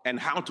and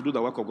how to do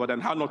the work of God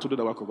and how not to do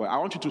the work of God. I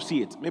want you to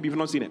see it. Maybe you've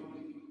not seen it.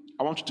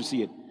 I want you to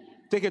see it.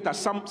 Take it as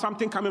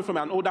something coming from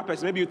an older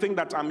person. Maybe you think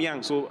that I'm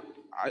young, so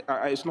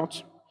it's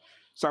not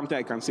something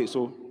I can say.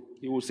 So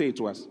he will say it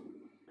to us.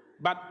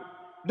 But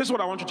this is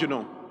what I want you to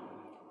know.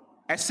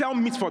 A cell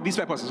meets for these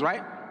purposes,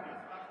 right?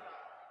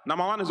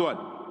 Number one is what?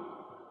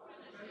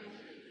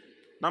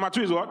 Number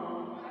two is what?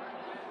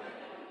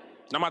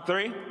 Number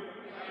three?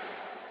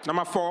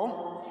 Number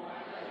four?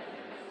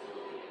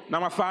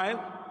 Number five?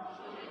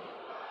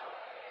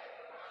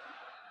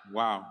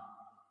 Wow.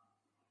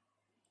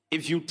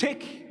 If you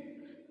take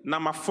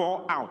number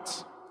 4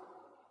 out,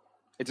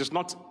 it is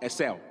not a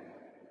cell.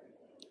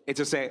 It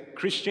is a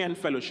Christian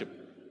fellowship.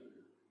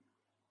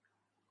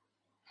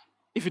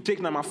 If you take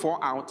number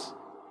 4 out,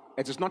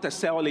 it is not a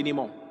cell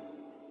anymore.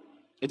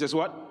 It is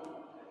what?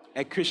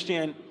 A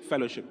Christian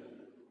fellowship.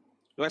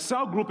 A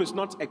cell group is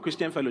not a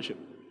Christian fellowship.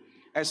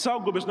 A cell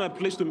group is not a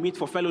place to meet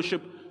for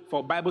fellowship,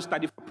 for Bible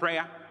study, for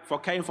prayer, for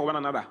caring for one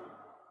another.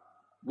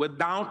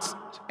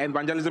 without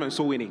evangelism and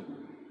soul winning.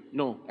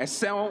 No, a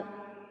cell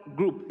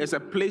group is a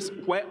place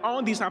where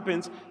all this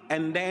happens,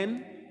 and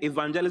then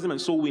evangelism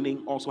and soul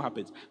winning also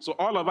happens. So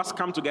all of us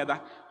come together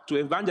to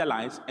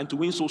evangelize and to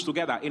win souls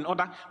together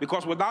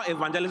because without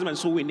evangelism and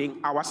soul winning,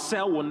 our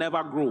cell will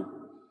never grow.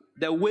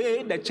 The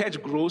way the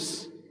church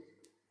grows,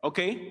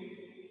 okay?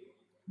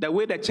 The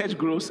way the church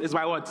grows is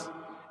by what?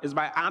 Is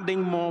by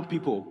adding more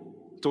people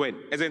to it,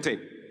 isn't it?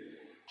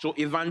 So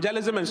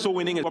evangelism and soul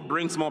winning is what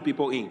brings more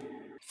people in.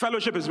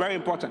 Fellowship is very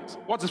important.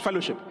 What is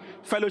fellowship?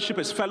 Fellowship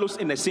is fellows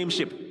in the same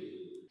ship.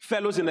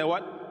 Fellows in the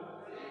what?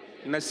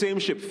 In the same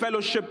ship.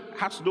 Fellowship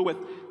has to do with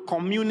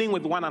communing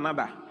with one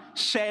another,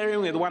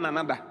 sharing with one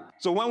another.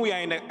 So when we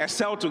are in a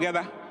cell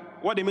together,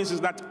 what it means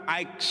is that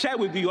I share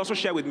with you, you also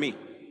share with me.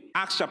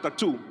 Acts chapter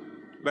 2,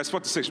 verse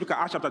 46. Look at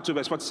Acts chapter 2,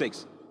 verse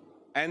 46.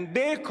 And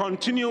they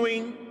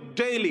continuing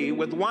daily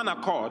with one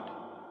accord.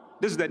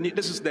 This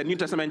is the New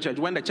Testament church.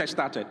 When the church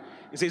started,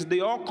 it says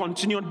they all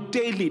continued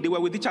daily. They were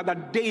with each other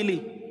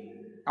daily.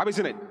 Have you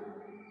seen it?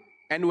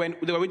 And when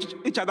they were with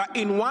each other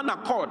in one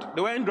accord,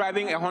 they weren't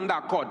driving a Honda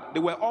Accord.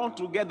 They were all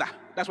together.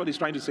 That's what he's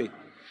trying to say.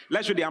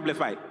 Let's read the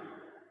Amplified.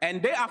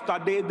 And day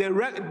after day,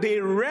 they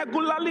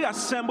regularly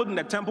assembled in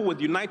the temple with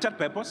united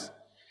purpose.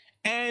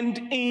 And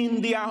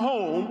in their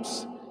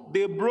homes,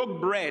 they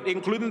broke bread,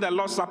 including the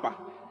Lord's Supper.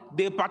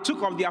 They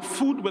partook of their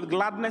food with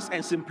gladness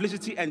and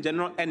simplicity and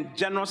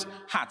generous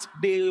hearts.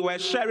 They were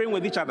sharing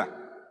with each other.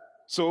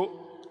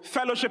 So,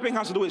 fellowshipping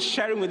has to do with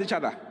sharing with each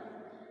other.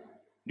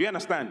 Do you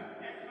understand?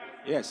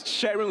 Yes,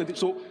 sharing with it.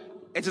 So,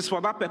 it is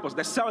for that purpose.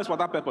 The cell is for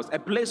that purpose. A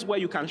place where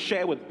you can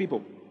share with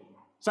people.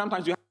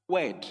 Sometimes you have a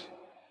word,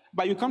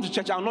 but you come to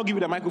church, I'll not give you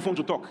the microphone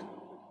to talk.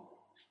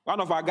 One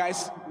of our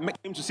guys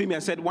came to see me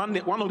and said, one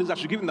of these I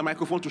should give him the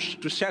microphone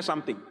to share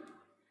something.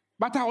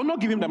 But I will not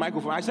give him the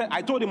microphone.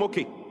 I told him,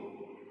 okay.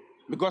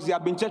 Because he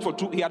had been in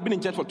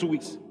church for 2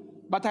 weeks.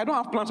 But I don't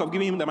have plans of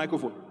giving him the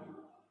microphone.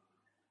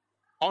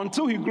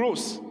 Until he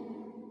grows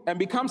and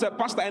becomes a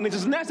pastor, and it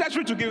is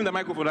necessary to give him the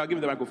microphone, I'll give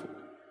him the microphone.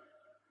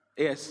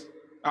 Yes.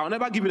 I'll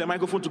never give you the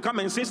microphone to come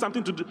and say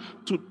something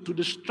to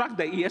distract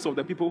the ears of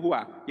the people who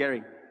are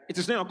hearing. It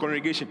is not your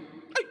congregation.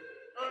 Hey.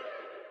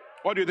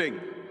 What do you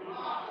think?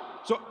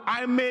 So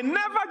I may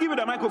never give you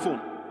the microphone.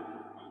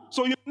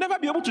 So you'll never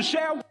be able to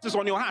share what is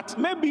on your heart.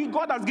 Maybe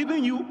God has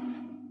given you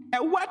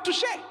a word to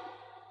share.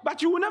 But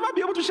you will never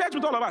be able to share it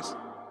with all of us.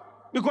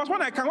 Because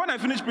when I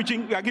finish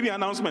preaching, we are giving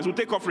announcements, we'll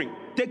take offering,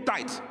 take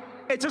tithes.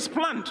 It is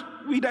planned.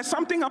 There's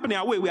something happening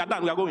our way, we are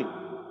done, we are going.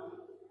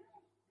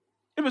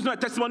 If it's not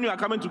a testimony you are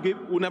coming to give,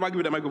 we'll never give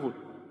you the microphone.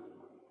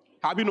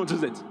 Have you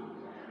noticed it?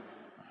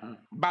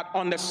 But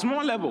on the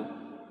small level,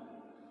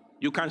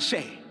 you can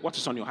share what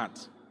is on your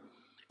heart.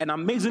 And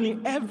amazingly,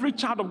 every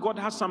child of God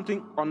has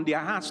something on their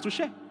hearts to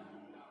share.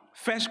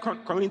 1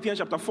 Corinthians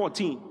chapter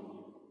 14.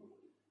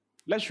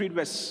 Let's read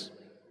verse.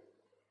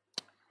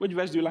 Which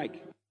verse do you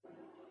like?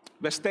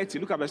 Verse 30.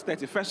 Look at verse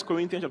 30. 1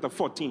 Corinthians chapter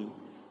 14,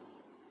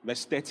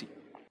 verse 30.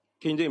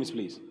 King James,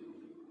 please.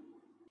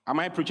 Am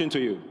I preaching to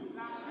you?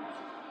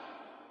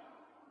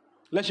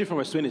 Let's read from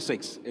verse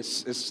 26.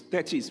 It's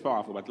 30 is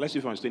powerful, but let's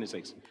read from verse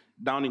 26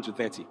 down into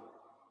 30.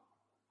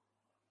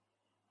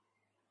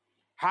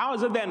 How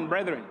is it then,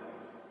 brethren?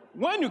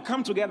 When you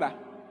come together,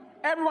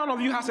 every one of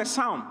you has a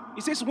psalm.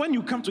 It says when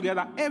you come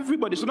together,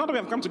 everybody, so now that we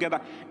have come together,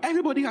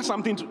 everybody has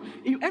something to,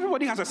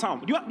 everybody has a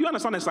psalm. Do you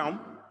understand a psalm?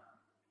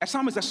 A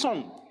psalm is a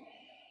song.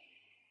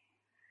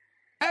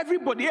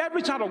 Everybody,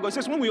 every child of God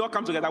says when we all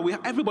come together,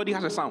 everybody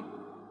has a psalm.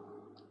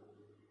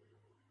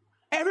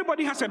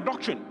 Everybody has a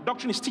doctrine.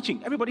 Doctrine is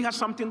teaching. Everybody has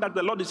something that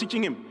the Lord is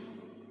teaching him.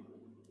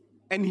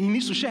 And he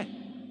needs to share.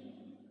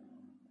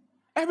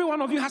 Every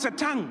one of you has a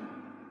tongue.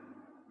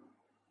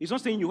 He's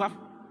not saying you have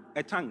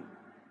a tongue.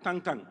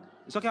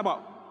 He's talking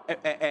about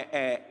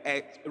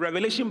a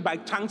revelation by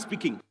tongue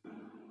speaking.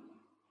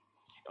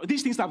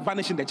 These things have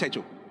vanished in the church.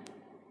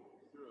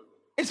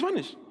 It's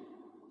vanished.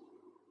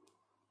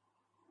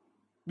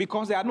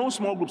 Because there are no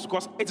small groups.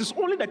 Because it is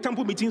only the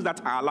temple meetings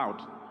that are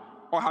allowed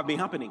or have been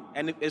happening.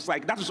 And it's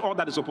like that is all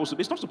that is supposed to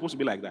be. It's not supposed to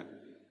be like that.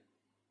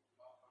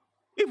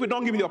 If we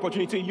don't give you the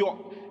opportunity,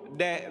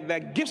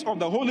 the gifts of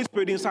the Holy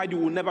Spirit inside you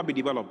will never be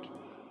developed.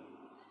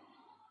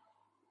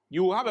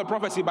 You will have a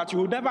prophecy, but you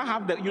will never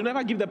have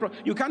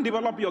you can't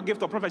develop your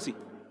gift of prophecy.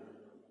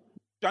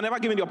 You are never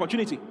given the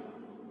opportunity.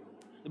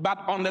 But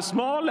on the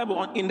small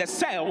level, in the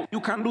cell,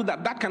 you can do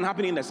that. That can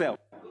happen in the cell.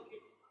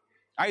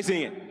 Are you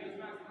seeing it?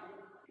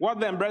 What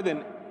then,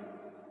 brethren?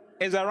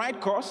 Is the right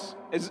course?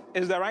 Is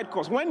the right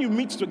course. When you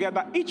meet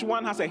together, each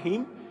one has a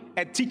hymn,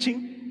 a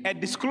teaching, a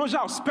disclosure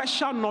of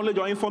special knowledge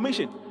or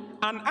information,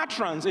 an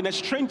utterance in a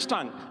strange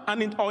tongue,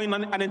 or in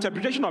an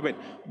interpretation of it.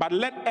 But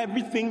let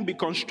everything be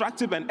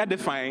constructive and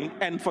edifying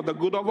and for the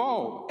good of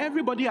all.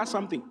 Everybody has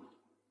something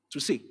to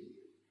say.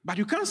 But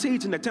you can't say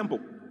it in the temple.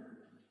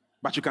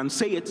 But you can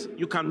say it,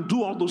 you can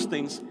do all those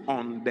things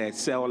on the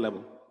cell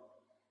level.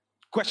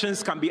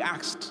 Questions can be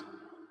asked.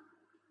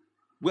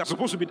 We are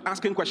supposed to be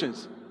asking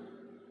questions.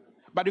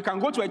 But you can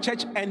go to a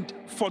church and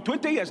for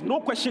 20 years, no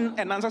question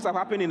and answers have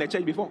happened in a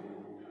church before.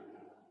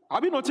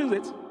 Have you noticed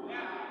it?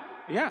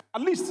 Yeah.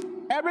 At least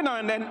every now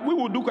and then we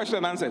will do question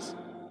and answers.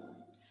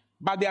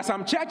 But there are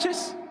some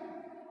churches,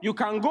 you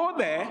can go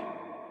there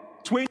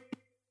 20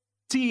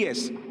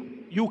 years.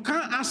 You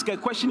can't ask a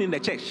question in the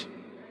church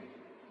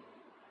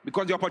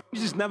because the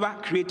opportunity is never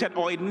created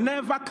or it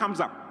never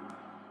comes up.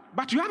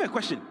 But you have a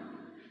question.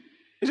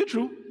 Is it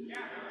true?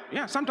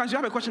 Yeah. Sometimes you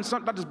have a question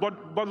that is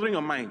bothering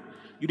your mind.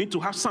 You need to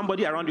have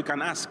somebody around you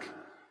can ask.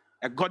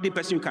 A godly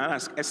person you can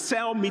ask. A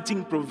cell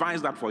meeting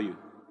provides that for you.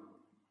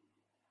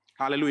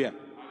 Hallelujah.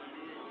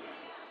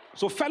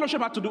 So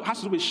fellowship has to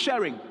do with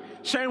sharing.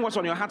 Sharing what's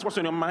on your heart, what's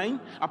on your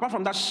mind. Apart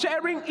from that,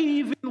 sharing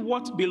even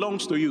what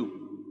belongs to you.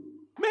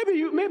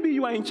 Maybe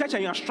you are in church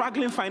and you are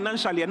struggling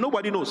financially and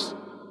nobody knows.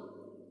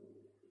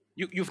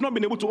 You've not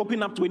been able to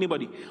open up to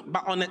anybody.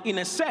 But in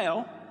a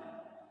cell,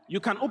 you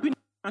can open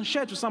and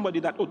share to somebody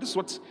that, oh, this is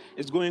what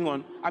is going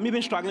on. I'm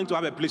even struggling to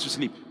have a place to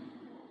sleep.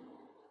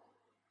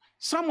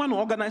 Someone will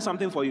organize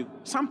something for you.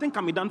 Something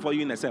can be done for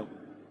you in a cell.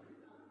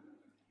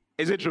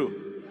 Is it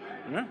true?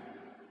 Yeah.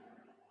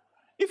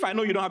 If I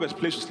know you don't have a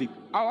place to sleep,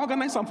 I'll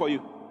organize some for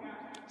you.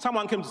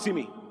 Someone came to see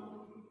me.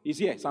 He's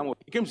here somewhere.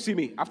 He came to see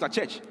me after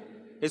church.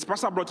 His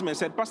pastor brought him and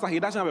said, Pastor, he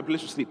doesn't have a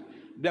place to sleep.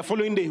 The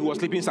following day, he was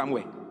sleeping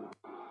somewhere.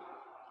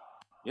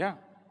 Yeah.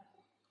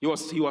 He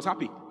was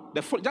happy.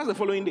 Just the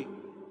following day.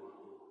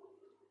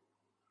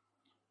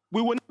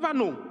 We will never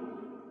know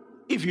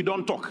if you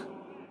don't talk.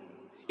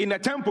 In a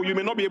temple, you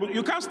may not be able,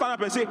 you can't stand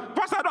up and say,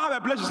 Pastor, I don't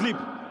have a place to sleep.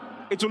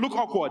 It will look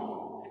awkward.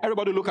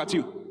 Everybody will look at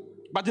you.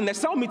 But in a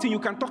cell meeting, you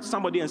can talk to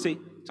somebody and say,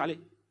 Charlie,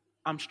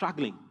 I'm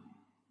struggling.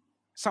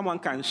 Someone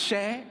can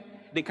share,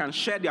 they can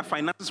share their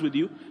finances with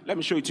you. Let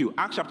me show it to you.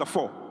 Acts chapter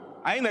 4.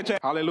 Are you in the church?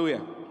 Hallelujah.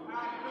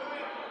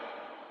 Hallelujah.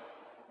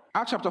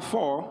 Acts chapter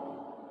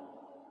 4,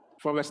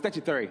 from verse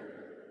 33.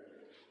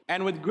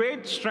 And with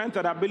great strength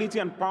and ability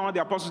and power,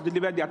 the apostles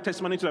delivered their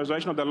testimony to the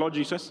resurrection of the Lord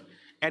Jesus.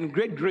 And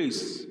great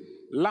grace,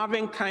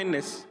 loving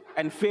kindness,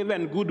 and favor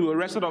and goodwill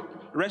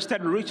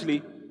rested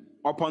richly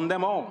upon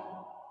them all.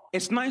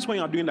 It's nice when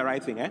you're doing the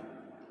right thing, eh? Do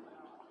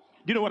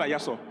you know what I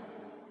just saw?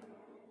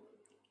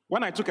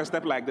 When I took a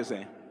step like this,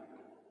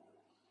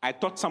 I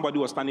thought somebody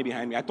was standing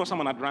behind me. I thought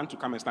someone had run to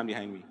come and stand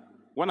behind me.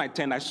 When I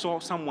turned, I saw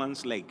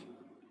someone's leg,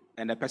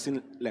 and the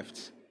person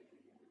left.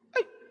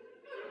 Hey.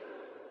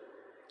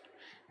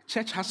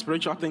 Church has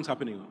spiritual things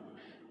happening.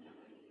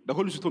 The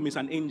Holy Spirit told me it's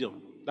an angel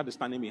that is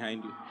standing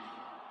behind you.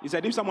 He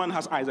said, if someone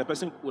has eyes, the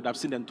person would have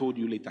seen and told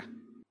you later,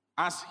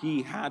 as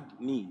he had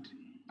need.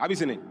 Have you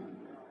seen it?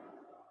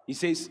 He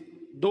says,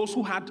 those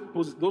who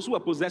were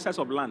possessors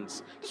of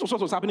lands. This was what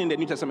was happening in the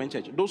New Testament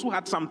church. Those who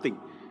had something,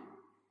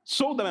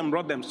 sold them and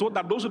brought them, so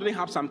that those who didn't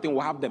have something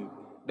will have them.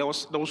 There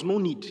was no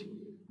need.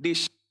 They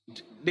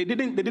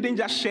didn't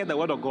just share the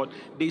word of God.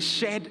 They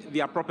shared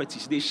their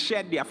properties. They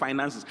shared their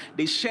finances.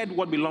 They shared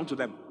what belonged to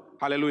them.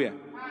 Hallelujah.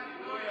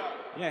 Hallelujah.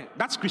 Yeah,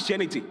 that's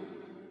Christianity.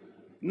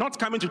 Not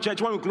coming to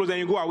church when we close and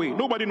you go away.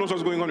 Nobody knows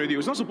what's going on with you.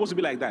 It's not supposed to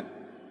be like that.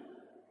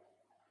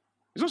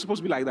 It's not supposed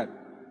to be like that.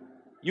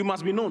 You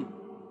must be known.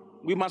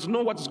 We must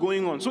know what is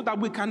going on so that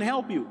we can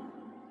help you.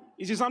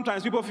 You see,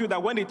 sometimes people feel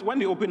that when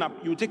they open up,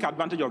 you take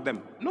advantage of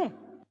them. No.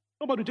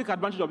 Nobody will take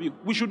advantage of you.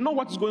 We should know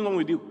what is going on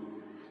with you.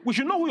 We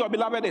should know who your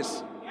beloved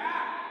is.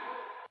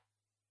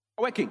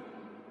 Working.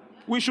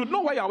 We should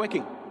know where you are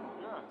working.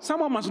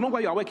 Someone must know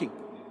where you are working.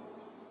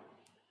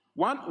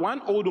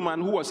 One old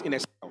woman who was in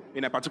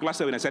a particular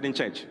cell in a certain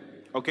church,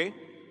 okay?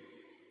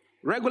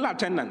 Regular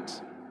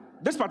attendant.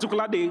 This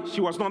particular day,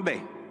 she was not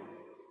there.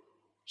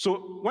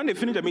 So when they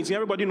finished the meeting,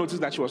 everybody noticed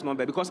that she was not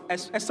there because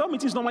a cell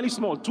meeting is normally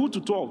small, 2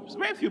 to 12. It's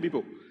very few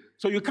people.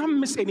 So you can't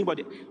miss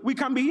anybody. We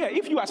can be here.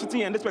 If you are sitting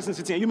here and this person is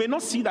sitting here, you may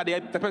not see that the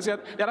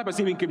other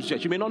person even came to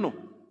church. You may not know.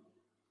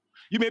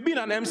 You may be in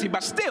an MC,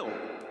 but still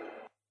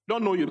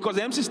don't know you because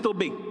the MC is still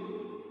big.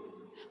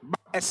 But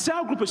a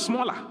cell group is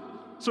smaller.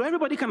 So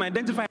everybody can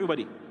identify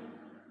everybody.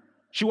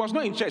 She was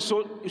not in church,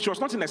 so she was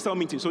not in a cell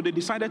meeting. So they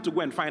decided to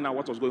go and find out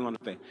what was going on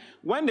there.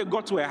 When they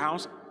got to her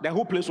house, the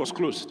whole place was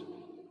closed.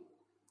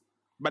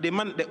 But the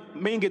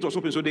main gate was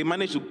open, so they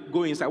managed to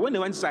go inside. When they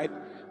went inside,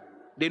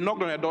 they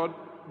knocked on the door.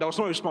 There was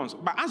no response.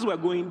 But as they were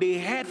going, they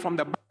heard from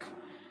the back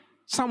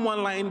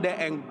someone lying there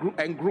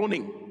and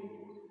groaning.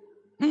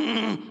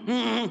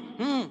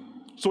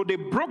 So they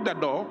broke the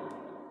door,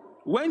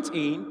 went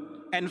in,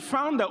 and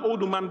found the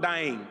old woman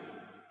dying.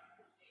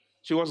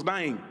 She was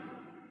dying.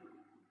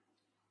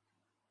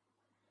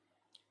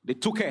 They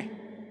took her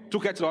to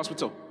the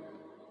hospital,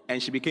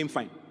 and she became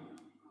fine.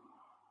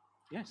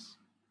 Yes.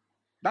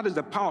 That is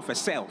the power of a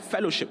cell,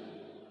 fellowship.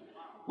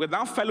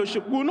 Without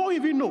fellowship, we will not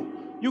even know.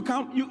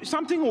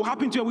 Something will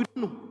happen to you, we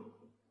don't know.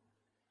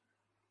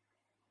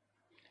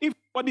 If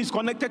somebody is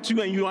connected to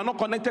you and you are not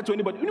connected to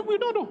anybody, we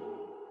don't know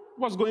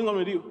what's going on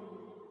with you.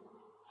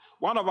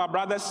 One of our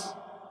brothers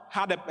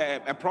had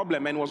a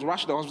problem and was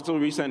rushed to the hospital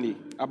recently,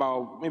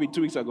 about maybe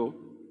 2 weeks ago.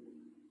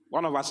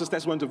 One of our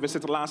sisters went to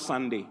visit last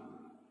Sunday.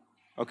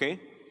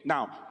 Okay?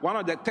 Now, one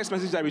of the text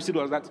messages I received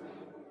was that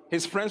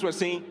his friends were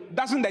saying,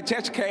 doesn't the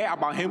church care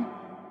about him?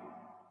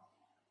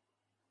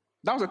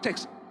 That was a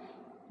text.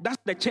 Does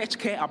the church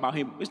care about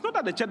him? It's not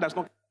that the church does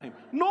not care about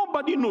him.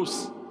 Nobody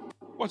knows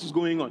what is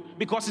going on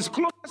because his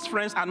closest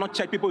friends are not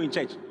church people in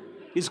church.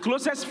 His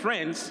closest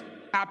friends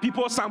are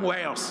people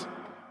somewhere else.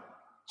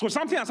 So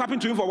something has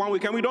happened to him for 1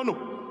 week and we don't know.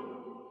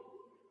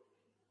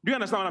 Do you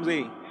understand what I'm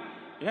saying?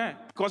 Yeah.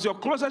 Because your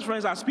closest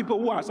friends are people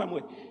who are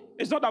somewhere.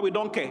 It's not that we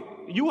don't care.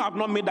 You have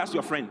not made us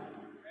your friend.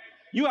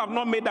 You have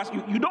not made us.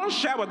 You don't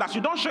share with us.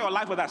 You don't share your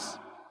life with us.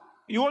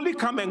 You only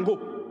come and go.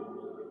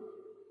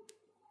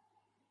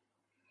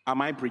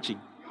 Am I preaching?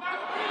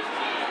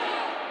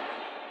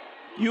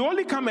 You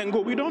only come and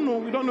go. We don't know.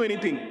 We don't know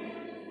anything.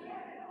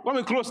 When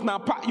we close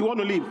now, you want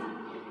to leave.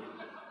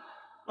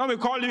 When we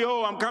call you,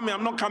 oh, I'm coming,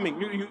 I'm not coming.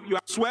 You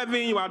are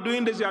swerving, you are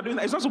doing this, you are doing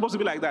that. It's not supposed to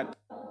be like that.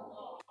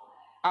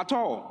 At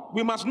all.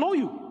 We must know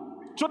you.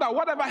 So that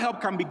whatever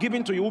help can be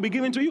given to you will be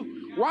given to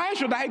you. Why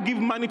should I give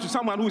money to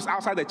someone who is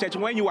outside the church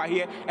when you are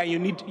here and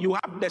you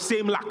have the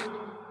same lack?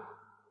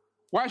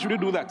 Why should you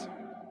do that?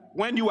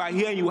 When you are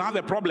here and you have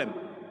a problem.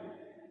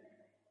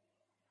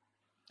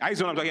 I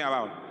see what I'm talking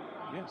about.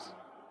 Yes.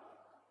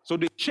 So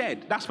they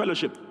shared. That's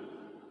fellowship.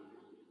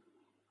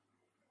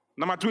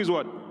 Number 2 is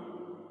what?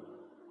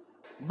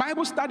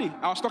 Bible study.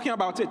 I was talking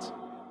about it.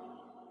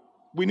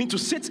 We need to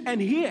sit and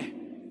hear.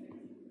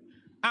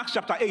 Acts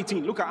chapter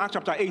 18. Look at Acts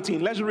chapter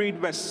 18. Let's read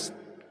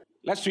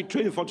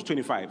 24 to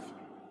 25.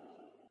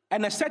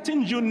 And a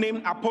certain Jew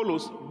named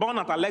Apollos, born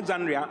at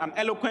Alexandria, an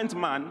eloquent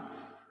man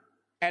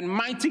and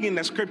mighty in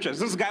the scriptures.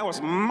 This guy was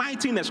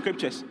mighty in the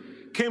scriptures.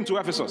 Came to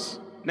Ephesus.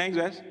 Next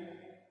verse.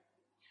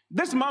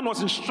 This man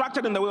was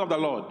instructed in the way of the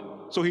Lord.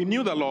 So he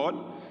knew the Lord.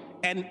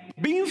 And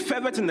being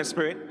fervent in the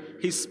Spirit,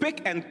 he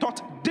spake and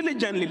taught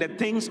diligently the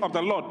things of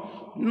the Lord,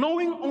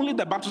 knowing only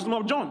the baptism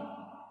of John.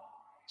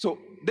 So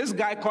this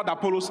guy called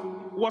Apollos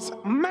was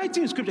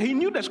mighty in scripture. He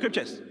knew the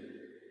scriptures.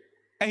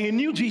 And he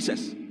knew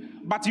Jesus.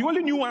 But he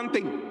only knew one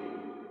thing.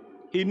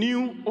 He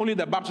knew only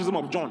the baptism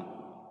of John.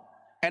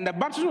 And the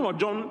baptism of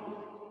John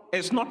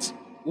is not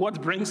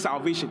what brings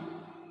salvation.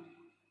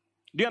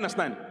 Do you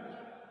understand?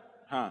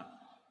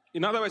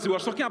 In other words, he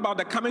was talking about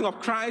the coming of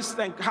Christ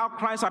and how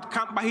Christ had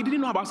come, but he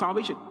didn't know about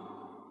salvation.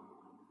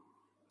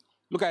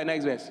 Look at the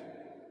next verse.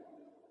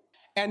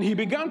 And he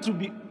began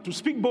to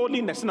speak boldly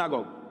in the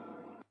synagogue.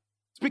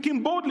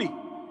 Speaking boldly.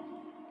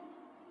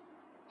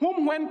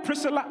 Whom when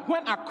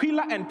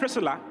Aquila and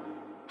Priscilla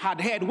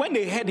had heard, when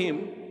they heard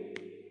him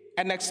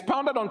and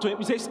expounded unto him,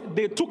 he says,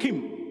 they took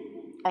him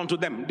unto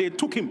them. They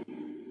took him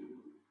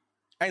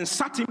and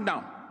sat him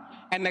down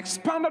and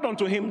expounded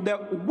unto him the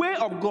way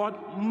of God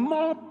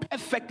more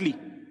perfectly.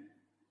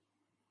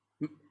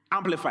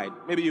 Amplified.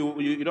 Maybe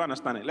you don't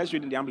understand it. Let's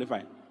read in the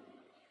Amplified.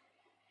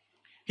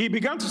 He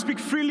began to speak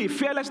freely,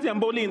 fearlessly, and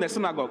boldly in the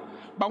synagogue.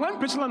 But when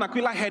Priscilla and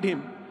Aquila heard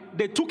him,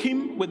 they took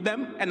him with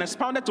them and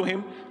expounded to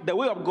him the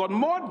way of God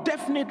more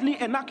definitely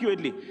and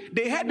accurately.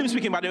 They heard him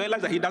speaking, but they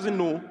realized that he doesn't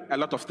know a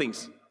lot of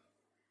things.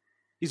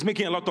 He's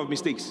making a lot of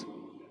mistakes.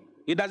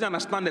 He doesn't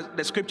understand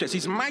the scriptures.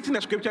 He's mighty in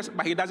the scriptures,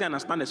 but he doesn't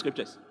understand the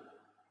scriptures.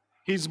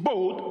 He's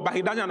bold, but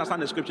he doesn't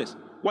understand the scriptures.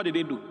 What did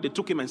they do? They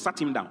took him and sat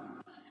him down.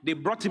 They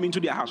brought him into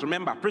their house.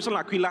 Remember, Priscilla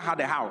and Aquila had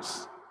a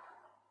house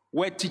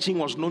where teaching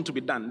was known to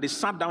be done. They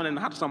sat down and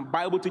had some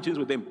Bible teachings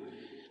with him.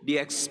 They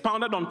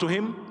expounded unto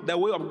him the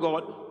way of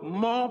God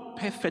more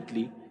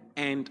perfectly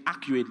and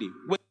accurately.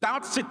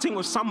 Without sitting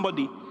with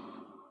somebody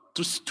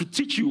to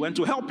teach you and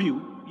to help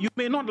you, you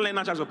may not learn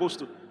as you're supposed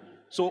to.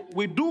 So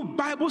we do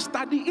Bible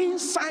study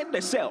inside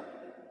the cell.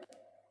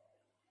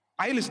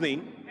 Are you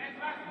listening?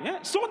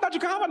 Yeah, so that you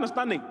can have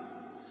understanding.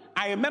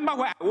 I remember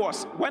where I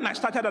was when I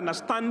started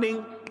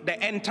understanding the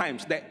end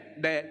times,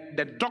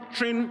 the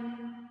doctrine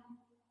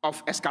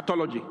of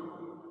eschatology. Do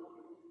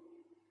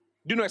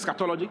you know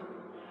eschatology?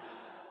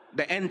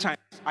 The end times.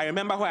 I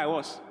remember where I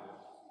was.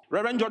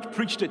 Reverend George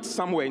preached it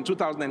somewhere in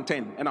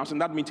 2010, and I was in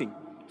that meeting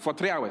for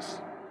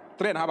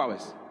 3.5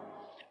 hours.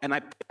 And I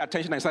paid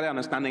attention, I started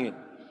understanding it.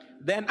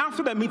 Then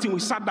after the meeting, we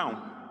sat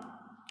down.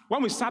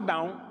 When we sat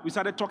down, we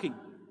started talking.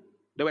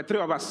 There were 3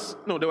 of us.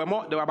 No, there were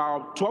more. There were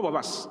about 12 of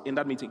us in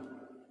that meeting.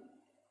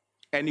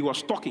 And he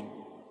was talking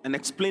and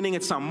explaining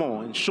it some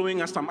more and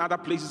showing us some other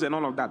places and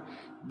all of that.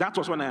 That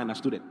was when I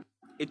understood it.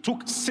 It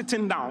took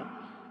sitting down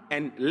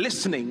and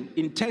listening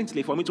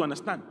intently for me to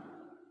understand.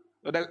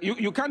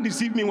 You can't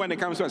deceive me when it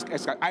comes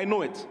to I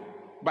know it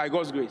by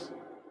God's grace.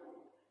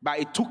 But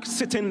it took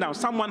sitting down.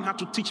 Someone had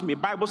to teach me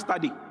Bible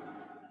study.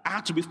 I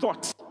had to be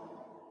taught.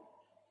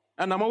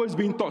 And I'm always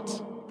being taught.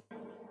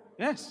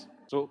 Yes.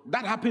 So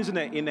that happens in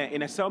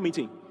a cell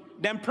meeting.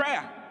 Then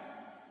prayer.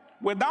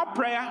 Without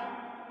prayer,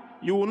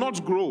 you will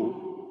not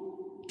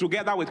grow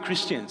together with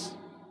Christians.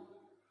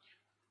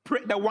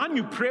 The one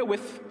you pray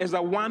with is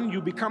the one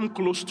you become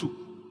close to.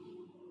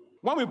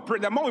 When we pray,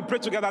 the more we pray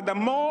together, the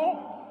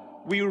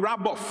more we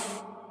rub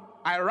off.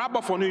 I rub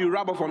off on you, you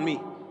rub off on me.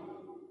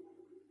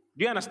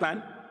 Do you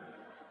understand?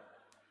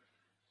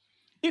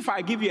 If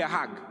I give you a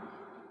hug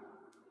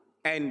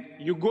and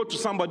you go to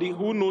somebody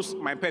who knows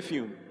my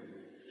perfume,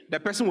 the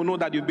person will know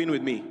that you've been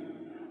with me.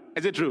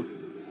 Is it true?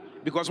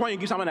 Because when you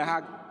give someone a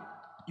hug,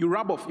 you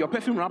rub off, your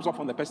perfume rubs off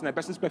on the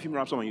person's perfume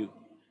rubs off on you.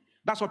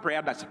 That's what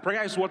prayer does.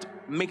 Prayer is what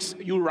makes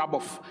you rub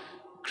off.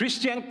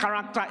 Christian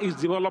character is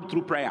developed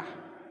through prayer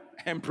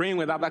and praying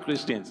with other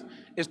Christians.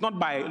 It's not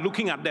by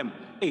looking at them.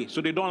 Hey,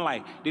 so they don't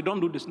lie. They don't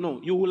do this. No,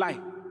 you will lie.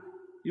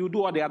 You will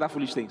do all the other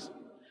foolish things.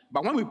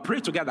 But when we pray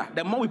together,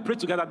 the more we pray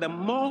together, the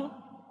more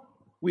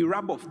we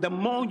rub off. The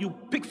more you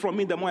pick from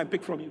me, the more I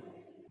pick from you.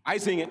 Are you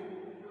seeing it?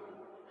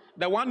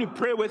 The one you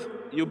pray with,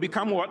 you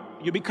become what?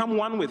 You become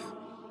one with.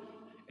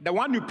 The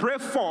one you pray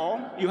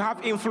for, you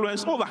have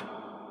influence over.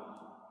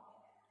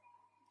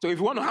 So if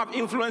you want to have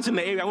influence in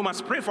the area, we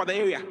must pray for the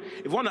area.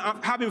 If you want to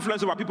have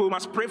influence over people, we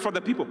must pray for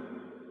the people.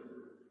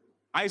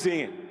 Are you seeing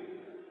it?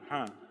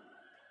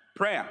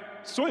 Prayer,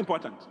 so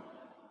important.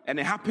 And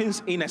it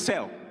happens in a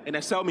cell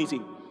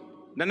meeting.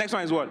 The next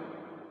one is what?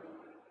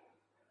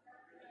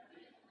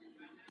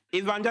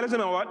 Evangelism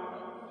and what?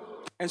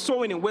 And soul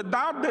winning.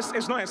 Without this,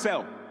 it's not a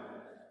cell.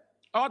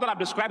 All that I've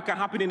described can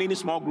happen in any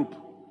small group.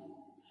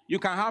 You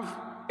can have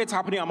it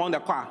happening among the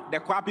choir. The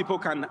choir people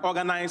can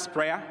organize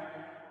prayer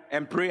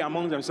and pray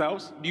among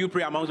themselves. Do you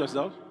pray among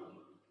yourselves?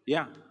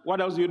 Yeah.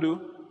 What else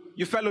do?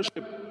 You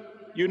fellowship.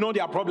 You know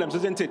their problems,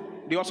 isn't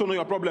it? They also know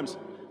your problems.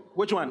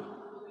 Which one?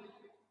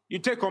 You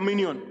take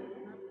communion.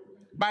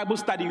 Bible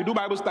study. You do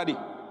Bible study.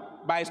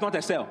 But it's not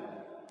a cell.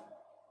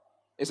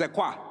 It's a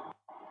choir.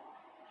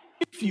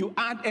 If you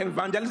add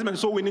evangelism and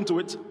soul winning to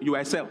it, you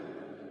are a cell.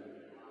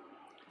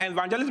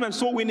 Evangelism and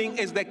soul winning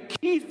is the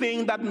key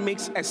thing that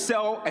makes a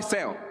cell a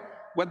cell.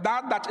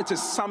 Without that, it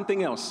is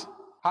something else.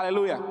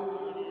 Hallelujah.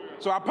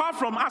 So apart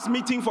from us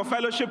meeting for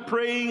fellowship,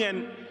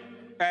 praying,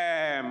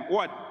 and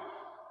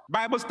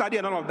Bible study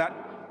and all of that,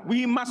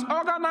 we must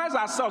organize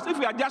ourselves. If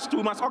we are just two,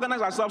 we must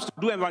organize ourselves to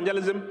do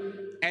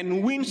evangelism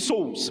and win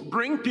souls,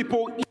 bring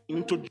people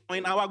in to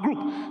join our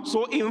group.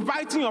 So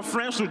inviting your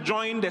friends to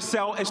join the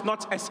cell is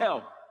not a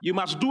cell. You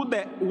must do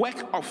the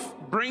work of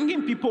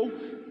bringing people,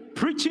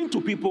 preaching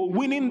to people,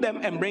 winning them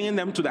and bringing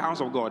them to the house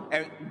of God,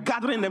 and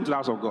gathering them to the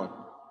house of God.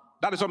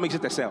 That is what makes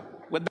it a cell.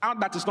 Without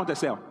that, it's not a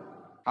cell.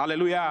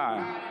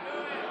 Hallelujah.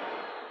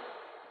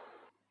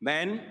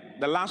 Then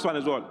the last one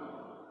is what?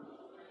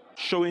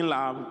 Showing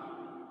love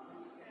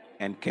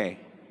and care.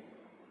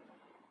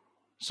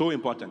 So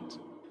important.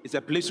 It's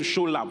a place to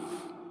show love.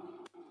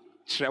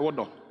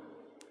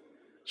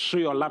 Show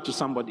your love to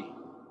somebody.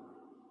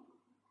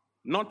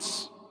 Not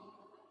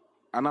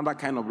another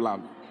kind of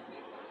love.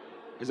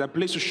 It's a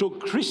place to show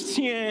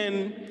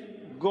Christian,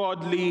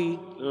 godly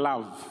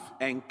love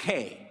and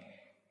care.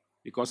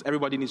 Because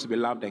everybody needs to be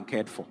loved and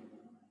cared for.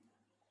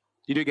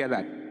 Did you get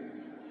that?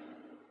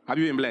 Have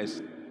you been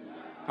blessed?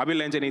 Have you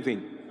learned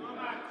anything?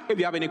 If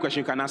you have any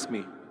question, you can ask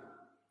me.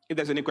 If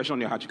there's any question on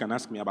your heart, you can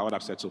ask me about what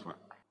I've said so far.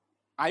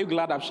 Are you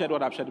glad I've shared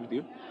what I've shared with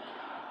you?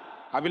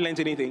 Have you learned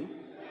anything?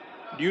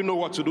 Do you know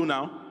what to do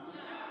now?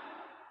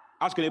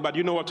 Ask your neighbor, do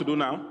you know what to do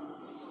now?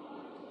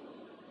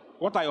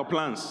 What are your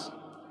plans?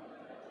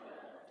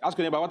 Ask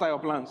your neighbor, what are your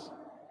plans?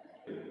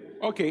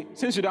 Okay,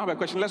 since you don't have a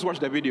question, let's watch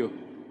the video.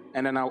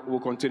 And then we'll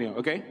continue,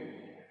 okay?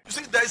 You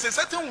see, there is a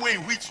certain way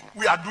in which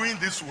we are doing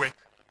this work.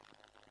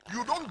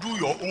 You don't do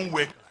your own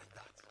work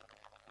like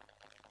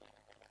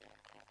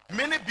that.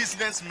 Many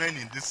businessmen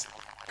in this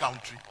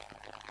country,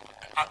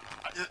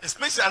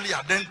 especially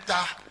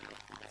Adenta,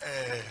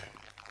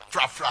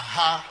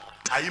 Frafraha,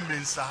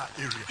 Aimensa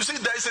area. You see,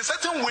 there is a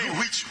certain way in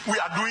which we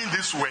are doing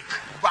this work.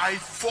 By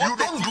you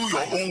don't do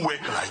your own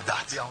work like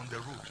that. They are on the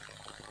road.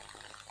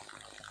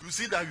 You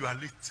see that you are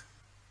late.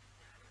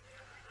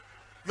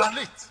 You are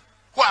late.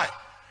 Why?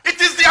 It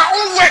is their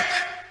own work.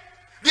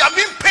 They are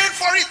being paid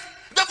for it.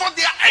 Therefore,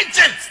 they are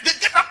agents. They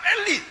get up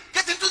early,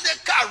 get into their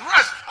car,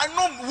 rush. I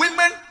know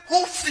women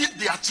who feed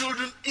their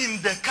children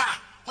in the car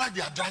while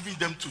they are driving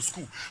them to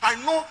school. I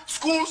know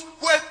schools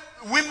where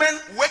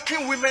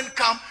working women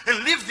come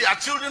and leave their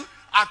children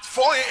at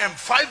 4 a.m.,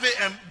 5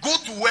 a.m., go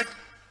to work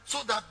so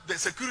that the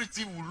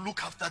security will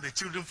look after the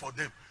children for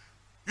them.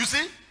 You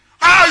see?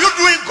 How are you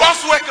doing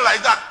God's work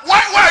like that?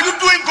 Why are you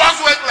doing God's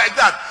work like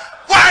that?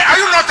 Why are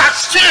you not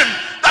ashamed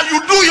that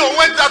you do your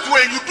work that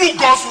way and you do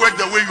God's work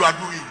the way you are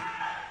doing?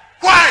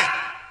 Why?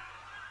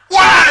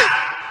 Why?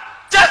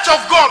 Church of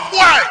God,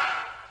 why?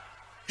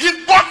 He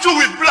bought you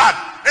with blood,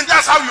 and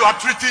that's how you are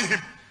treating him.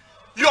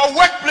 Your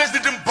workplace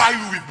didn't buy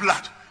you with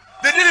blood.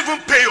 They didn't even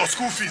pay your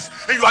school fees,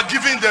 and you are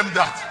giving them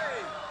that.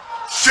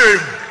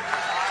 Shame.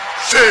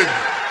 Shame.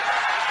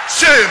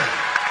 Shame.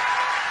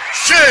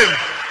 Shame.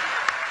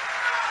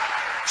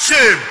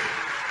 Shame.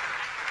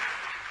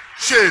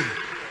 Shame.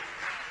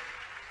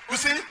 You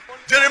see,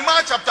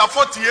 Jeremiah chapter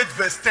 48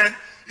 verse 10,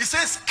 it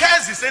says,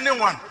 "Cursed is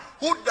anyone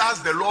who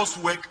does the Lord's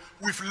work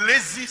with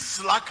lazy,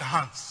 slack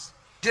hands."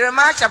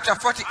 Jeremiah chapter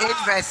 48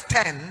 verse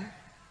 10,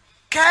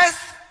 "Cursed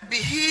be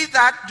he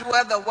that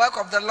doeth the work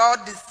of the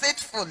Lord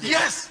deceitfully."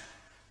 Yes.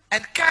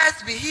 "And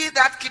cursed be he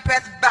that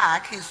keepeth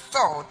back his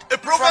sword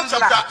Proverbs from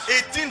chapter blood."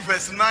 18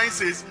 verse 9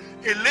 says,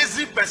 "A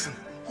lazy person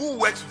who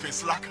works with a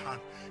slack hand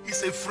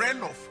is a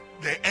friend of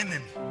the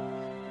enemy."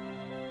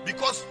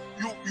 Because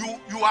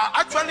you are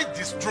actually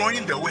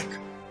destroying the work.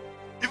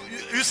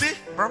 You see?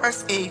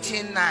 Proverbs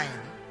 18:9.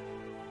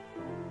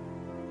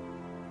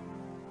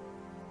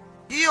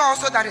 He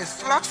also that is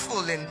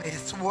slothful in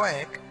his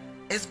work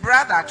is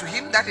brother to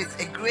him that is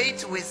a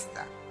great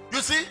waster.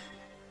 You see?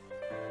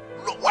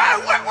 Why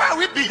are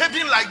we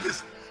behaving like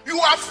this?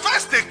 You are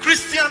first a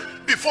Christian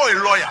before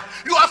a lawyer.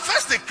 You are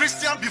first a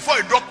Christian before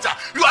a doctor.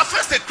 You are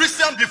first a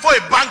Christian before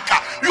a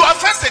banker. You are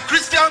first a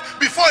Christian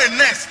before a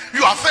nurse.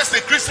 You are first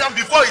a Christian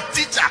before a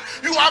teacher.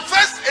 You are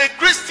first a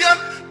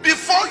Christian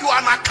before you are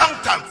an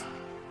accountant.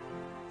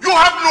 You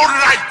have no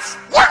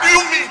rights. What do you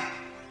mean?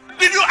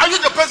 Are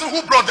you the person who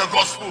brought the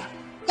gospel?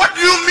 What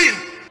do you mean?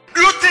 Do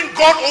you think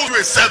God owes you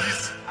a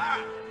service?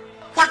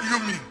 What do you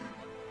mean?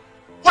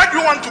 Why do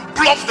you want to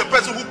bluff the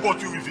person who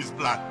bought you with his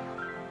blood?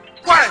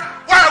 Why?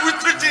 Why are we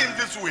treating him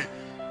this way?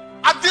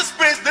 At this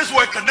pace, this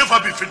work can never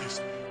be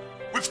finished.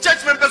 With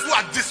church members who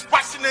are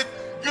dispassionate,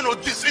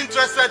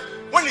 disinterested.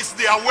 When it's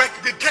their work,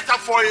 they get up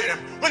 4 a.m.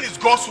 When it's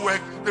God's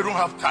work, they don't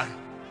have time.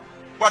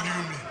 What do you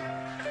mean?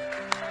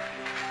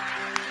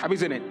 Have you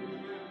seen it?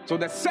 So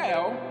the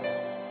cell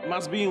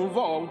must be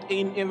involved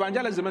in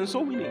evangelism and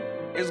soul winning.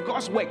 It's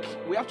God's work.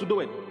 We have to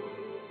do it.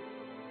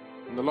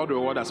 And the Lord will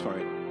reward us for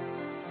it.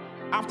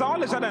 After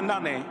all is said and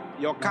done,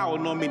 your car will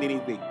not mean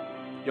anything.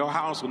 Your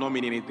house will not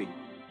mean anything.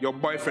 Your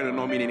boyfriend will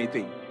not mean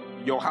anything.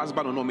 Your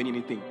husband will not mean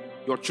anything.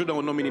 Your children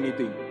will not mean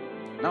anything.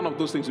 None of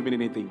those things will mean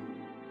anything.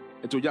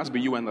 It will just be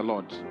you and the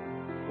Lord.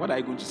 What are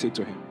you going to say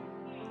to him?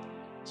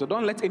 So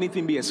don't let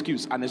anything be an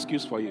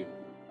excuse for you.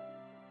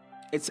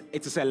 It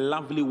is a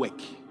lovely work.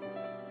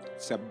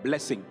 It's a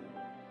blessing.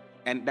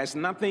 And there's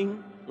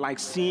nothing like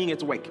seeing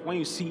it work. When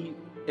you see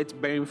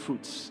it bearing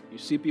fruits, you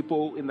see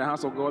people in the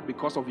house of God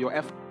because of your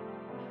effort.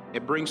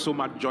 It brings so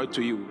much joy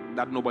to you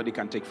that nobody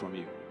can take from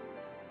you.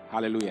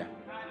 Hallelujah.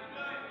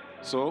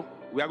 So,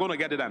 we are going to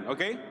get it done,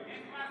 okay?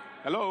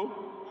 Hello?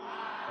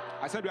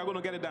 I said we are going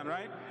to get it done,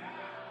 right?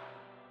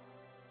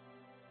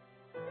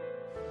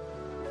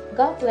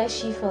 God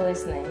bless you for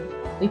listening.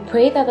 We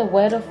pray that the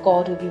Word of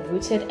God will be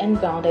rooted and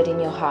grounded in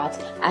your heart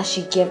as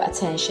you give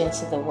attention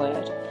to the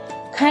Word.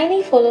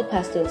 Kindly follow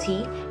Pastor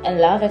T and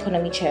Love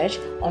Economy Church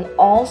on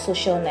all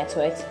social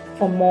networks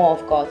for more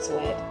of God's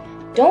Word.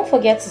 Don't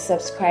forget to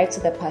subscribe to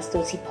the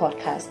Pastor T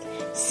podcast.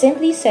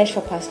 Simply search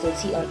for Pastor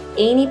T on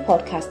any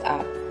podcast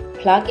app,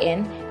 plug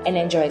in, and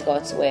enjoy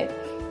God's Word.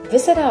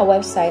 Visit our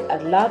website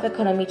at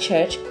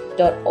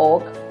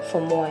loveeconomychurch.org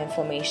for more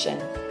information.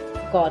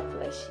 God bless.